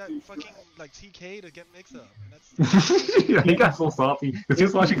have to do that fucking like TK to get mix up. Yeah, he got so salty because he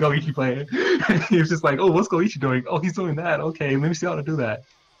was watching Goichi play. He was just like, "Oh, what's Goichi doing? Oh, he's doing that. Okay, let me see how to do that.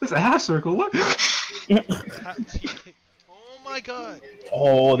 It's a half circle. What?" Oh my god.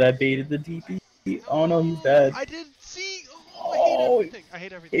 Oh, that baited the DP. Oh no, he's dead. I didn't see. Oh, I hate everything. I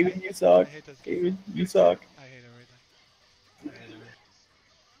hate everything. David, you suck. David, you suck. I hate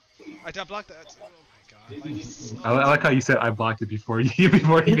everything. I blocked that. Oh my god. I like how you said I blocked it before you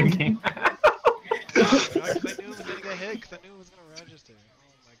even came. I knew it was gonna get hit because I knew it was gonna register. Oh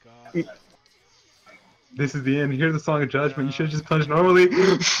my god. This is the end. Here's the song of judgment. You should have just punched normally.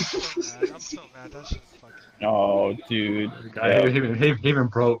 I'm so mad. That shit fucking. Oh, dude. Haven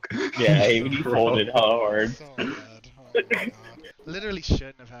broke. Yeah, Haven folded hard. So bad. Oh my god. Literally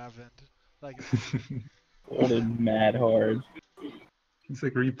shouldn't have happened. Like. Folded mad hard. He's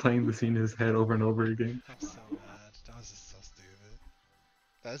like replaying the scene in his head over and over again. I'm so mad. That was just so stupid.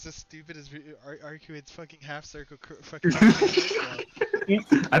 That's as stupid as Arcuade's fucking half circle fucking.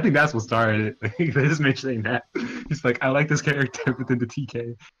 I think that's what started it. They just mentioning that. He's like, I like this character within the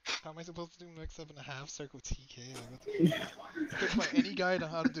TK. How am I supposed to do mix up in a half circle TK? Like, pick by any guy on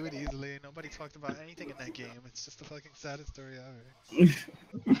how to do it easily. Nobody talked about anything in that game. It's just the fucking saddest story ever.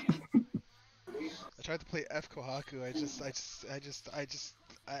 I tried to play F Kohaku. I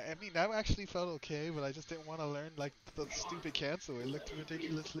mean, that actually felt okay, but I just didn't want to learn like the stupid cancel. It looked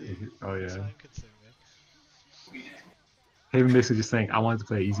ridiculously time consuming. Haven basically just saying, I wanted to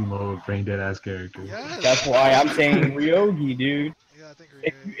play easy mode, brain dead ass character. Yes. That's why I'm saying Ryogi, dude. Yeah, I think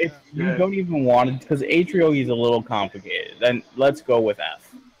If, Ryogi, if yeah. you don't even want it, because H Ryogi is a little complicated, then let's go with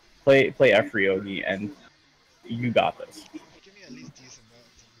F. Play F Ryogi, and you got this. Give me at least decent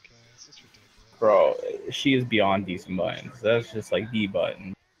buttons, okay? It's just ridiculous. Bro, she is beyond decent buttons. That's just like D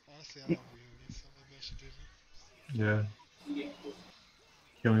button. Honestly, I love Ryogi, so maybe I should do that. Yeah.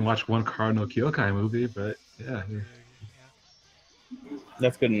 You only watched one Cardinal Kyokai movie, but yeah, Ryogi,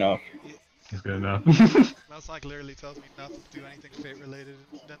 That's good enough. yeah. it's good enough. Mouse like literally tells me not to do anything fate related,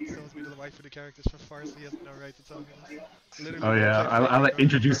 and then tells me to wipe for the characters for farce. He has no right to tell me this. Literally, Oh yeah, I like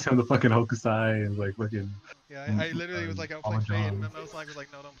introduced him to fucking Hokusai and like fucking. Yeah, I literally was like, I'll play Paul Fate, and John. then Mouse like was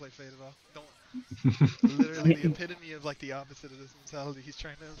like, no, don't play Fate at all. Don't. Literally the epitome of like the opposite of this mentality he's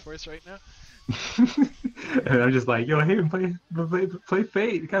trying to enforce right now. And I'm just like, yo, hey, play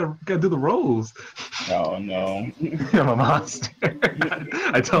Fate. You gotta do the roles. Oh no. I'm a monster.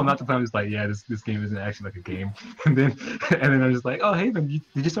 I tell him not to play. I'm just like, yeah, this game isn't actually like a game. And then I'm just like, oh, hey, man,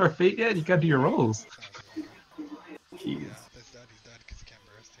 did you start Fate yet? You gotta do your roles. Jeez. Yeah, he's dead because he can't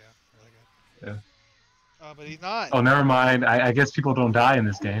burst. Yeah, really good. Yeah. Oh, but he's not. Oh, never mind. I guess people don't die in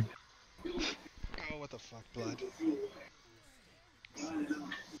this game. Oh, what the fuck, blood.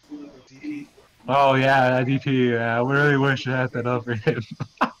 DP. Oh yeah, DP. I really wish I had that up for him.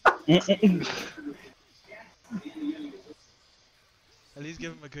 At least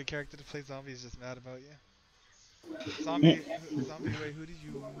give him a good character to play zombie. He's just mad about you. Zombie, wait, who did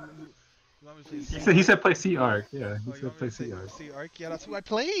you want me to play? He said play Sea Arc. Yeah, he Oh, you said want play me to Sea say Arc. Sea Arc? Yeah, that's who I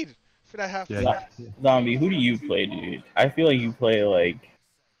played for that half. Yeah, Zombie, who do you play, dude? I feel like you play like.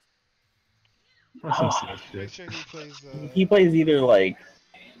 or some shit. Pretty sure he plays. He plays either like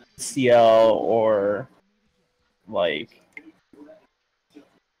CL or like.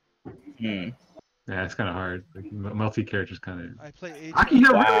 Yeah, it's kind of hard. Like, multi-character's kind of. I play H.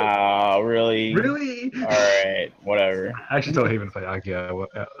 Akiya, Wow, really? really? Alright, whatever. I actually told Haven to play Akiya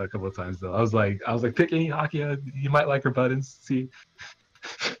a couple of times though. I was like, pick any Akiya. You might like her buttons. See.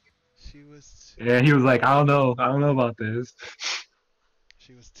 She was. Yeah, he was like, I don't know about this.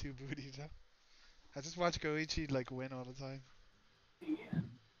 She was too booty though. I just watch Goichi like win all the time.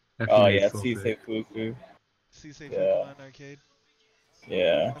 Oh yeah, Sisei Fuku. Sisei Yeah. Fuku on arcade.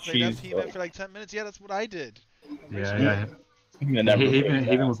 Yeah, I played that she's. He-Man for like 10 minutes. Yeah, that's what I did. Yeah. Never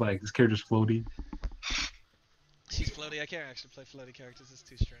Haven was like, this character's floaty. She's floaty. I can't actually play floaty characters. It's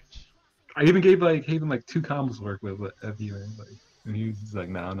too strange. I even gave like Haven like 2 combos to work with Haven. Like, and he's like,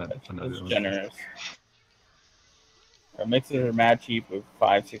 no, I'm not That's doing generous. Her mixes are mad cheap with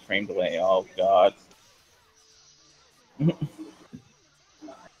 5-6 frame delay. Oh god. Yeah,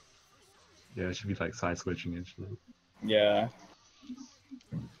 it should be like side switching and shit. Yeah.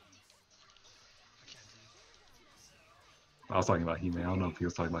 I was talking about He-Man. I don't know if he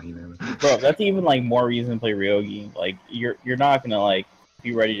was talking about He-Man. Bro, that's even like more reason to play Ryogi. Like you're not gonna like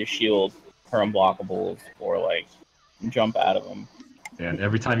be ready to shield her unblockables or like jump out of them. Yeah, and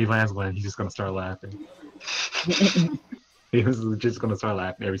every time he lands one, he's just gonna start laughing. He was just gonna start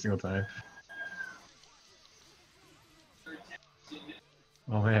laughing every single time.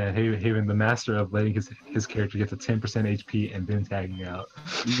 Oh man, Haven, the master of letting his character get to 10% HP and then tagging out.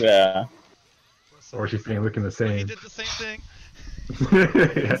 Yeah. OrochiFame looking the He same. did the same thing.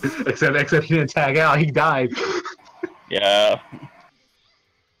 Yeah, except he didn't tag out, he died. Yeah.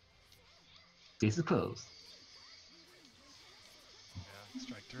 Case is closed. Yeah,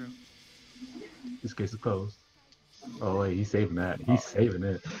 strike through. This case is closed. Oh wait, he's saving that. He's saving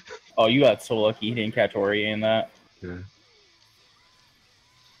it. Oh, you got so lucky he didn't catch Ori in that. Yeah.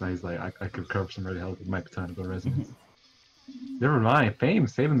 Now he's like, I could cover some red health with my botanical resonance. Never mind, Fame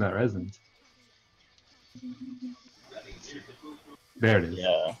saving that resonance. There it is.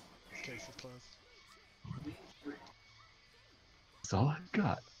 Yeah. This case is closed. That's all I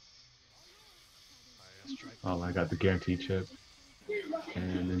got. Yeah, strike. Oh, I got the guarantee chip.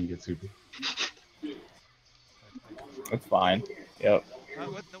 And then you get super. That's fine. Yep.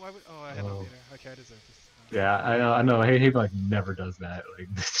 What? No, why would? Oh, I had no meter. Okay, I deserve this. Yeah, I know. Hey, like never does that. Like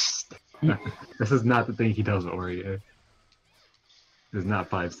this is not the thing he does with Ori. This is not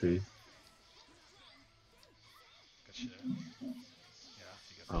 5C. Good shit. Yeah,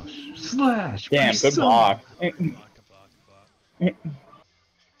 you Oh, slash! Damn, good block. Good block, good block.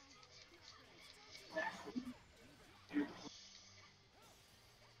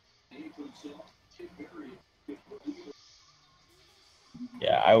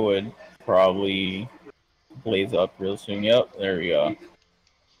 Yeah, I would probably blaze up real soon. Yep, there we go.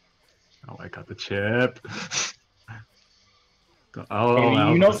 Oh, I got the chip.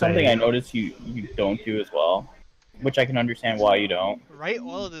 And you know something I noticed you don't do as well, which I can understand why you don't. Write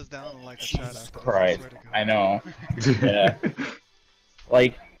all of this down in like a chat Jesus after. Christ, This, I swear to God. I know. Yeah.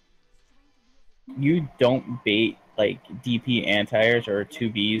 Like, you don't bait like DP anti-airs or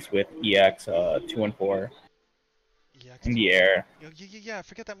 2Bs with EX 2 and 4 EX in the air. Yo, yeah, I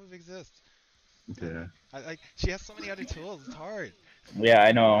forget that move exists. Yeah. She has so many other tools. It's hard. Yeah,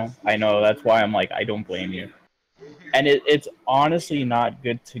 I know. That's why I'm like, I don't blame you. And it's honestly not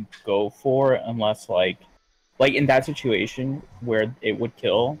good to go for unless like in that situation where it would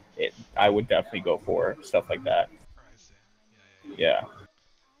kill it. I would definitely go for stuff like that. I see. Yeah. Yeah.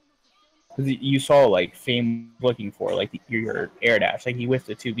 Because you saw like Fame looking for like your air dash. Like he whiffed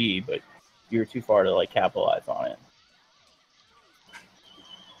a 2B, but you were too far to like capitalize on it.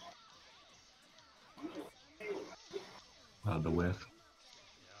 The whiff.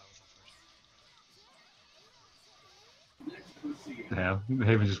 Yeah,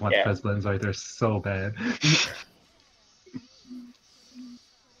 Haven just wants press buttons right there so bad.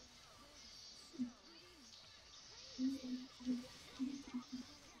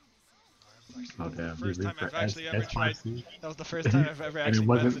 Oh damn! First time I've actually ever tried. That was the first time I've ever And it actually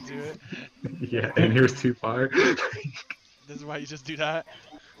meant to do it. Yeah, and here's too far. This is why you just do that.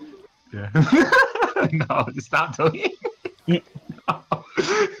 Yeah. No, just stop doing it. No.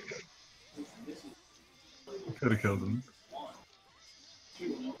 Could have killed him.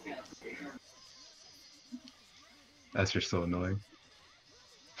 That's just so annoying.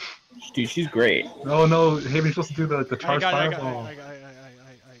 Dude, she's great. Oh no, Haven's supposed to do the charge fireball. I got everything.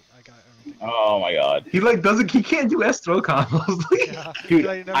 Oh my god. He can't do S throw combos. Yeah, Dude,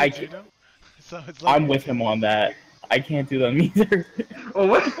 so it's like, I'm with him on that. I can't do them either. Oh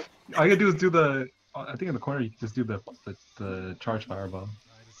what? All you gotta do is do the. I think in the corner you can just do the charge fireball.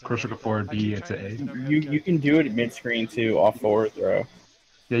 Crush to forward B into A. You can do it mid screen too, off forward throw.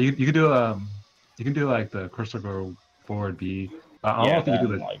 Yeah, you can do like the crush to forward B. I don't think you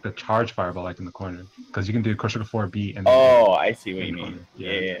do the charge fireball like in the corner because you can do crush to forward B and. Oh, I see what you mean.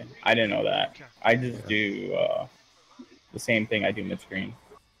 Yeah, I didn't know that. I just do the same thing I do mid screen.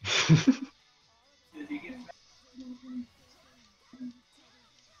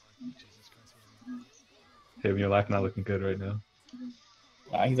 Hey, your life not looking good right now.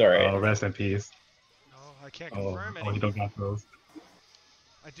 Nah, he's alright. Oh, rest in peace. No, I can't confirm anything. Oh, you don't got those.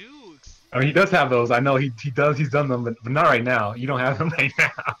 I do. I mean, he does have those. I know he does. He's done them, but not right now. You don't have them right now.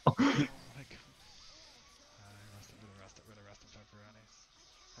 And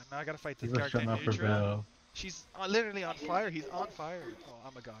now I gotta fight this character neutral. She's literally on fire. He's on fire. Oh,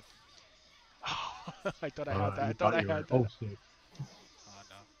 I'm a god. I thought I had that. I thought I had that. Oh shit. Oh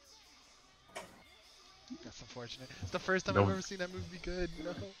no. That's unfortunate. It's the first time I've ever seen that move be good.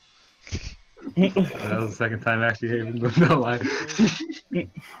 No. That was the second time actually Haven. No lie.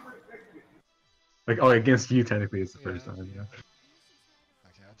 Like, oh, against you technically it's the first time. Yeah.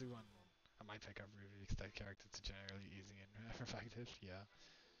 Okay, I'll do one. I might pick up Ruby because that character's generally easy and effective. Yeah.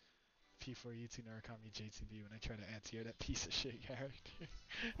 P4U2 Narukami JTB when I try to anti-air that piece of shit character.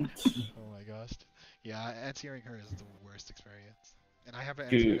 Oh my gosh. Yeah, anti-airing her is the worst experience. And I have an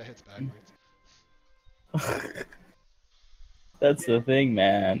anti-air that hits backwards. That's the thing,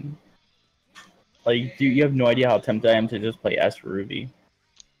 man. Like, dude, you have no idea how tempted I am to just play S Ruby.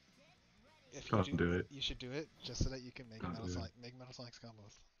 If you do it. You should do it just so that you can make Metal Sonic's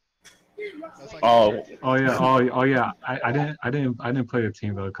combos. Oh yeah. I didn't play the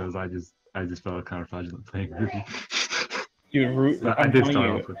team though because I just felt kind of fraudulent playing Ruby. Dude, I did start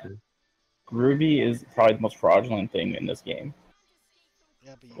off with it. Ruby is probably the most fraudulent thing in this game.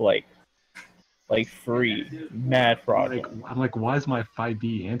 Yeah, like free, mad fraudulent. I'm like, why is my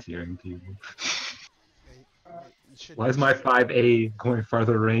 5B anti-airing people? Why is my 5A going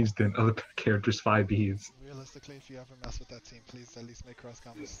farther range than other characters' 5Bs? Realistically, if you ever mess with that team, please at least make cross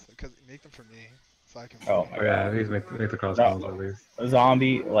combos. Because make them for me, so I can. Oh yeah, please make the cross combos at least.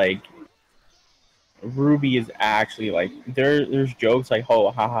 Zombie, like Ruby is actually like there's jokes like, oh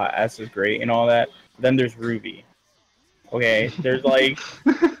haha, S is great and all that. Then there's Ruby. Okay, there's like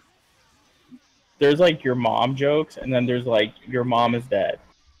your mom jokes, and then there's like your mom is dead.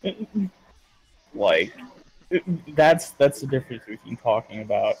 Like. That's the difference between talking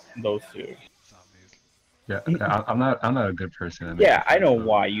about those two. Yeah, I'm not a good person. Yeah, I know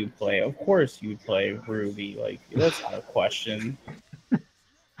why you play. Of course you play Ruby. Like that's not a question.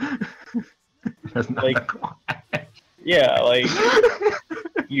 That's not like, yeah, like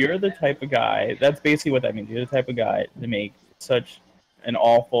you're the type of guy. That's basically what that means. You're the type of guy to make such an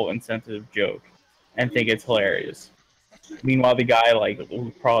awful insensitive joke and think it's hilarious. Meanwhile, the guy like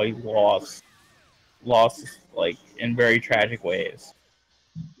probably lost like in very tragic ways.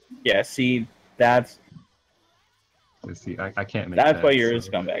 Yeah, see, that's. See, I can't make. That's why you're a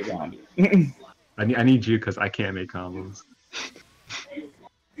scumbag zombie. I need you because I can't make combos.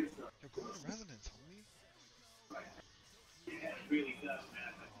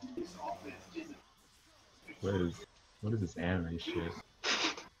 What is this anime shit?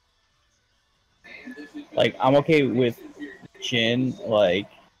 Like, I'm okay with Jin, like,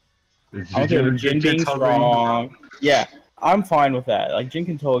 I'm okay with Jin being strong. Yeah, I'm fine with that. Like, Jin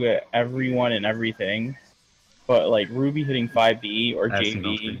can toga everyone and everything, but like Ruby hitting 5B or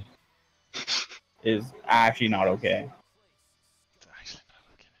JB is actually not okay. It's actually not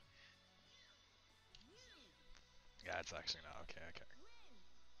okay. Yeah, it's actually not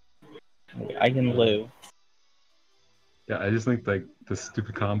okay. I can live. Yeah, I just think like the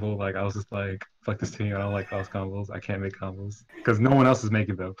stupid combo. Like I was just like, fuck this team. I don't like cross combos. I can't make combos because no one else is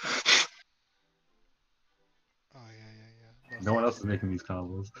making them. Oh yeah. No one else is making these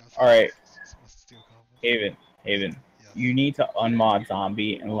combos. All right, Haven, Yes. you need to unmod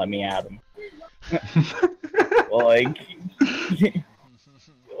Zombie and let me add him. Like,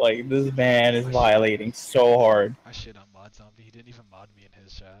 like this man is violating so hard. I shit on mod Zombie. He didn't even mod me in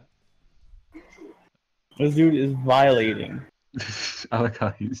his chat. This dude is violating. I like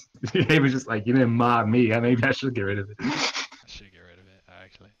how he was just like, you didn't mob me. Maybe I should get rid of it. I should get rid of it,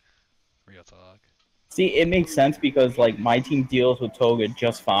 actually. Real talk. See, it makes sense because like my team deals with Toga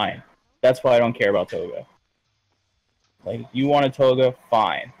just fine. That's why I don't care about Toga. Like, you want a Toga,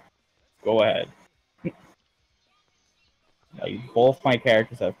 fine. Go ahead. Like, both my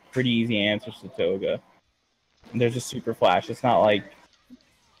characters have pretty easy answers to Toga. And they're just super flash. It's not like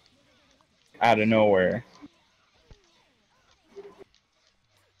out of nowhere.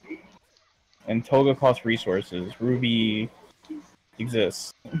 And Toga costs resources. Ruby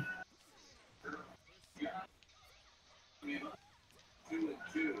exists.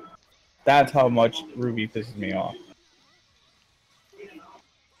 That's how much Ruby pisses me off.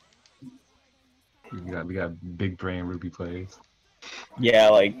 We got big brain Ruby plays. Yeah,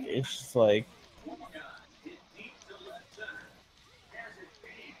 like, it's just like...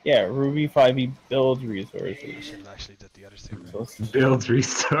 Yeah, Ruby 5e builds resources. I should have actually did the other two. Builds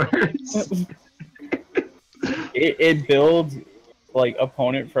resources. It builds, like,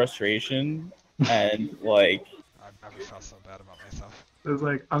 opponent frustration, and, like... I've never felt so bad about myself. It's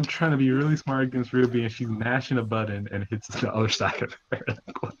like, I'm trying to be really smart against Ruby, and she's mashing a button and hits the other side of her.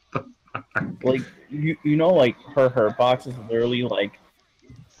 Like, what the fuck? Like, you know, like, her box is literally,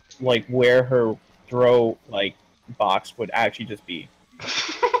 like, where her throw, like, box would actually just be.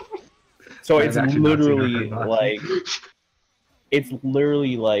 So it's literally, like... It's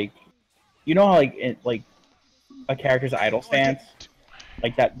literally, like... You know how, like, a character's idle stance?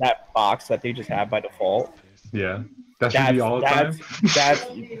 Like, that box that they just have by default? Yeah. That should be all the time?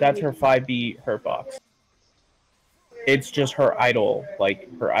 That's her 5B hurt box. It's just her idle, like,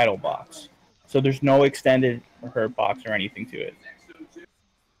 her idle box. So there's no extended hurt box or anything to it.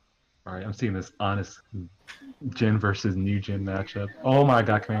 Alright, I'm seeing this honest Jin versus new Jin matchup. Oh my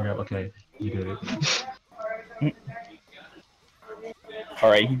god, Commander. Okay, you did it.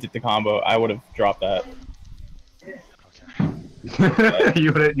 Alright, he did the combo. I would have dropped that. Okay.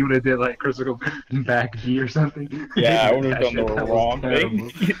 you would have did like critical back B or something. Yeah, I would have done the wrong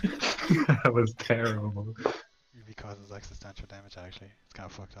thing. That was terrible. Ruby causes existential damage, actually. It's kind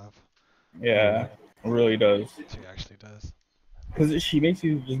of fucked up. Yeah, it really does. She actually does. Because she makes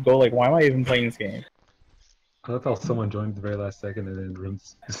you just go like, why am I even playing this game? I thought someone joined at the very last second and then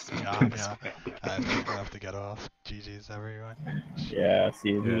rooms. Yeah. I have to get off. GG's everyone. Yeah, see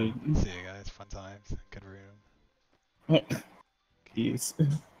you, dude. See you guys. Fun times. Good room. Peace.